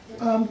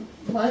hands.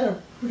 Mine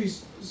are pretty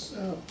sort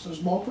of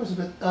small questions,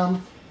 but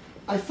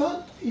I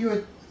thought you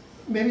had,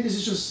 maybe this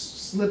is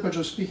just slippage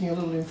of speaking a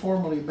little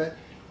informally, but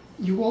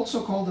you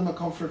also called them a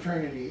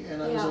confraternity,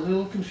 and I was a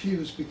little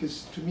confused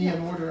because to me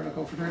an order and a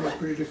confraternity are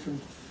pretty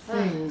different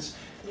things,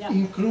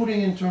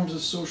 including in terms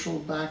of social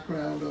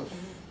background of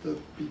the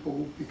people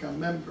who become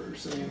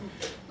members. I mean,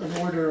 an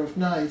order of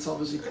knights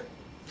obviously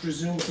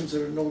presumes some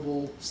sort of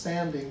noble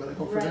standing, but a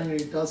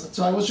confraternity doesn't.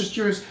 So I was just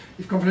curious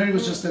if confraternity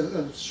was just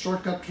a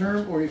shortcut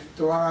term, or if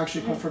there are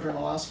actually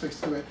confraternal aspects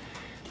to it.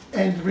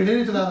 And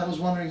related to that, I was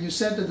wondering, you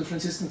said that the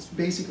Franciscans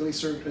basically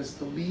served as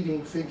the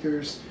leading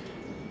figures.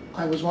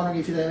 I was wondering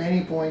if at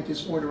any point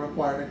this order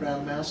required a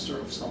Grand Master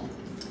of some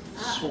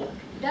sort.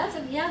 That's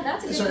a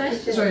good Sorry,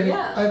 question. sorry,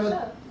 Yeah. I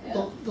have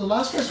the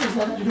last question has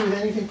nothing to do with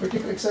anything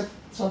particular, except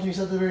something you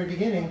said at the very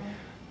beginning,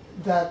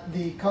 that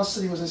the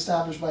custody was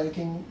established by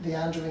the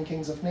Angevin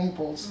kings of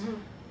Naples.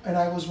 And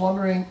I was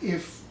wondering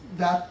if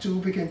that too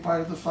became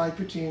part of the fight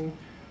between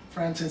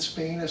France and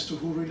Spain as to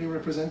who really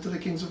represented the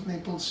kings of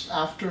Naples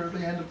after the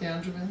end of the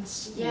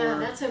Angevins. Yeah,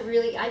 that's a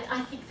really. I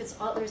think that's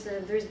all. There's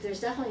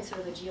definitely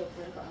sort of a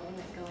geopolitical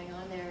element going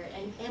on there,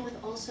 and with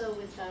also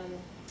with.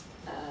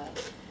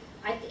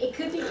 It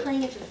could be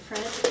playing into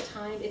France at the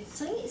time. It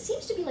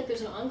seems to be like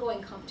there's an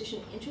ongoing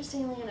competition,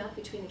 interestingly enough,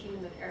 between the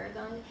Kingdom of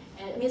Aragon,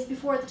 and I mean it's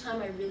before the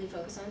time I really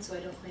focus on, so I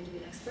don't claim to be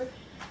an expert.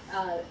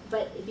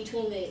 But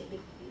between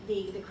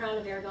the Crown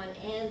of Aragon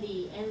and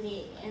the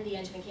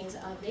Angevin kings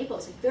of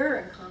Naples, like they're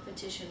in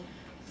competition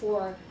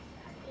for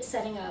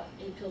setting up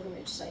a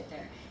pilgrimage site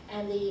there,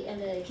 and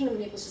the Kingdom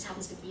of Naples just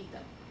happens to beat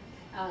them.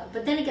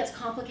 But then it gets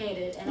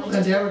complicated, and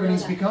the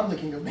Aragonese become the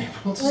King of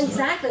Naples. Well,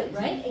 exactly,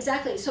 right?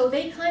 Exactly. So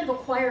they kind of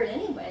acquire it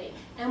anyway.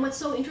 And what's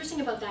so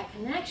interesting about that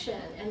connection,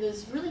 and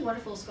there's really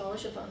wonderful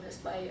scholarship on this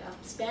by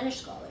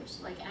Spanish scholars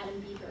like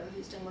Adam Beik,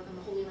 who's done work on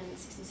the Holy Land in the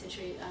 16th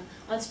century,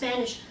 on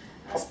Spanish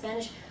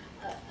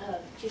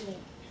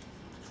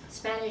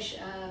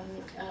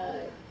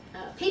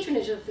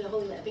patronage of the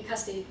Holy Land,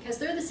 because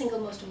they're the single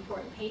most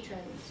important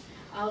patrons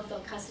of the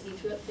custody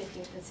throughout the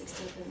 15th and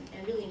 16th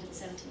and really into the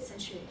 17th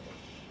century.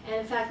 And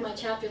in fact, my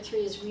chapter 3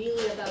 is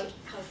really about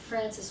how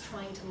France is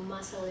trying to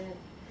muscle in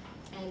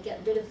and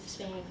get rid of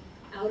Spain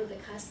out of the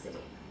custody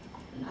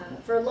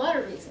for a lot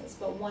of reasons.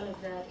 But one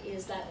of that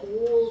is that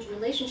old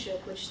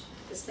relationship which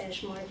the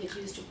Spanish monarchy has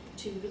used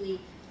to really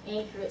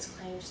anchor its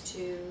claims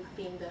to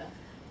being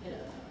the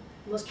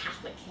most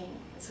Catholic king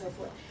and so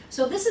forth.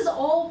 So this is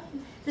all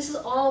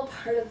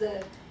part of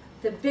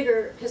the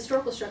bigger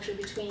historical structure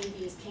between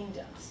these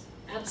kingdoms.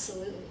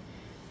 Absolutely.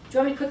 Do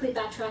you want me to quickly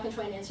backtrack and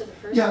try and answer the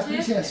first two?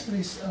 Yes,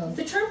 please.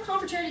 The term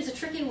confraternity is a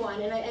tricky one,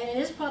 and it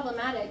is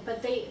problematic,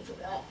 but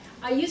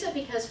I use it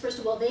because, first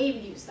of all, they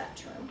use that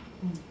term.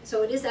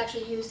 So it is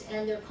actually used,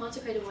 and they're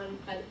consecrated one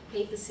by the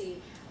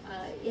papacy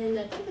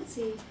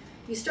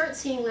you start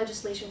seeing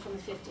legislation from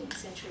the 15th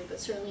century, but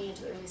certainly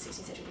into the early 16th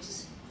century.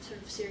 There's a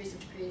sort of series of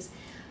decrees.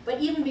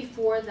 But even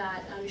before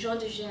that, Jean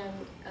de Gem,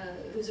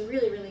 who's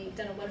really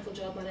done a wonderful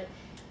job on it,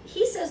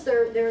 he says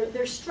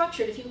they're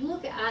structured. If you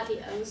look at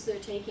the oaths they're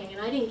taking, and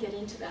I didn't get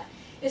into that,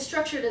 it's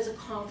structured as a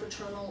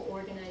confraternal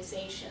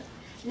organization.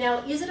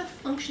 Now, is it a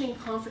functioning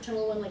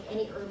confraternal one like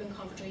any urban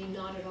confraternity?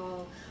 Not at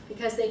all,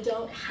 because they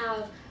don't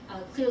have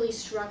clearly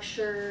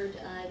structured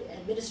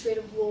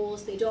administrative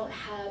roles. They don't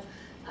have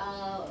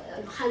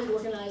a highly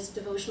organized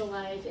devotional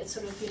life. It's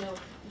sort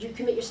of, you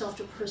commit yourself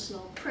to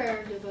personal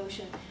prayer,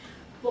 devotion.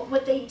 But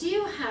what they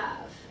do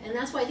have, and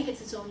that's why I think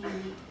it's its own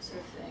unique sort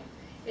of thing,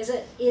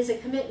 is a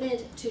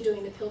commitment to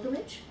doing the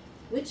pilgrimage,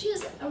 which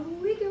is a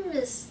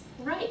rigorous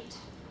rite.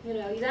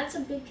 That's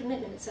a big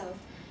commitment itself.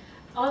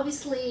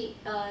 Obviously,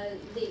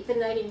 the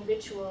knighting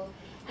ritual,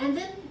 and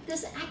then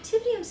this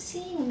activity I'm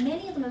seeing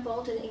many of them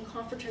involved in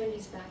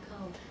confraternities back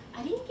home.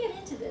 I didn't get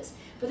into this,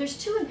 but there's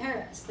two in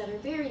Paris that are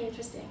very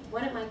interesting.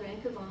 One at my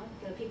Grand Couvent,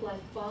 the people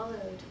I've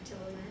followed until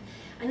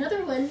then.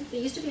 Another one, they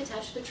used to be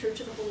attached to the Church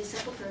of the Holy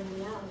Sepulchre in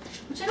Lyon,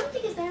 which I don't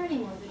think is there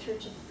anymore, the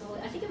Church of the Holy.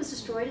 I think it was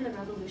destroyed in the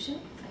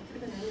Revolution. I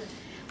could have been earlier.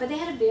 But they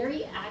had a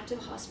very active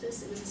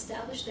hospice. It was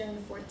established there in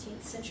the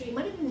 14th century. It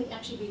might have been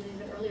actually been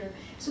even earlier.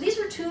 So these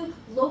were two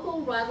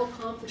local rival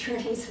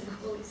confraternities of the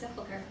Holy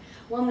Sepulchre.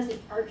 One was the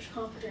Arch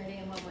Confraternity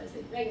and one was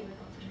the regular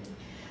confraternity.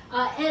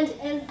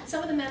 And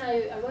some of the men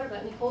I wrote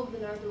about, Nicole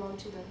Bernard belonged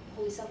to the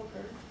Holy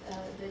Sepulchre,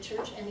 the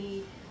church, and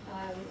the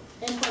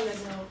Antoine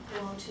Regnault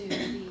belonged to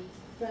the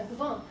Grand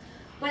Couvent.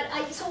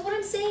 So what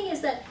I'm saying is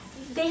that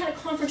they had a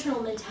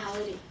confraternal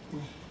mentality.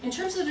 In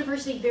terms of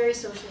diversity, very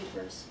socially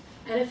diverse.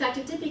 And in fact,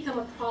 it did become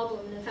a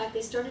problem. And in fact,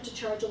 they started to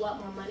charge a lot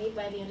more money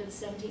by the end of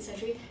the 17th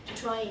century to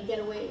try and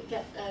get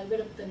rid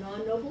of the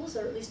non-nobles,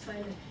 or at least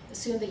trying to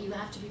assume that you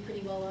have to be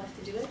pretty well off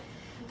to do it.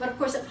 But of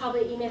course, it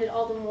made it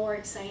all the more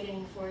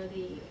exciting for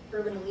the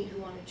urban elite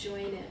who want to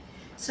join it.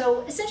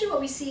 So essentially what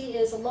we see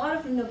is a lot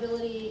of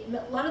nobility,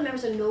 a lot of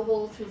members are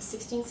noble through the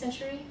 16th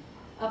century,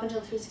 up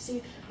until the 16th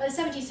century. By the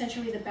 17th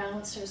century, the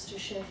balance starts to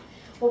shift.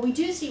 What we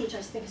do see, which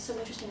I think is so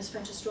interesting as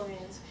French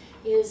historians,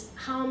 is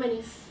how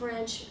many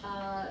French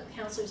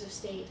councillors of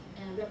state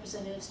and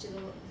representatives to the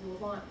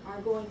Levant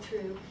are going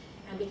through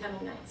and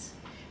becoming knights.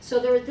 So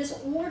this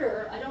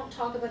order, I don't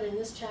talk about it in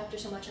this chapter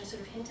so much, I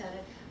sort of hint at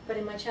it, but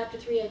in my chapter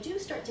 3 I do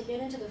start to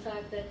get into the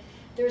fact that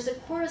there's a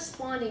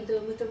corresponding,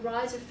 with the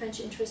rise of French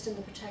interest in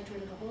the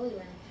protectorate of the Holy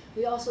Land,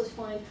 we also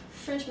find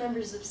French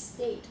members of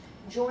state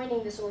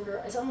joining this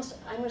order as almost,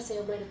 I'm going to say,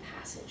 a rite of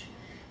passage.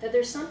 That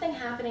there's something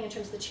happening in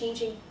terms of the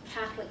changing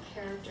Catholic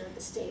character of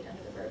the state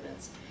under the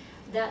Bourbons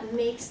that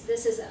makes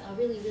this is a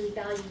really, really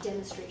valued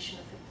demonstration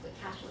of the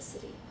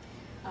Catholicity.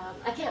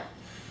 I can't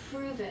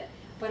prove it,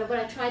 but what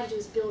I try to do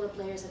is build up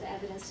layers of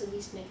evidence to at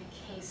least make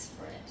a case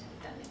for it,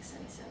 if that makes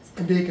any sense.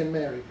 And they can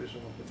marry,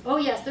 presumably. Oh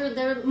yes,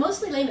 they're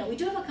mostly laymen. We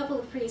do have a couple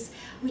of priests.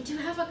 We do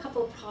have a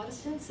couple of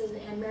Protestants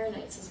and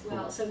Maronites as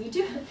well. So we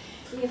do.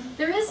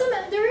 There is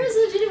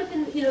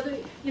legitimate.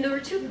 There are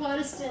two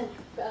Protestant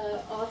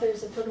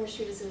authors of pilgrimage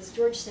treatises,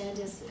 George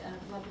Sandys,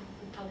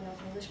 probably not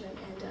an Englishman,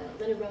 and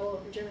Leonard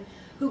Rowell, a German,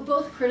 who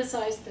both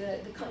criticize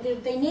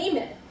they name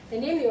it. They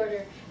name the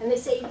order, and they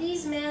say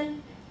these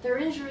men, they're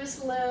in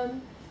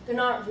Jerusalem. They're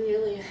not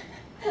really.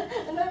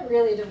 They're not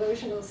really a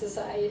devotional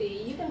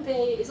society. You can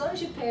pay, as long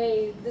as you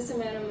pay this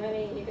amount of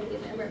money, you can be a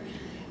member.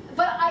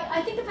 But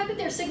I think the fact that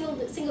they're singled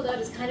out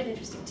is kind of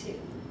interesting too,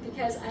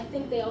 because I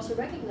think they also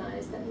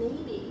recognize that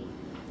maybe,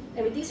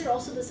 I mean, these are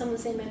also some of the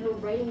same men who are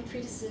writing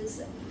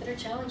treatises that are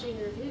challenging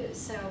their views.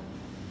 So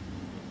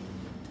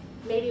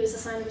maybe it was a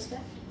sign of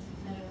respect.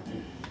 I don't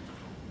know.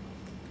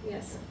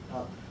 Yes.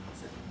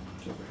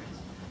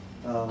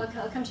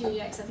 I'll come to you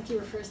next. I think you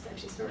were first,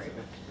 actually. Sorry.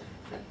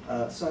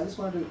 So I just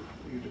wanted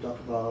you to talk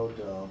about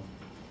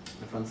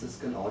the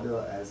Franciscan order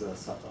as a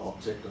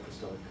object of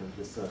historical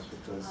research,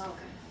 because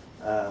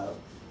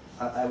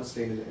I was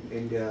trained in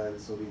India,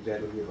 and so we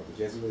read only about the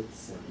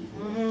Jesuits and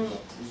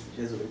about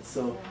the Jesuits.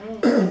 So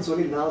it's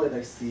only now that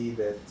I see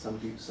that some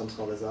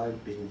scholars are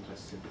being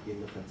interested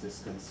in the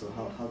Franciscans. So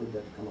how did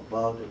that come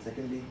about? And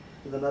secondly,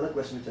 there's another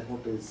question which I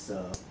hope is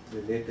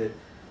related.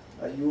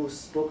 You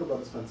spoke about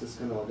this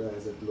Franciscan order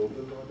as a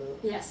global order.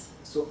 Yes.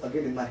 So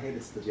again, in my head,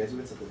 it's the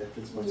Jesuits at the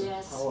reference point.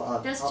 Yes.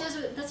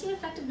 That's the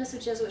effectiveness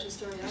of Jesuit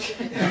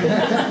historiography.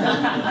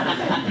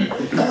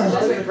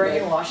 Jesuit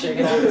brainwashing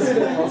in all the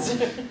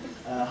schools.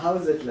 How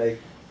is it like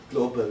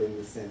global in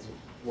this sense?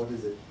 What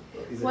is it?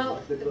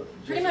 Well,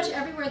 pretty much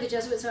everywhere the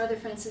Jesuits are, the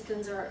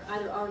Franciscans are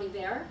either already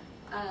there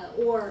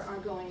or are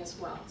going as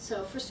well.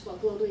 So first of all,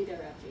 globally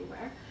they're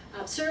everywhere.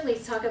 Certainly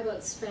talk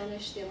about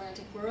Spanish, the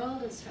Atlantic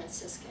world, as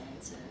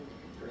Franciscans, and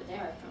who are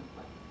there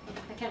from,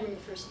 I can't remember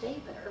the first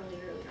date, but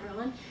earlier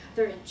on.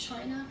 They're in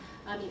China,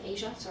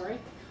 Asia, sorry.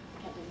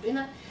 I can't believe doing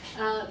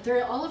that.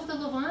 They're all over the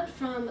Levant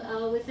from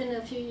within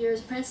a few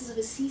years. Francis of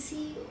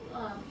Assisi,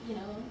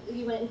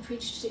 he went and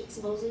preached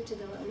supposedly to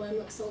the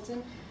Mamluk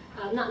Sultan,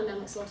 not the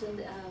Mamluk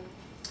Sultan,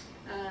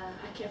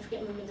 I can't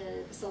remember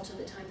the Sultan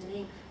at the time, the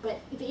name, but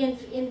in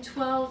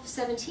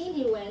 1217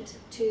 he went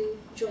to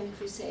join the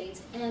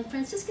Crusades, and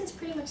Franciscans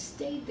pretty much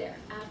stayed there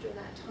after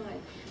that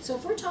time. So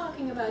if we're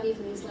talking about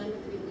even the Islamic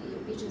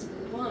regions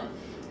of the Levant,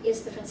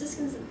 it's the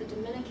Franciscans, the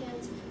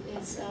Dominicans,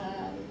 it's the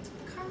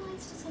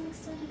Carmelites to some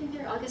extent, I think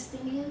they're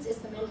Augustinians, it's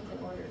the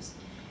Mendicant orders.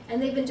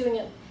 And they've been doing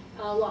it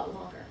a lot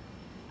longer.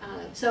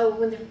 So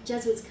when the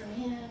Jesuits come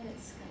in,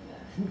 it's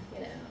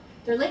kind of,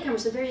 they're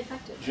latecomers, they're very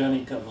effective.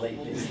 Johnny come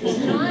lately.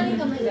 Johnny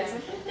come lately.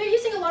 They're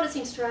using a lot of the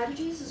same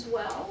strategies as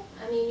well.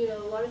 I mean, a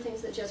lot of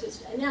things that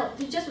Jesuits, and now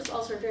the Jesuits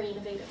also are very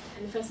innovative,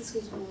 and the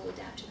Franciscans will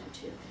adapt to them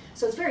too.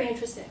 So it's very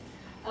interesting.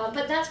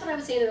 But that's when I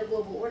would say they're a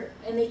global order,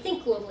 and they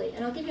think globally.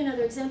 And I'll give you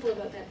another example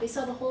about that. They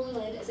saw the Holy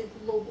Land as a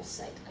global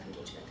site of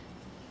engagement.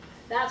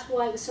 That's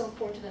why it was so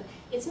important to them.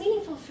 It's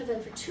meaningful for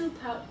them for two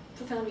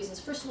profound reasons.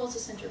 First of all, it's the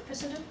center of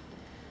Christendom.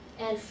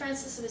 And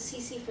Francis of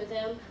Assisi, for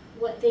them,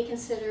 what they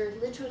considered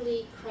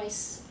literally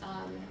Christ's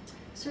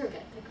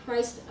surrogate.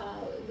 Christ,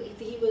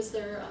 he was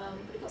their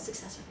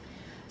successor.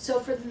 So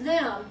for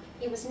them,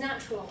 it was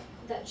natural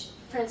that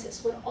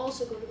Francis would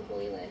also go to the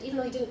Holy Land, even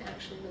though he didn't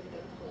actually really go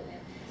to the Holy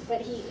Land.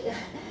 But he,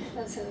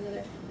 that's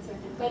another, sorry.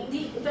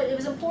 But it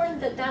was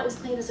important that that was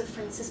claimed as a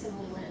Franciscan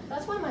Holy Land.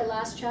 That's why my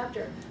last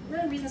chapter, one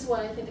of the reasons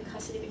why I think the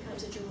custody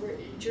becomes a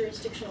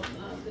jurisdictional,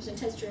 there's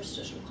intense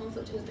jurisdictional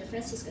conflict with the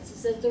Franciscans,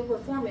 is that they're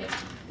reforming.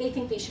 They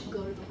think they should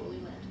go to the Holy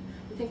Land.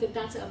 They think that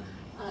that's a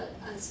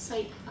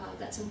site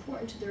that's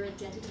important to their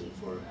identity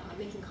for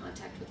making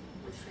contact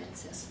with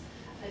Francis.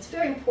 It's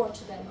very important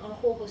to them on a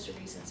whole host of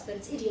reasons, but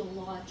it's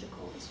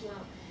ideological as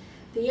well.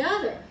 The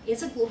other,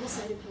 it's a global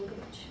site of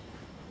pilgrimage.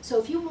 So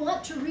if you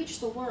want to reach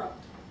the world,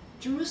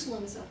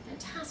 Jerusalem is a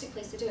fantastic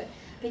place to do it,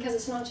 because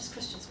it's not just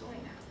Christians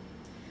going there.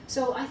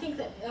 So I think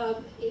that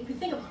if you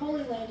think of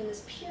Holy Land in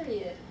this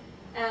period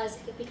as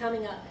it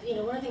becoming a,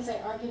 one of the things I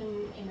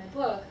argue in my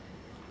book,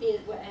 is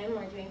what I am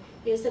arguing,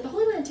 is that the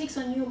Holy Land takes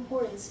on new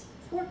importance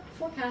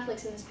for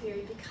Catholics in this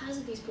period because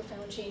of these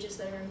profound changes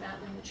that are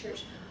embattling the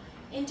Church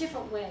in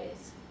different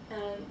ways.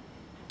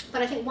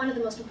 But I think one of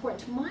the most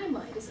important to my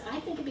mind is I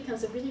think it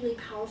becomes a really, really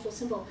powerful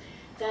symbol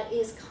that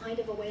is kind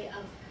of a way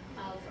of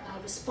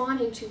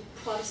responding to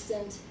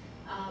Protestant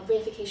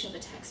reification of the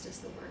text as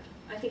the word.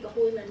 I think the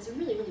Holy Land is a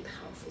really, really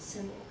powerful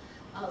symbol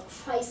of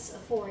Christ's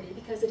authority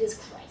because it is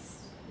Christ,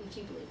 if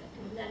you believe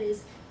it. And that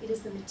is, it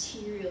is the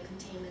material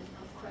containment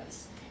of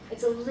Christ.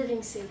 It's a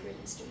living sacred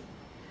history.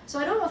 So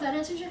I don't know if that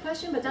answers your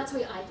question, but that's the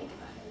way I think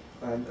about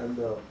it. And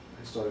the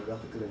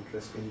historiographical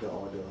interest in the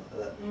order,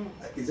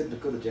 is it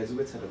because the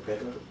Jesuits had a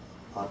better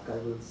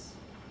archival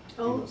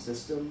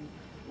system?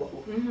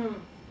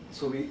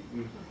 So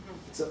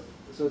So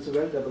it's a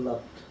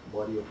well-developed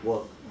body of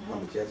work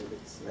on the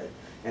Jesuits, right?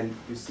 And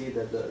you see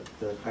that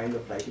the kind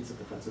of writings that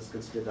the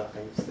Franciscans did are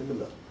kind of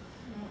similar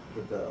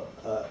with the,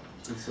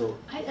 and so...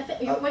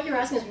 what you're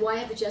asking is why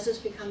have the Jesuits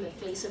become the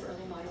face of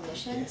early modern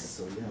missions? Yes,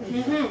 so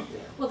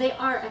Well, they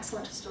are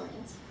excellent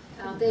historians.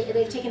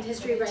 They've taken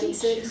history writing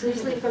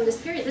seriously from this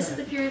period. This is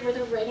the period where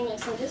they're writing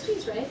excellent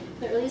histories, right?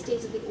 The earliest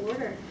days of the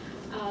order.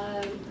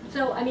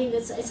 So, I mean,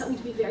 it's something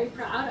to be very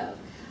proud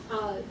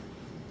of.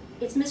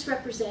 It's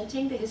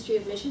misrepresenting the history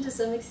of mission to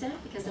some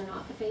extent because they're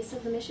not the face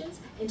of the missions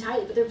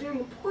entirely, but they're very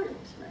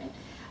important, right?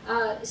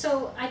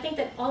 So I think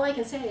that all I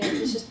can say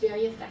is it's just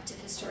very effective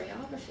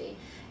historiography.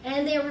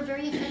 And they were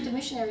very effective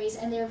missionaries,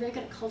 and they were very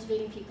good at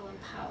cultivating people in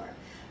power.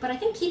 But I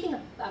think keeping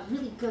a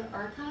really good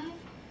archive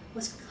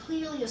was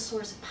clearly a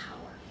source of power.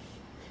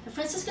 The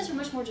Franciscans are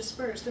much more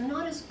dispersed. They're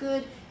not as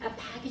good at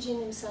packaging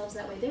themselves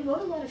that way. They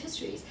wrote a lot of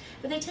histories,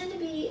 but they tend to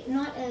be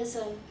not as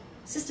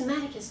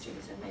systematic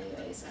histories in many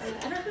ways. I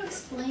don't know how to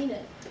explain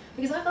it,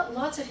 because I've got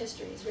lots of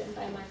histories written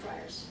by my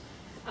friars,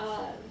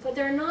 but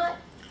they're not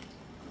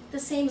the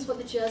same as what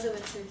the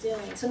Jesuits are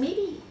doing. So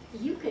maybe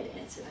you could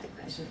answer that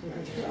question.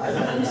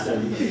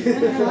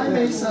 If I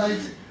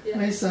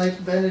may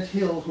cite Bennett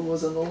Hill, who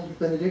was an old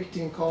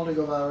Benedictine colleague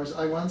of ours.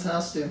 I once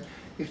asked him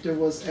if there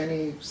was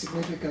any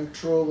significant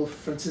trove of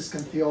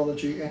Franciscan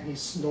theology, and he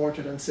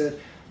snorted and said,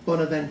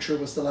 Bonaventure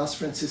was the last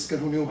Franciscan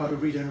who knew how to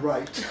read and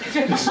write.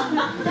 I've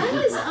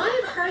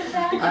heard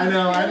that. I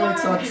know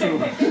it's not true.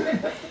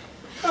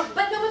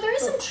 But no, but there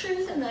is some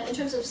truth in that in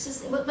terms of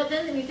system. But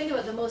then when you think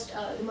about the most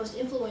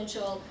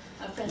influential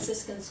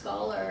Franciscan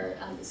scholar,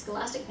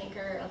 scholastic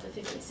thinker of the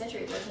 15th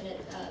century, wasn't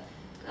it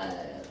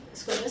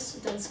Scotus,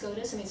 Duns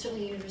Scotus? I mean,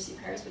 certainly University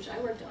of Paris, which I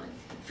worked on,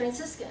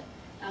 Franciscan.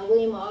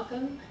 William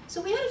Ockham.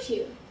 So we had a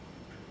few,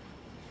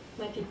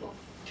 my people.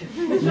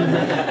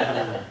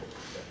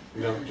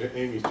 You know,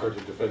 Amy started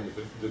to defend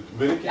the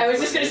Dominican. I was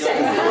just going to say,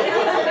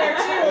 there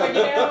too, and,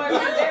 you know, I mean,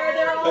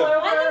 they're all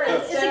over.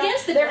 It's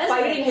against the They're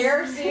fighting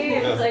heresy.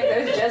 It's like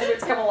those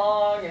Jesuits come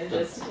along and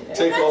just, you know,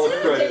 take all the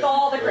credit. Take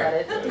all the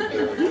credit.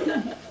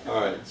 All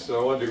right, so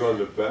I wanted to go on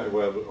the back.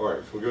 Well, all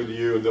right, so we'll go to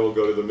you, and then we'll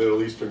go to the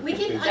Middle Eastern. We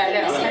can. I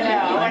know.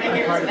 I want to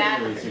hear from that.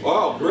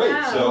 Oh, great!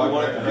 Wow. So I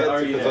wanted to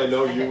get because I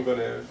know you were going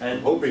to.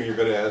 I'm hoping you're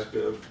going to ask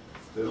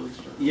Middle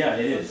Eastern. Yeah,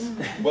 it is.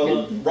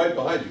 Well, right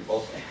behind you,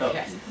 also.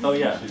 Oh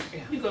yeah.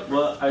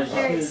 Well, I was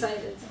very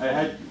excited. I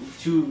had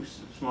two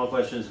small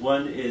questions.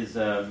 One is,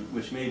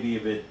 which may be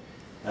a bit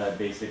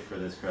basic for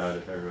this crowd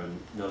if everyone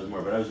knows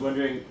more, but I was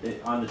wondering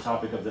on the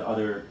topic of the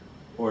other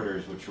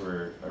orders which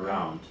were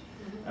around.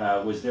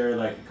 Was there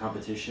like a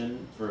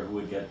competition for who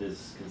would get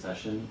this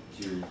concession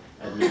to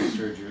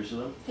administer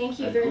Jerusalem? Thank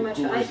you very much.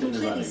 I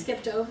completely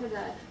skipped over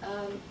that.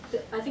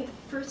 I think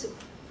first,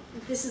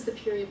 this is the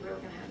period where we're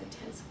going to have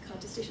intense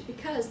contestation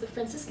because the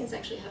Franciscans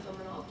actually have a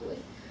monopoly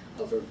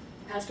over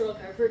pastoral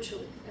care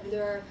virtually. I mean,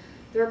 there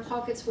are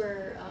pockets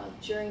where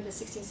during the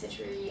 16th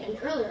century and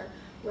earlier,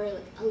 where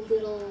like a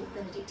little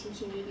Benedictine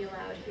community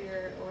allowed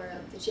here, or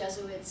the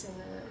Jesuits in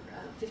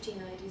the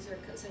 1590s are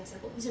an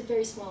example. These are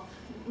very small.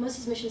 Most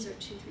of these missions are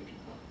 2-3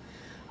 people.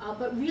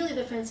 But really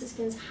the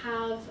Franciscans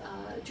have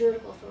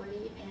juridical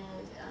authority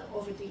and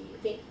over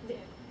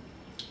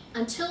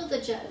until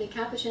the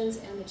Capuchins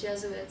and the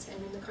Jesuits and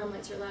then the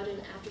Carmelites are allowed in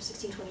after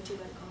 1622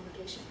 by the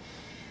Congregation.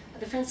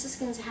 The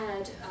Franciscans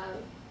had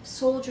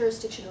sole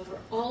jurisdiction over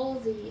all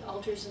the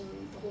altars and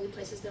the holy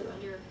places that were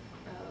under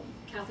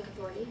Catholic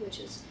authority, which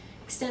is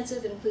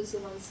extensive. It includes the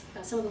ones,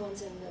 some of the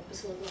ones in the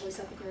Basilica of the Holy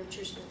Sepulchre,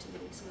 Church of the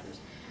Nativity, some others.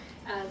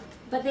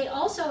 But they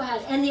also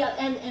had,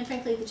 and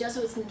frankly, the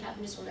Jesuits and the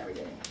Capuchins will never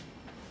get in.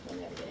 They'll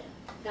never get in.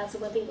 That's the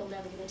one thing they'll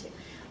never get into.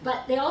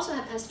 But they also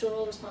have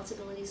pastoral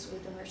responsibilities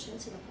with the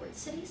merchants in the port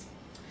cities.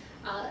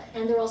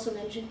 And they're also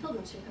managing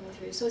pilgrims who are coming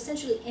through. So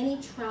essentially, any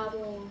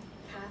traveling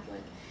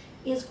Catholic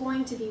is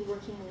going to be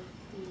working with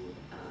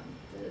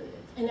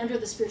and under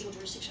the spiritual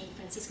jurisdiction of the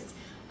Franciscans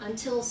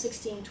until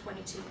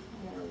 1622,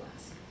 more or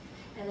less.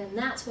 And then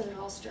that's when it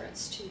all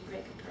starts to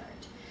break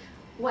apart.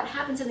 What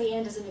happens in the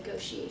end is a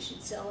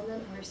negotiation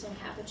settlement where some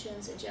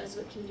Capuchins and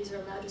Jesuit communities are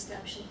allowed to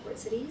establish in port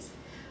cities.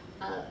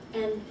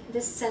 And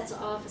this sets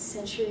off a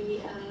centuries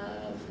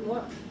of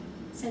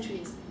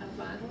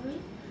rivalry.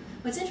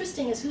 What's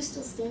interesting is who's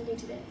still standing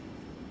today?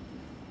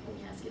 Let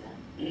me ask you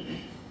that.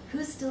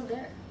 Who's still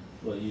there?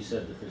 Well, you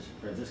said the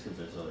Franciscans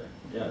are still there.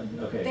 Yeah,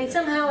 okay. They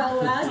somehow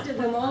outlasted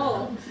them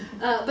all.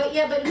 But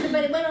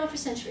it went on for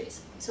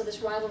centuries. So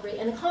this rivalry.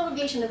 And the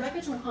Congregation, the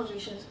records in the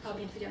Congregation are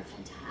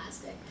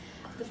fantastic.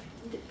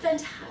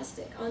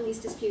 Fantastic on these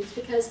disputes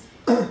because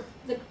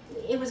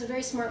it was a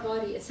very smart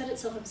body. It set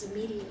itself up as a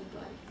mediating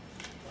body.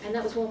 And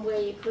that was one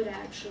way it could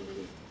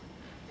actually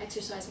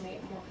exercise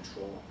more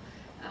control.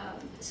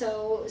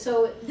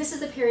 So this is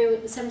the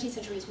period, the 17th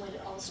century is when it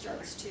all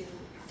starts to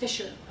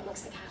fissure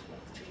amongst the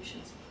Catholic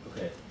traditions.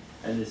 Okay,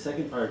 and the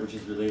second part, which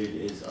is related,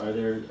 is are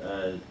there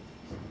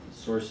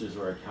sources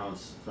or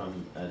accounts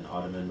from an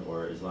Ottoman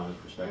or Islamic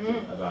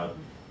perspective about,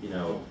 you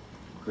know,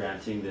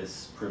 granting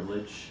this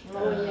privilege?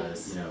 Oh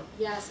yes, you know,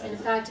 yes. And in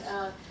fact,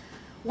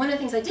 one of the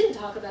things I didn't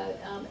talk about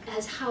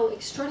is how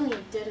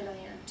extraordinarily indebted I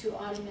am to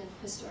Ottoman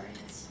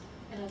historians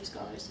and other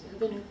scholars who have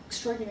been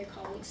extraordinary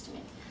colleagues to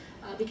me.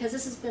 Because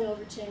this has been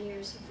over 10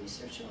 years of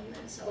research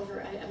on this, I'm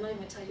not even going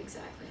to tell you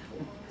exactly how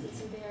long, because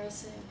it's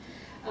embarrassing.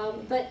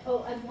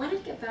 I wanted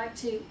to get back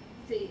to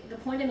the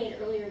point I made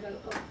earlier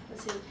about,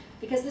 let's see,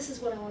 because this is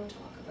what I want to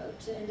talk about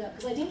to end up,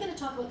 because I didn't get to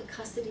talk about the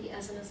custody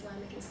as an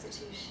Islamic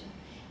institution.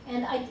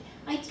 And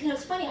you know,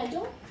 it's funny, I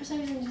don't, for some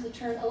reason, use the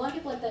term, a lot of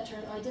people like that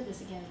term, oh, I did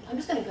this again. I'm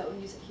just going to go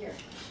and use it here.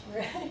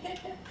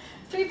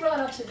 3 broad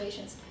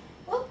observations.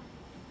 Well,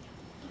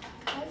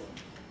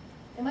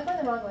 am I going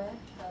the wrong way?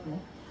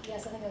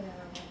 Yes, I think I'm going the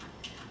wrong way.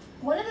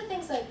 One of the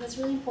things that's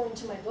really important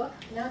to my book,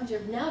 now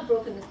I've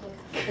broken the code,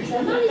 because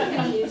I'm not even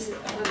going to use it.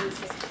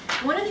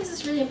 One of the things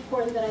that's really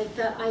important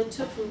that I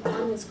took from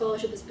Ottoman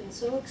scholarship that's been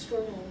so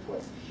extraordinarily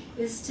important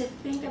is to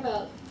think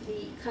about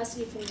the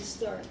custody from the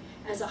start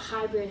as a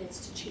hybrid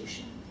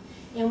institution,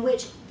 in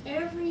which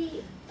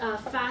every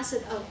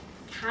facet of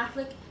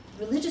Catholic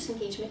religious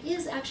engagement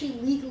is actually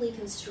legally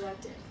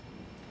constructed.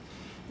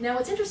 Now,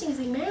 what's interesting is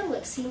the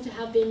Mamluks seem to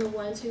have been the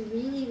ones who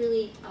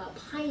really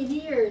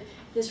pioneered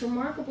this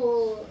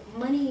remarkable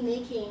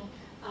money-making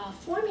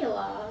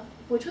formula,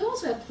 which would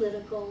also have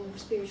political and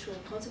spiritual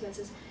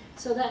consequences.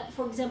 So that,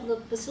 for example,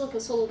 the Basilica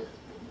of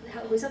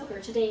Holy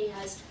Sepulchre today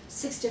has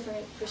 6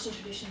 different Christian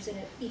traditions in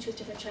it, each with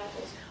different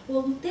chapels.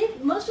 Well,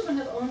 most of them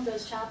have owned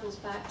those chapels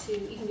back to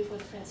even before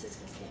the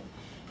Franciscans came.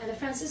 And the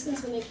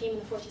Franciscans, when they came in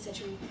the 14th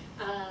century,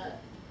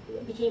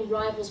 became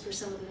rivals for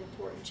some of the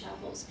important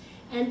chapels.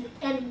 And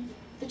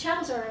the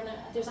chapels are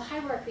there's a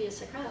hierarchy of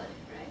sacrality,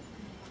 right?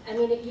 I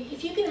mean,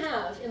 if you can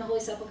have, in the Holy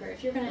Sepulchre,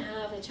 if you're going to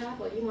have a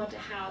chapel, you want to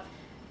have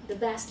the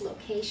best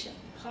location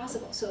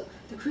possible. So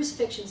the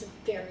crucifixion's a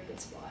very good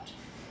spot,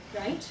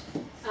 right?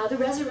 The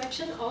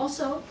resurrection,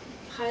 also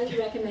highly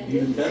recommended.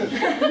 Even better.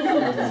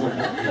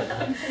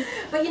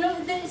 But you know,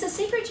 it's a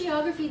sacred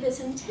geography that's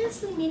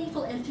intensely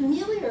meaningful and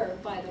familiar,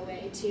 by the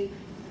way, to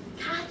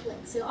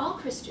Catholics, to all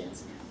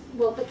Christians.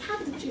 Well, but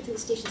Catholics particularly through the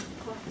Stations of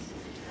the Cross.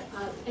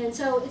 And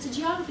so it's a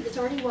geography that's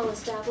already well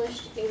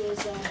established. It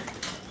was,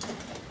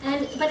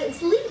 but it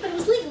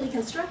was legally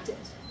constructed,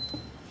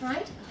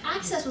 right?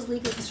 Access was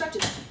legally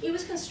constructed. It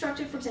was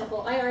constructed, for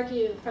example, I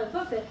argue in part of the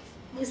book that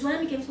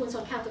Islamic influence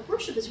on Catholic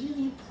worship is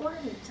really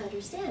important to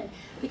understand.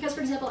 Because,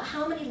 for example,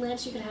 how many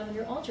lamps you can have on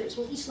your altars?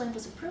 Well, each lamp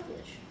was a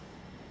privilege.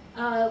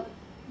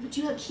 But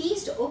you have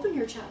keys to open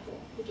your chapel,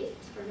 the gate,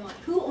 or not.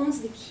 Who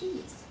owns the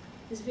keys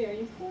is very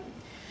important.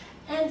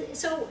 And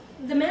so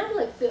the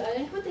Mamluk, I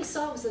think what they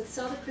saw was that they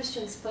saw the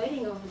Christians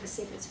fighting over the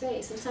sacred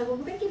space and decided, well,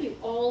 we're going to give you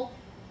all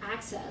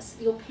access.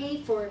 You'll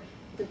pay for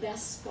the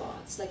best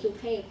spots, like you'll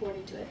pay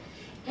according to it.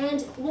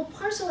 And we'll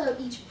parcel out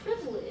each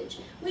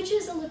privilege, which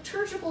is a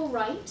liturgical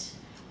right.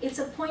 It's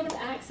a point of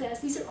access.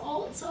 These are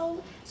all,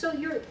 so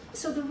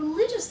the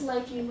religious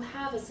life you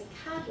have as a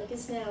Catholic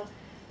is now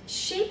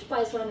shaped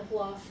by Islamic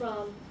law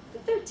from the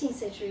 13th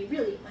century,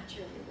 really much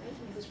earlier, right?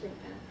 When it was brought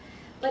back.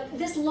 But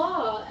this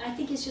law, I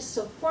think, is just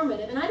so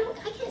formative, and I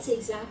can't say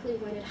exactly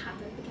when it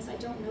happened because I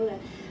don't know that.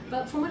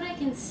 But from what I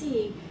can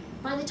see,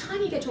 by the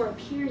time you get to our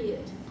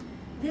period,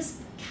 this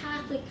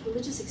Catholic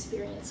religious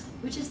experience,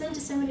 which is then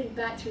disseminated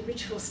back through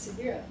rituals to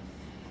Europe,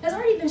 has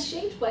already been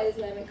shaped by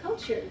Islamic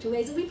culture to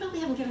ways that we probably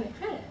haven't given it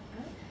credit.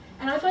 Right?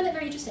 And I find that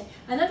very interesting.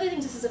 Another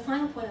thing, just as a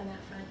final point on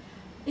that front,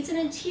 it's an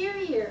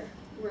interior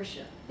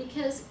worship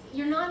because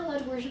you're not allowed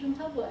to worship in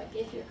public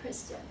if you're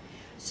Christian.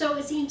 So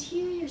it's the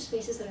interior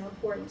spaces that are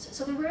important.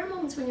 So the rare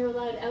moments when you're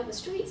allowed out in the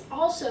streets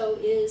also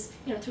is,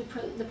 you know, through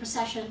the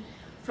procession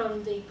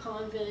from the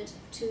convent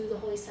to the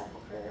Holy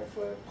Sepulchre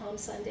for Palm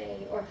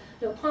Sunday, or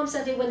no, Palm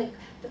Sunday when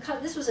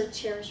this was a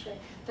cherished right.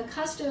 The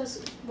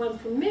custos won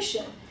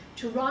permission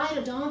to ride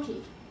a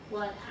donkey.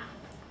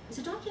 Is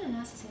a donkey and an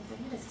ass the same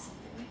thing? It is the same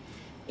thing, right?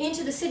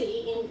 Into the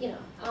city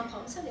on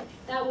Palm Sunday.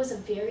 That was a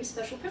very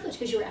special privilege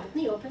because you're out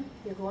in the open,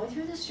 you're going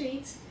through the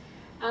streets.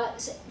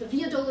 So the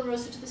Via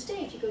Dolorosa to this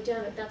day, if you go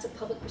down it, that's a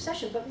public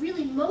procession. But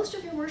really, most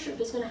of your worship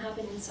is going to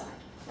happen inside,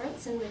 right?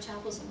 It's in the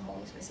chapels and the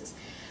holy spaces.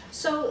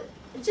 So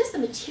just the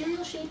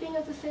material shaping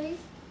of the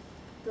faith,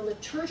 the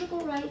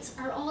liturgical rites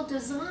are all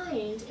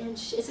designed, and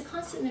it's a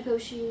constant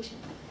negotiation.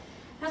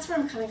 That's where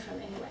I'm coming from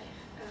anyway.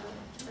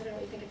 I don't know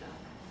what you think about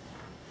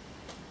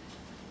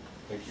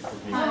it. Thank you for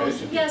being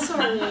patient. Yeah,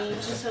 sorry.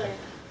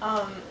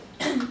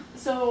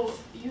 So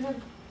you have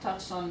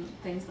touched on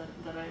things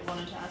that I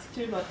wanted to ask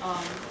too, but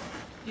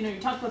you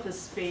talked about the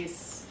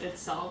space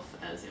itself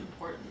as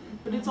important,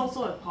 but it's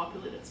also a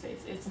populated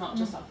space. It's not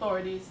just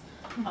authorities,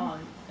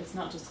 it's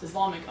not just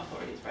Islamic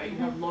authorities, right? You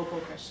have local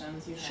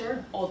Christians, you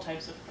have all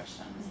types of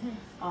Christians.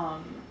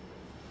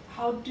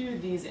 How do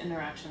these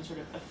interactions sort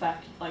of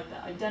affect like the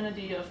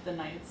identity of the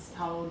nights?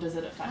 How does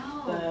it affect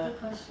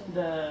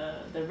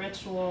the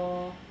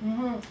ritual?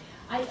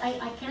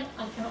 I can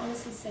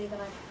honestly say that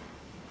I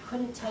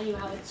couldn't tell you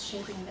how it's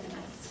shaping the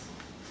nights.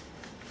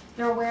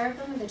 They're aware of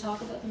them and they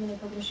talk about them in their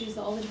pilgrim shoes,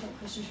 all the different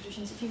Christian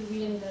traditions. If you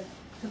read any of the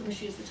pilgrim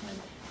shoes at the time,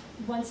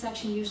 one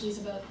section usually is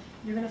about,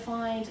 you're going to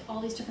find all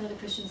these different other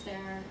Christians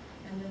there,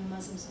 and then the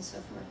Muslims and so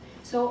forth.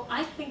 So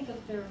I think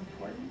that they're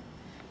important.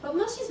 But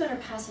most of these men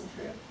are passing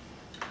through.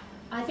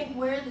 I think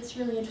where it's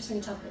really interesting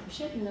to talk about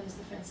reshaping them is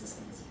the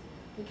Franciscans,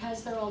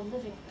 because they're all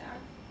living there.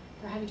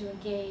 They're having to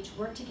engage,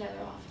 work together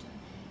often.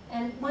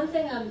 And one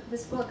thing on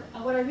this book,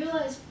 what I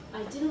realized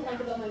I didn't like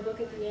about my book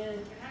at the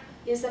end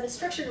is that it's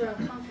structured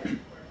around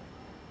conflict.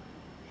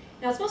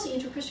 Now it's mostly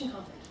inter-Christian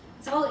conflict.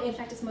 It's all, in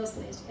fact, it's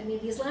mostly, I mean,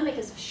 the Islamic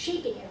is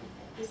shaping everything.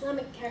 The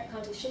Islamic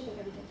conflict is shaping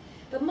everything.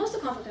 But most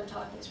of the conflict I'm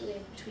talking is really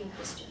between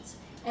Christians,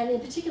 and in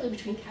particular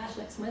between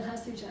Catholics. My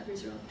last 3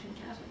 chapters are all between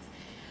Catholics.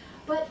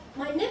 But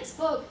my next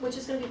book, which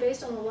is going to be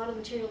based on a lot of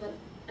material that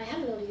I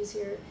haven't been able to use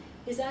here,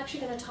 is actually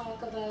going to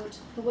talk about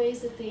the ways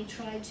that they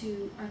try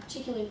to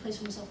articulate a place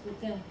for themselves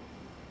within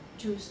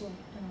Jerusalem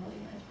and the Holy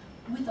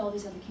Land, with all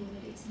these other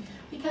communities.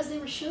 Because they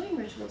were sharing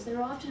rituals, they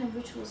were often in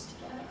rituals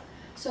together.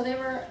 So they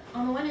were,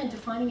 on the one hand,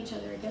 defining each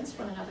other against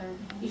one another.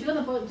 If you go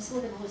to the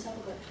Basilica of the Holy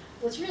Sepulchre,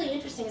 what's really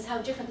interesting is how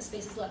different the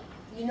spaces look.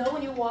 You know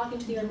when you walk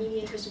into the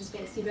Armenian Christian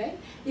space, right?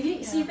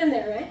 So you've been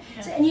there, right?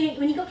 Yeah. So, and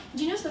when you go,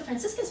 do you notice the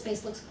Franciscan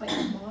space looks quite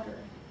modern?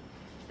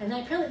 And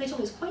apparently they told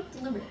me it was quite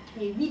deliberate.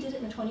 They redid it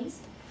in the 20s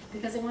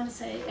because they wanted to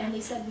say, and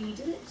they said we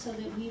did it so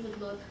that we would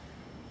look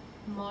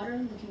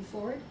modern, looking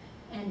forward,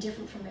 and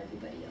different from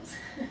everybody else.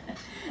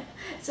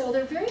 So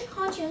they're very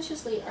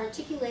conscientiously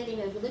articulating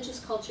a religious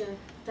culture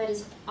that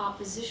is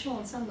oppositional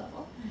on some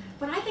level,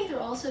 but I think they're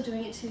also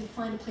doing it to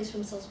find a place for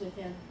themselves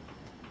within,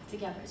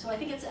 together. So I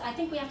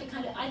think we have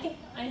to I think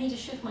I need to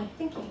shift my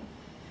thinking,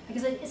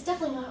 because it's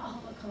definitely not all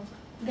about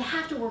conflict. They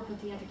have to work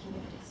with the other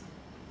communities.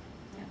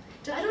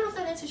 Yeah. I don't know if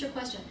that answers your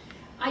question.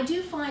 I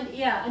do find,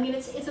 yeah, I mean,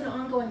 it's an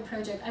ongoing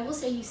project. I will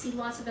say you see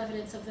lots of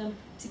evidence of them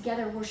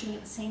together worshiping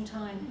at the same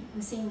time, in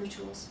the same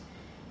rituals,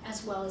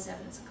 as well as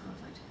evidence of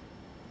conflict.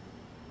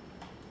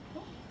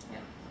 Yeah.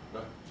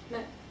 No.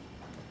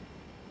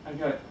 I've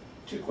got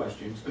 2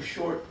 questions. A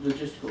short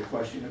logistical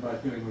question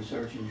about doing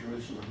research in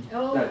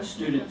Jerusalem that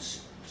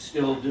students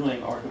still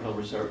doing archival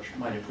research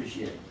might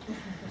appreciate.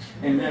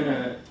 And then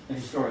a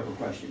historical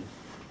question.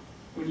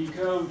 When you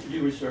go to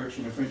do research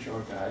in a French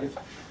archive,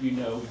 you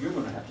know you're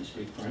going to have to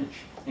speak French,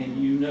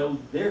 and you know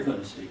they're going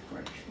to speak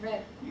French.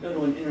 Right. You go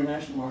to an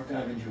international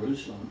archive in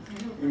Jerusalem,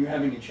 when you're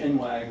having a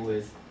chinwag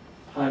with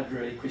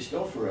Padre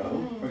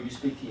Cristoforo, are you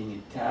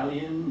speaking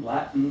Italian,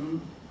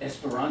 Latin,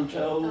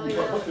 Esperanto? Oh,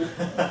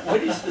 yeah.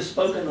 What is the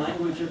spoken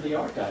language of the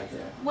archive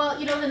there? Well,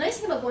 you know, the nice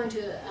thing about going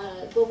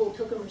to a global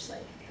pilgrimage site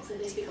is that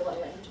they speak a lot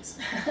of languages,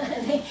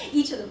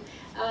 each of them.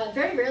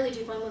 Very rarely do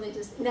you find one that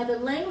just, now the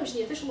language,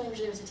 the official language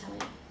there is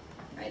Italian,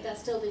 right?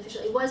 That's still the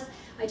official, it was,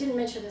 I didn't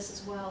mention this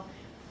as well,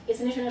 it's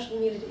an international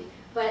community,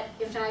 but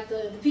in fact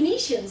the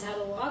Venetians had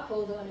a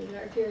lockhold on it in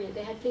our period.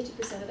 They had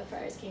 50% of the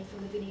friars came from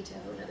the Veneto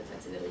and other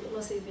parts of Italy, but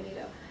mostly the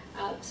Veneto.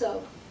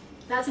 So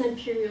that's an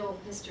imperial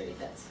history.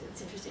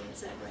 It's interesting to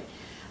say, right?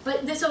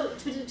 But so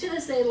to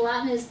this day,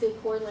 Latin is the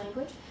core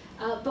language.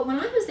 But when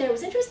I was there, it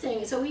was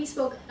interesting. So we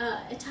spoke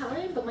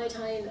Italian, but my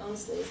Italian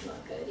honestly is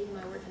not good, even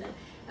my work in it.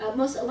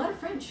 A lot of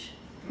French,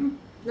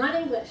 not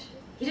English.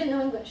 He didn't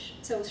know English,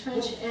 so it was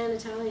French and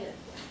Italian.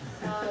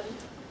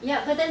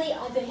 Yeah, but then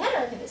the head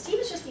archivist, he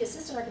was just the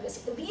assistant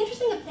archivist. The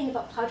interesting thing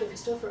about Padre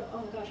Cristoforo, oh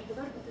my gosh, I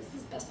forgot about this. This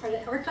is the best part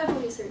of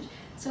archival research.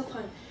 So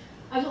fun.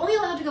 I was only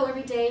allowed to go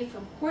every day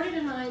from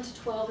 8:45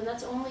 to 12, and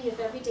that's only if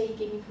every day he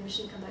gave me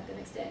permission to come back the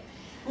next day.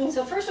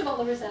 So first of all,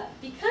 there was that.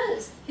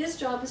 Because his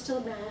job was to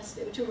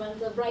run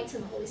the rites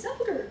in the Holy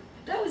Sepulchre.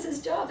 That was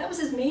his job. That was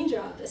his main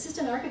job,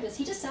 assistant archivist.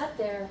 He just sat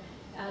there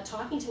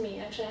talking to me.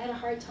 Actually, I had a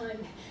hard time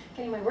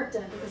getting my work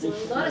done because there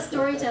was a lot of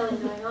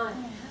storytelling going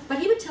on. But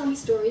he would tell me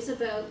stories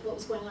about what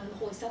was going on in the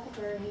Holy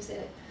Sepulchre, and he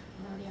said,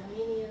 the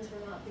Armenians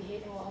were not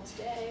behaving well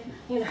today.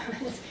 You know,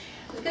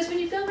 because when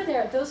you go in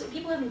there, those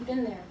people haven't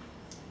been there.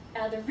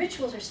 The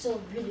rituals are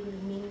still really,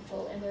 really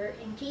meaningful, and they're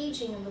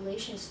engaging in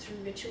relations through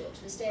ritual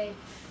to this day.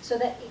 So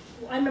that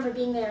I remember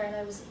being there, and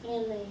I was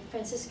in the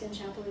Franciscan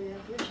chapel of the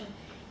Apparition,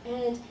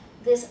 and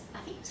this, I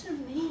think it was an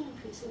Armenian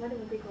priest, it might have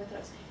been Greek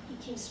Orthodox. He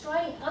came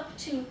striding up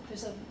to,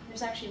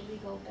 there's actually a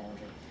legal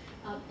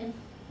boundary, and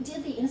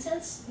did the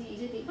incense,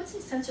 what's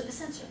the censer? The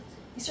censer.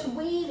 He started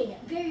waving it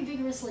very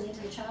vigorously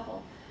into the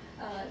chapel,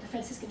 the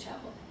Franciscan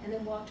chapel, and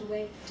then walked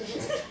away to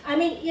his. I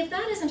mean, if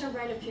that isn't a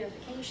rite of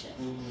purification,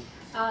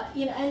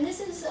 you know, and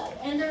this is,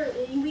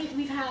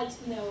 we've had,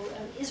 you know,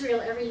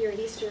 Israel every year at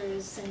Easter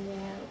is sending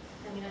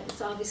out, I mean,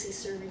 it's obviously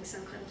serving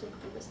some kind of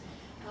political purpose,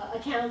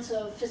 accounts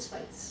of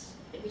fistfights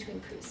between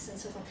priests and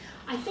so forth.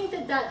 I think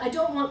I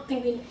don't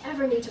think we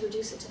ever need to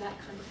reduce it to that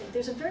kind of thing.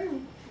 There's a very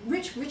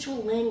rich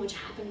ritual language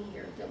happening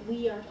here that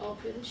we aren't all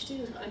privileged to.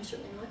 I'm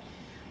certainly not.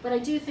 But I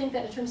do think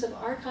that in terms of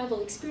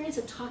archival experience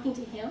of talking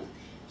to him,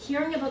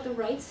 hearing about the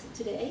rites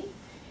today,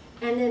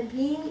 and then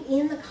being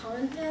in the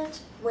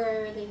convent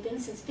where they've been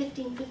since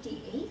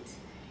 1558,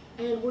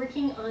 and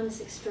working on this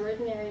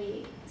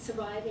extraordinary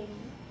surviving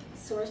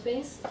source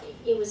base,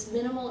 it was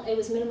minimal. It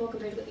was minimal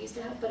compared to what they used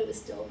to have, but it was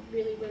still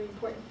really, really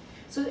important.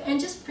 So, and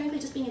just frankly,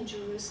 just being in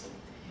Jerusalem.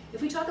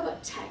 If we talk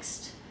about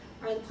text,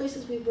 are the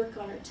places we work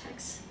on our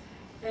texts,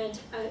 And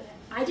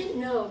I didn't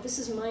know, this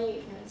is my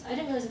ignorance, I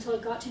didn't realize until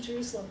I got to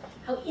Jerusalem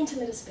how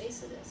intimate a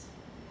space it is.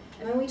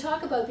 And when we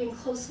talk about being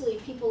closely,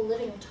 people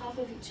living on top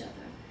of each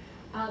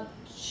other,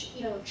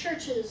 you know,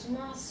 churches,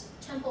 mosques,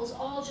 temples,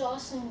 all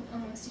jostling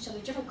amongst each other,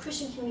 different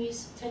Christian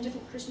communities, 10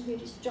 different Christian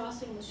communities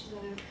jostling with each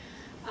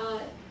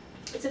other.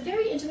 It's a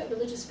very intimate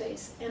religious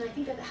space, and I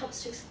think that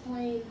helps to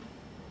explain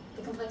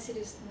the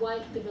complexities, why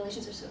the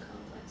relations are so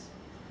complex.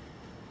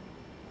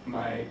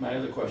 My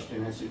other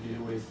question has to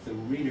do with the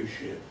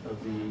readership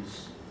of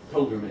these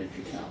pilgrimage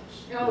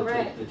accounts. Oh,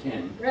 right. The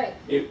 10. Right.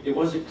 It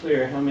wasn't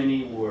clear how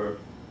many were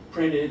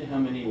printed, how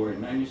many were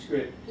in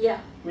manuscript. Yeah.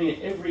 I mean,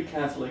 every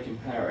Catholic in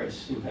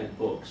Paris who had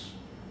books,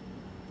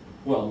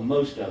 well,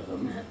 most of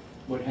them,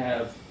 would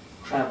have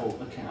travel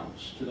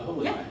accounts to the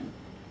Holy Land.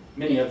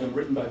 Many of them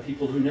written by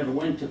people who never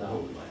went to the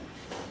Holy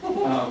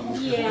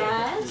Land.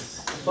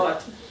 Yes.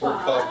 But or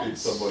copied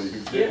somebody who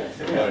did.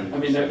 Yeah. I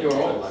mean, they were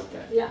all like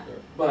that. Yeah.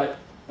 But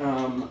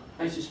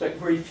I suspect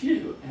very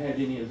few had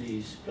any of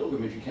these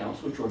pilgrimage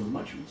accounts, which were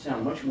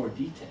sound much more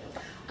detailed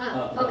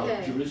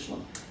about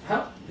Jerusalem.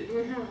 How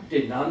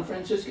did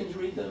non-Franciscans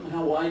read them?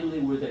 How widely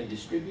were they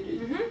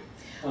distributed?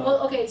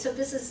 Well, okay, so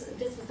this is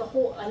the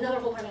another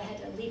whole part I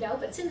had to leave out,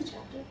 but it's in the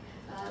chapter.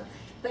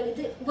 But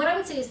what I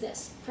would say is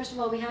this. First of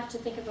all, we have to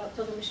think about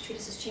pilgrimage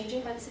treatises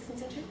changing by the 16th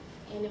century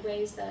in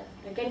ways that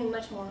they're getting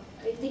much more,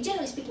 they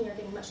generally speaking are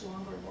getting much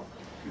longer and more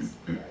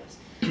complex.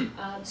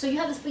 So you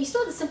have this, but you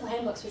still have the simple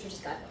handbooks, which are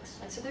just guidebooks.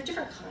 Like, so there are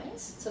different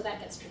kinds, so that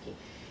gets tricky.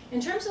 In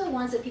terms of the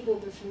ones that people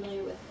will be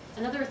familiar with,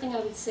 another thing I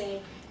would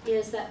say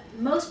is that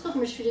most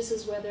pilgrimage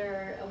treatises,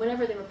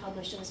 whenever they were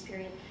published in this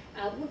period,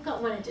 we've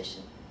got one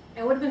edition.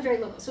 And would have been very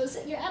local. So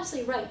you're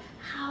absolutely right.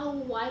 How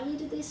widely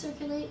did they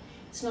circulate?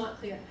 It's not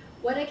clear.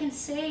 What I can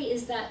say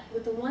is that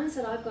with the ones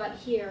that I've got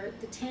here,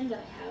 the 10 that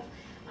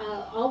I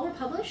have, all were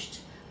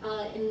published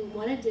in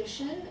one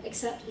edition,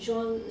 except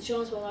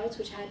Jean's Willard's,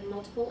 which had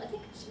multiple. I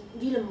think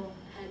Villemont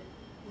had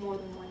more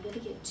than one. I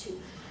think he had 2.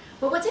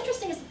 But what's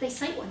interesting is that they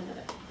cite one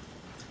another.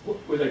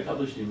 Were they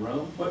published in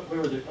Rome? Where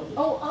were they published?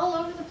 Oh, all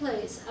over the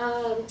place.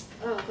 Oh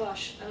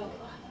gosh.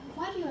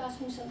 Why do you ask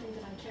me something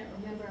that I can't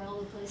remember all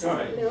the places? All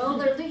right.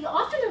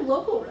 Often they're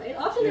local, right?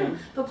 Often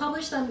they'll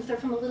publish them if they're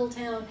from a little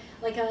town,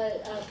 like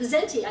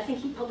Pizzenti. I think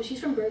he's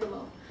from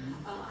Bergamo.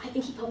 I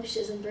think he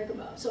publishes in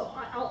Bergamo. So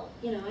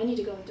I need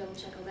to go and double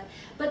check all that.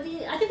 But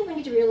I think what we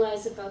need to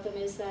realize about them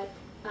is that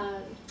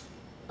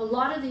a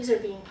lot of these are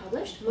being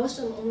published. Most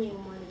of them only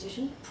in one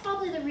edition.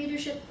 Probably the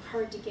readership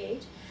hard to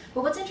gauge.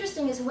 But what's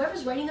interesting is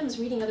whoever's writing them is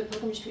reading other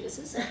pilgrimage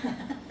treatises.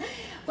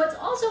 What's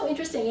also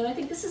interesting, and I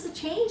think this is a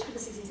change for the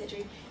 16th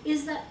century,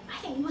 is that I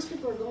think most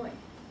people are going.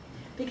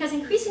 Because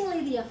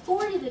increasingly the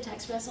authority of the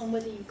text rests on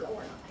whether you go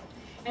or not.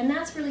 And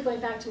that's really going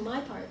back to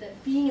my part,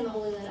 that being in the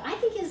Holy Land, I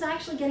think is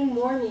actually getting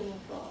more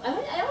meaningful. I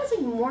don't want to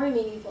say more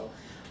meaningful,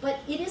 but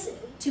it is,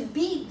 to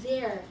be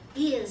there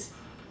is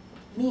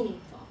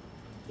meaningful.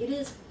 It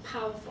is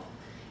powerful.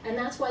 And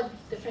that's why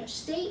the French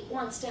state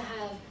wants to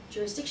have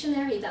jurisdiction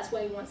there. That's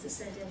why he wants to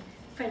send in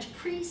French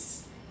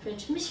priests,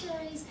 French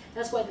missionaries.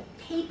 That's why the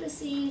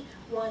papacy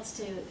wants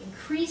to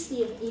increase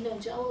the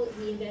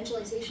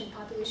evangelization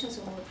population,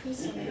 so more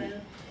priests on the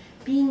ground.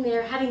 Being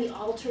there, having the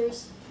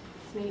altars,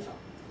 it's meaningful.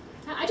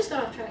 I just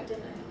got off track,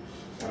 didn't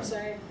I? I'm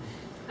sorry.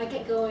 I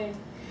get going.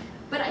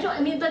 But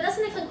but that's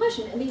an excellent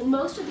question. I mean,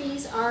 most of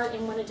these are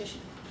in one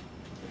edition.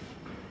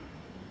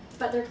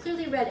 But they're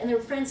clearly read, and the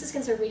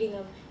Franciscans are reading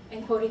them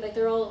and quoting, like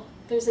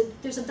there's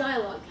a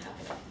dialogue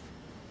happening.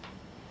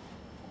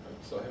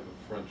 So I have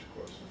a French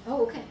question.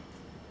 Oh, okay.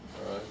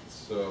 All right,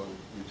 so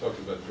you talked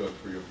about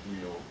Godfrey of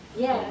Bouillon.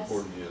 Yes. How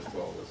important he is to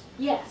all this.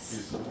 Yes.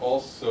 He's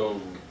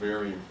also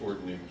very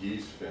important in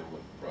Guy's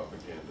family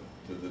propaganda.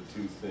 Do the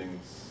two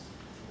things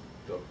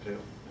dovetail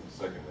in the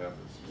second half of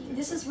the 16th?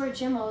 This is where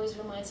Jim always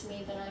reminds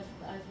me that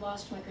I've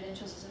lost my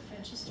credentials as a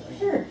French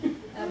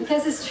historian.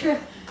 Because it's true.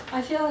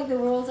 I feel like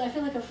I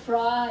feel like a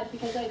fraud,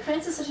 because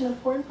France is such an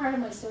important part of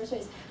my source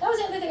base. That was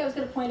the other thing I was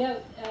going to point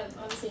out,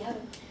 obviously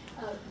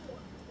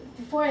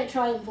before I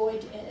try and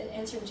avoid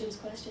answering Jim's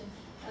question.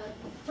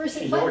 First,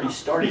 he's already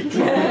started.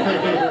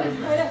 I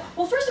know.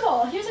 Well, first of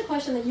all, here's a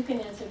question that you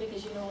can answer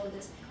because you know all of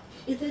this.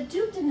 Is the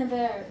Duc de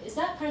Nevers, is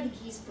that part of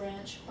the Guise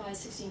branch by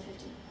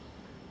 1650?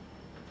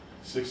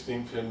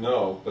 1650,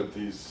 no, but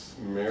he's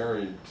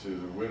married to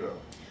the widow.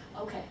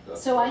 Okay,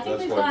 so I think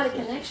we've got a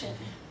connection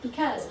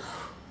because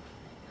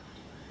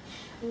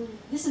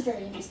this is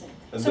very interesting.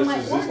 And so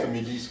this is the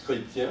Midis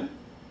Chrétien?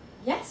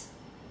 Yes.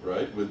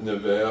 Right, with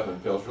Nevers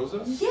and Père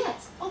Joseph?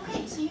 Yes.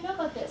 Okay, so you know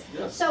about this.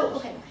 Yes. So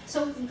okay,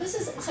 so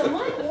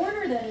my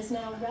order then is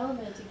now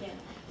relevant again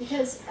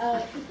because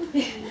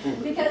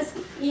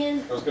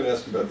in. I was going to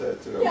ask you about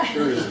that too. I'm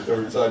curious if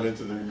they're tied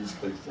into the Midis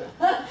Chrétien.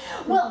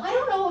 Well, I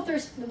don't know if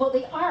there's. Well,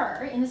 they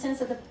are in the sense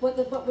that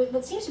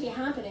what seems to be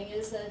happening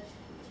is that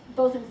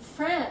both in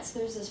France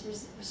there's this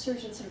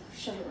resurgence of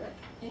chivalric,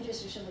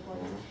 interest in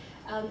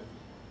chivalry.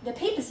 The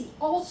papacy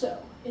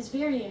also is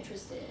very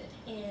interested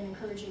and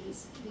encouraging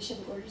these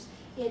chivalric orders.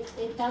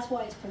 That's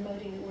why it's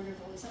promoting the Order of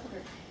the Holy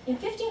Sepulchre. In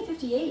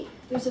 1558,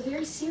 there's a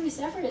very serious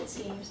effort, it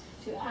seems,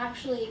 to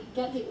actually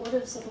get the Order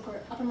of the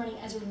Sepulchre up and running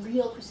as a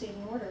real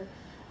crusading order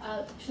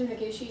through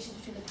negotiations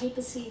between the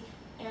papacy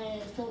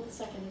and Philip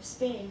II of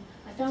Spain.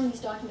 I found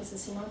these documents in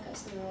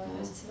Simancas, they were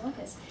organized in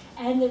Simancas,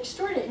 and they're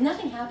extraordinary.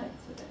 Nothing happened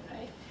with it,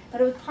 right?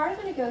 But it was part of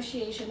a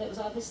negotiation that was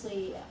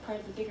obviously part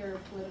of the bigger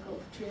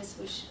political truce,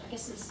 which I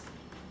guess is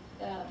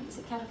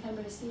it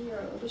Catacambarasi,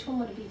 or which one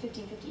would it be,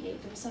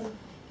 1558? There was some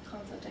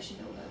conflict I should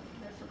know about,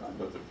 I've forgotten.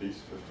 But the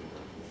peace,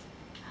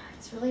 1598.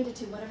 It's related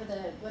to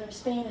whatever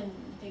Spain and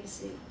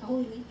papacy, the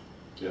Holy League.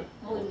 Yeah.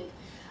 The Holy League.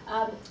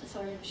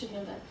 Sorry, I should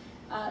know that.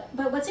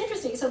 But what's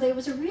interesting, so there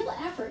was a real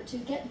effort to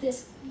get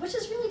this, which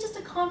is really just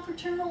a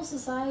confraternal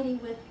society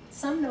with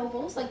some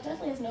nobles, like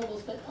definitely has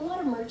nobles, but a lot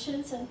of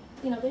merchants, and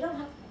they don't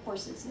have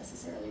horses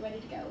necessarily ready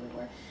to go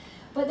anywhere.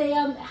 But they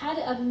had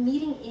a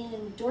meeting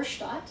in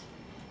Dorstadt.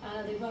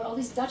 They brought all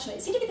these Dutch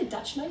knights. Seemed to be the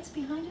Dutch knights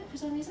behind it for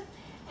some reason.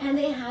 And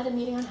they had a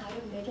meeting on how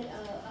to make it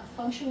a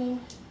functioning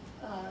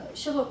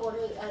chivalric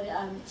order,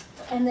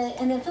 and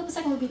then Philip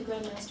II would be the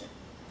Grand Master.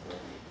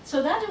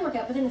 So that didn't work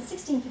out, but then in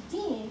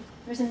 1615,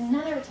 there's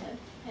another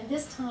attempt, and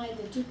this time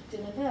the Duc de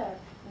Nevers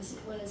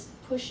was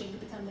pushing to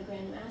become the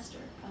Grand Master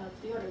of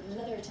the order. There was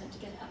another attempt to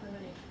get it up and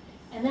running.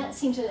 And that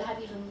seemed to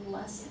have even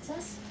less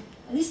success.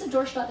 At least at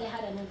Dorstadt, they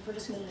had an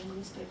advertisement in a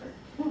newspaper.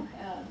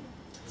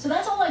 So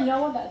that's all I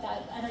know about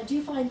that, and I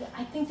do find that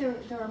I think there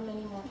are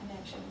many more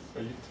connections.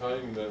 Are you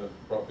tying the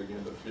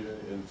propaganda fide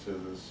into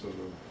this sort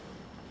of,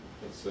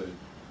 let's say,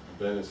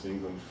 Venice,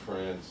 England,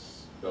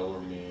 France,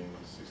 Bellarmine,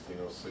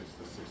 1606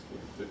 to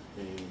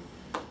 1615,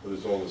 where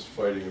there's all this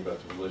fighting about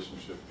the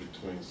relationship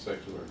between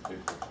secular and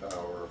papal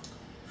power?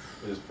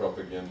 Is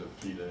propaganda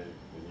fide,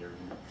 in your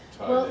view,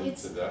 tied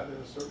into that in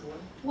a certain way?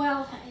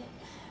 Well,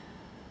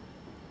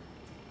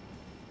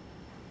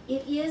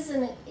 it is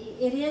and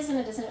it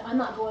isn't. I'm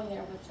not going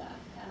there with that.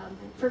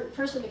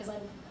 Firstly, because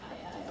I'm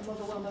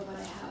overwhelmed by what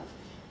I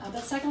have.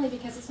 But secondly,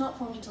 because it's not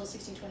formed until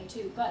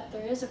 1622. But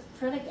there is a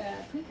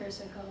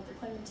precursor called the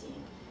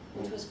Clementine,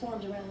 which was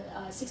formed around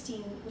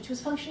which was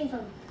functioning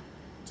from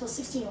till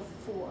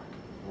 1604.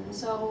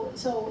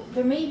 So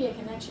there may be a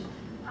connection.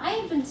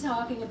 I've been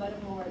talking about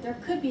it more. There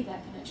could be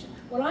that connection.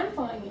 What I'm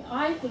finding,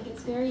 I think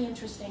it's very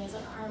interesting, is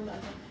an arm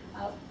of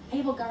a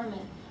papal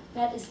government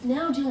that is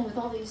now dealing with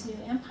all these new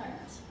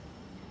empires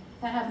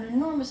that have an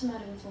enormous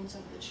amount of influence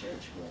over the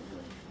church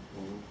globally.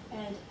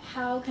 And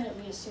how can it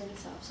reassert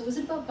itself? So is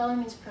it about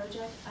Bellarmine's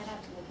project? I'd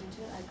have to look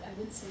into it. I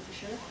wouldn't say for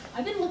sure.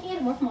 I've been looking at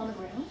it more from on the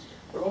ground.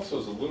 But also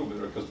it's a little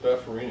bit, because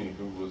Baffarini,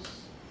 who was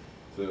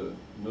the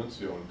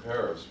nuncio in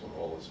Paris when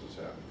all this was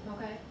happening,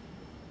 okay,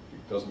 he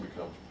doesn't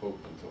become pope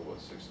until, what,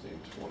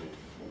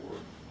 1624?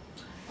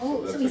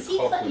 Oh, so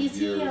that's is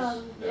he,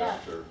 yeah.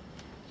 After.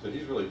 So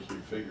he's really a key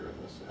figure in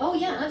this. Oh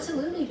yeah,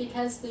 absolutely,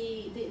 because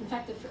in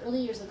fact the early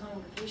years of the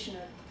congregation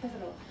are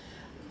pivotal.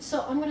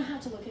 So I'm going to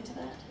have to look into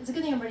that. It's a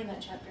good thing I'm writing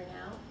that chapter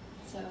now,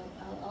 so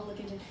I'll look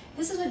into it.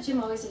 This is what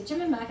Jim always did.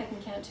 Jim and Mac I can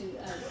count to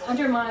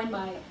undermine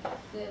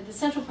the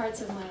central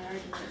parts of my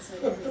argument. So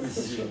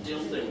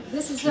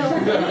this is so,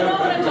 you know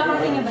what I'm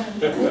talking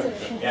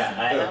about. Yeah,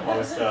 I am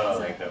also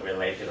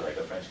related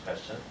a French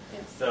question.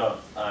 Yes. So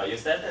you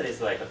said that it's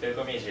like a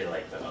pilgrimage,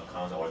 like the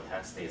account or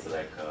text is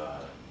like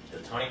the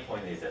turning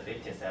point is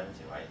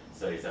 1517, right?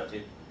 So it's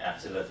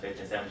after the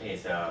 1517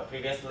 is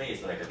previously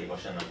it's like a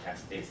devotional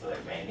text is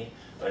like mainly,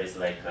 but it's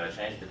like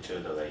changed to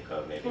the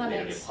maybe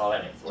literally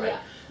polemics, right?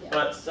 Yeah.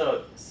 But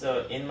so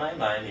in my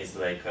mind it's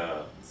like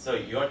so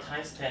your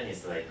time span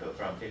is like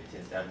from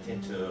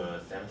 1517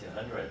 to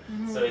 1700.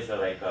 So it's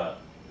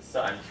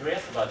so I'm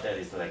curious about that.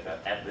 It's like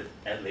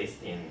at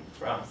least in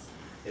France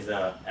is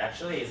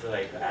actually it's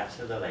like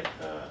after the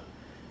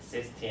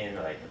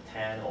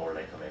 1610 or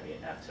maybe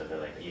after the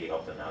Edict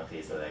of the Nantes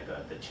is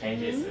the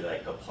changes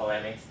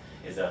polemics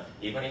is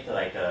even if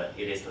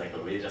it is a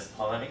religious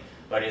polemic,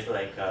 but it's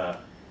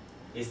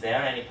is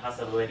there any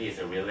possibilities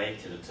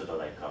related to the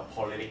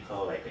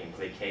political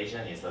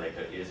implication? Is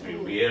is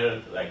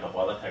real a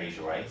volatile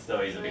issue, right? So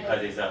it's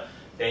because it's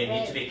they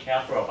need to be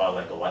careful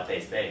about what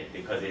they say,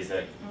 because it's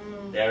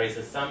there is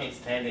some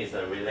extent is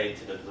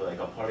related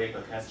to a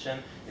political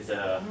question. Is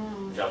the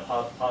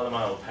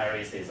Parliament of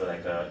Paris is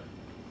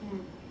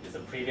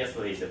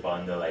previously is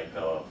upon the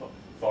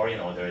foreign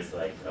orders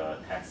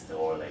text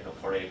or a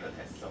political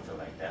text, something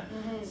like that.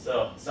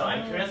 So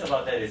I'm curious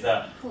about that. Is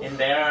in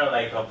there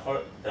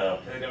the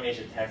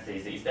pilgrimage text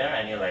is there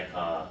any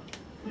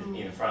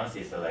in France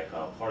is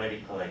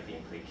political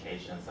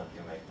implication,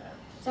 something like that?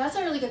 That's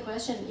a really good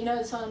question. You know,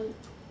 it's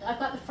I've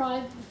got the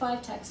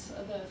five texts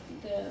of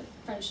the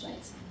French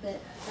knights that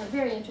are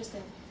very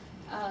interesting.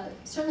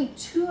 Certainly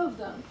two of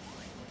them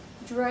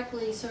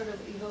directly sort of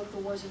evoke the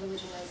wars of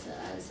religion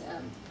as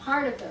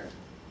part of their,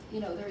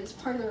 it's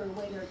part of their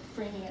way they're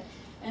framing it.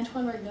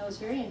 Antoine Regnault is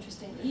very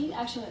interesting. He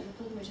actually went to the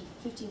pilgrimage in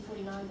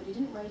 1549, but he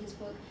didn't write his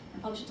book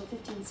and publish it until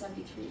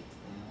 1573.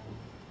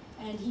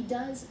 And he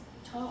does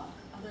talk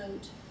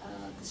about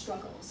the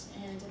struggles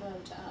and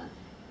about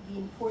the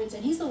importance,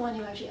 and he's the one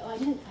who actually, I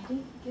didn't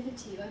give it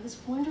to you. I have this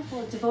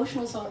wonderful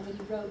devotional song that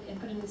he wrote and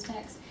put in his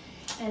text,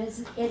 and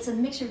it's a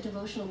mixture of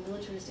devotional and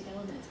militaristic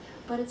elements,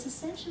 but it's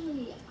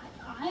essentially,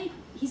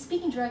 he's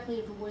speaking directly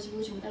of the wars of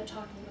religion without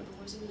talking about the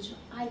wars of religion,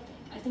 I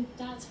think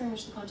that's very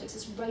much the context.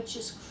 It's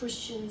righteous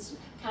Christians,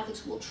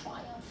 Catholics will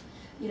triumph.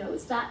 You know,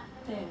 it's that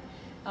thing.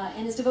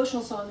 And his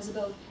devotional song is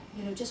about,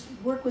 you know, just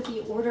work with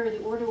the order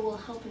will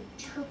help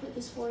interpret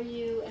this for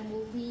you and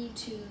will lead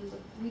to the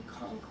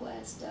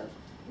reconquest of,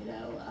 you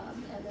know,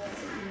 and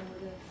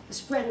the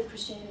spread of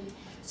Christianity.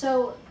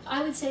 So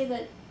I would say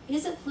that,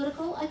 is it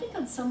political? I think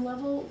on some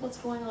level what's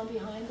going on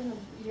behind them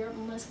in Europe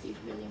must be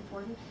really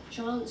important.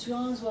 Jean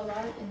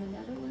Zoillard in the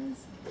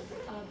Netherlands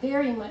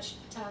very much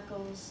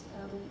tackles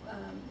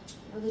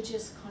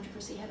religious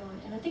controversy head on.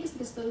 And I think it's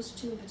because those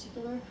two in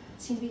particular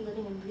seem to be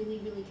living in really,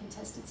 really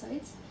contested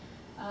sites.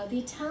 The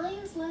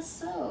Italians less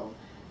so,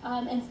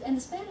 and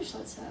the Spanish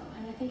less so.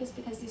 And I think it's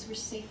because these were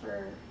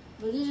safer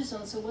religious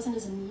zones, so it wasn't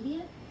as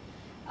immediate.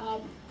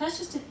 That's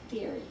just a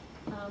theory.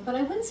 But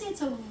I wouldn't say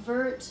it's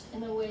overt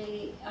in the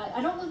way,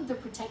 I don't know that they're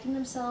protecting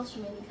themselves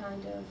from any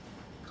kind of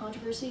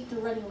controversy. They're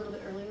running a little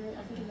bit earlier,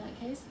 I think, in that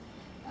case.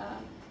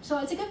 So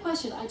it's a good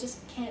question, I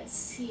just can't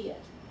see it.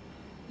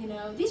 You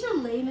know, these are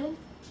laymen,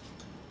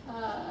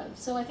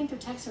 so I think their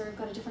texts have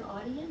got a different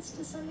audience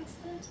to some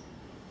extent.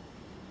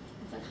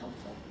 Is that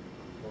helpful?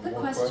 Good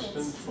questions.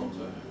 Question from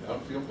the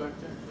outfield back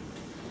there?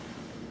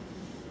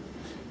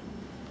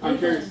 I'm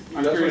curious.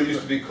 That's what it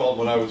used to be called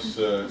when I was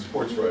a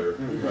sports writer,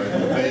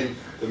 right?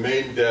 The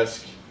main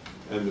desk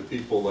and the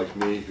people like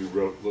me who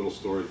wrote little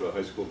stories about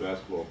high school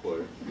basketball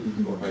players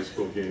or high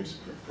school games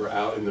were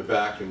out in the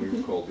back, and we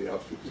were called the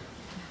outfield.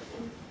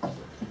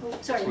 Oh,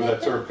 sorry, That's where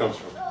that term comes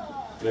from.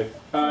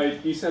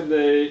 Nick? You said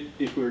that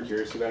if we were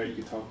curious about it, you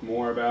could talk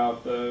more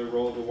about the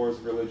role of the wars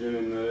of religion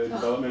and the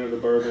development of the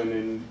bourbon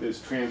and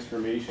this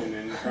transformation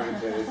and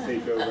trying to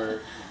take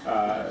over.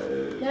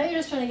 Now you're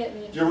just trying to get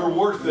me. You're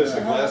reward for this,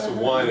 a glass of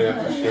wine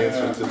after she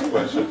answers this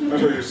question.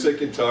 Until you're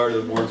sick and tired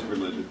of the wars of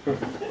religion.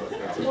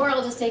 Or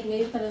I'll just take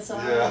Nathan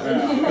aside.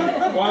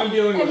 Yeah. Well, I'm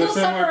dealing with a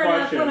similar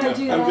question.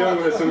 I'm dealing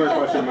with a similar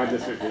question in my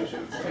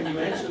dissertation. Can you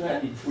answer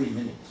that in 3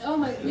 minutes? Oh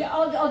my, yeah,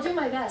 I'll do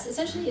my best.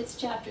 Essentially, it's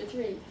chapter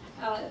 3.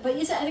 But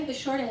I think the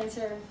short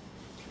answer,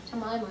 to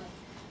my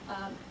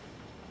mind,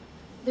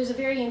 there's a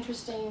very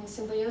interesting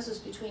symbiosis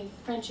between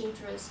French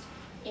interest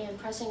in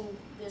pressing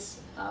this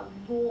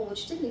role,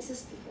 which didn't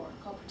exist before,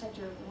 called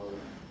Protector of the Holy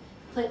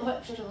Land,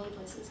 Protector of the Holy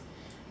Places,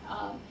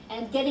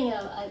 and getting it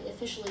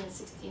officially in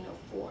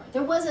 1604.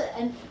 There was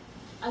and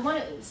I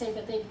want to say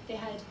that they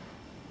had,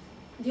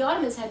 the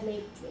Ottomans had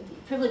made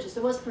privileges,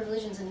 there was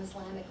privileges in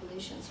Islamic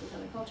relations with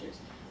other cultures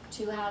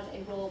to have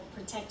a role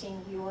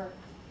protecting your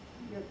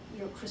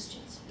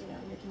Christians, you know,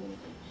 in your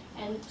community.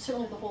 And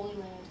certainly the Holy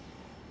Land,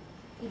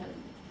 you know,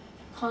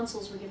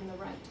 consuls were given the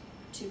right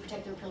to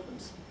protect their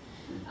pilgrims.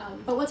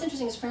 But what's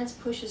interesting is France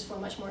pushes for a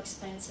much more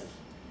expansive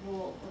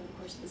role over the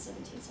course of the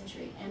 17th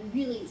century. And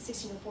really,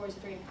 1604 is a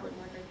very important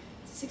marker.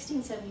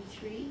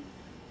 1673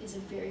 is a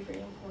very,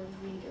 very important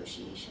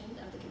renegotiation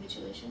of the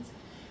capitulations.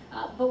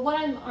 But what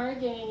I'm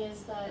arguing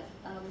is that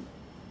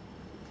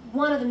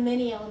one of the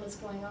many elements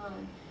going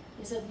on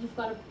is that you've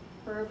got a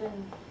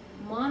Bourbon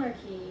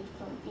monarchy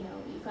from, you know,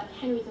 you've got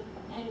Henry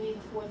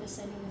IV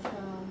ascending the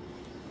throne,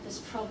 this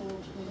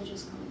troubled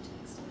religious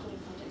context and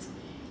political context.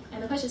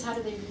 And the question is, how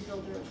do they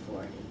rebuild their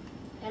authority?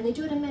 And they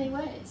do it in many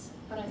ways,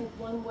 but I think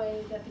one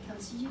way that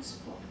becomes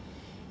useful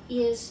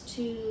is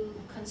to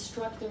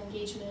construct their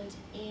engagement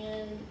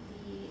in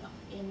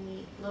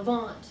the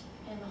Levant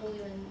and the Holy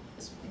Land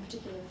in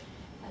particular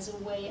as a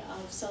way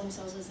of selling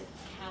themselves as a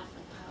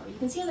Catholic power. You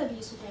can see how that would be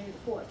useful to Henry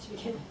IV to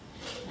begin with.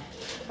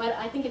 But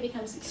I think it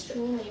becomes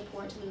extremely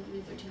important to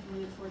Louis XIII and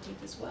Louis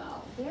XIV as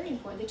well. Very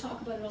important. They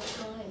talk about it all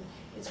the time.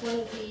 It's one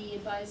of the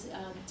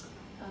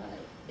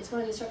it's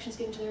one of the instructions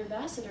given to their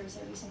ambassadors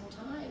every single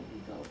time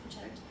you go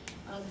protect.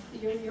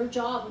 Your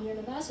job when you're an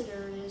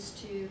ambassador is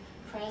to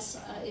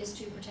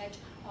protect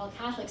all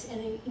Catholics,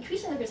 and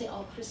increasingly they're going to say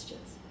all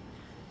Christians.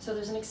 So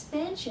there's an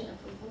expansion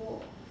of the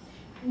role.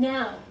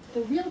 Now,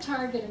 the real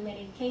target in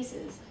many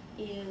cases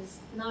is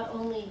not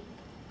only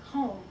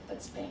home,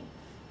 but Spain.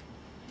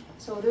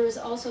 So there's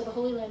also, the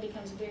Holy Land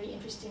becomes a very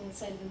interesting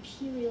site of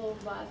imperial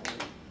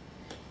rivalry.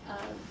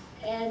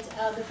 And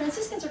the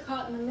Franciscans are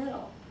caught in the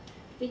middle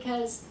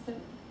because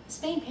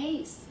Spain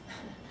pays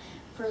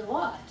for a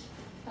lot.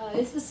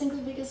 It's the single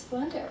biggest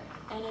funder.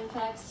 And in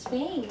fact,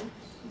 Spain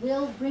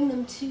will bring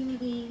them to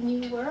the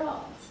New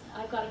World.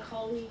 I've got a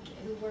colleague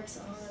who works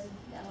on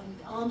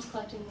alms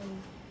collecting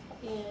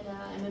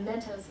and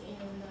mementos in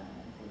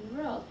the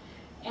New World.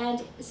 And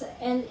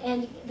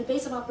the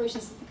base of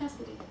operations is the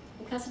custody.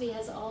 The custody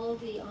has all of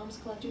the alms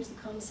collectors, the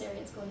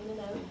commissariats going in and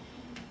out.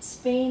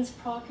 Spain's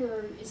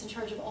procurator is in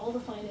charge of all the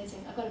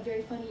financing. I've got a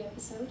very funny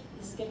episode.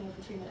 This is getting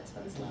over 3 minutes,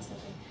 but this is the last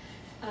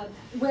one.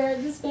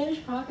 Where the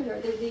Spanish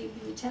procurator, the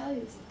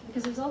Italians,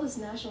 because there's all this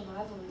national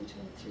rivalry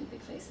between the three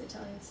big faiths, the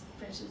Italians,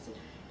 French,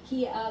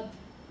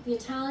 the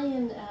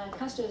Italian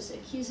custos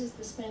accuses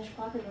the Spanish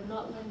procurator of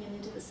not letting him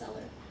into the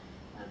cellar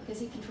because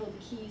he controlled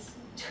the keys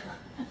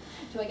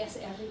to I guess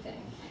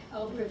everything,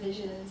 all the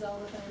provisions, all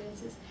the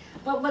finances.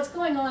 But what's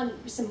going on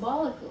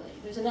symbolically,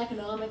 there's an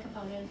economic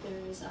component,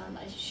 there's, I'm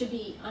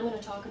going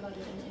to talk about it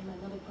in my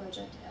another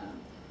project.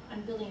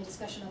 I'm building a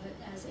discussion of it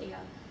as a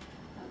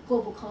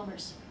global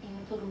commerce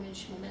and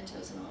pilgrimage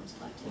mementos and alms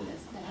collecting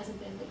that hasn't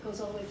been, that goes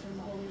all the way from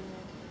the Holy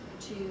Land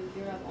to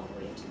Europe, all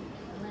the way to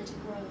the Atlantic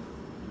world.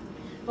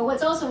 But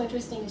what's also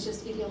interesting is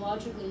just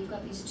ideologically, you've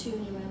got these two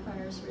new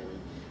empires really,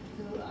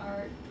 who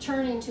are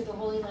turning to the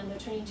Holy Land, they're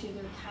turning to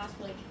their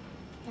Catholic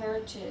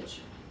heritage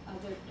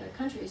of their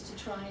countries to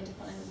try and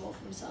define a role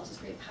for themselves as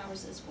great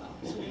powers as well.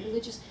 So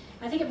religious,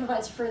 I think it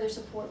provides further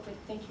support for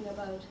thinking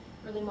about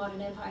early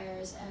modern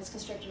empires as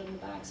constructed on the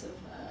backs of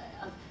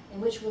in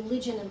which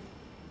religion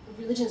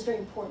is very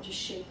important to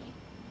shaping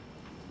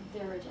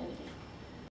their identity.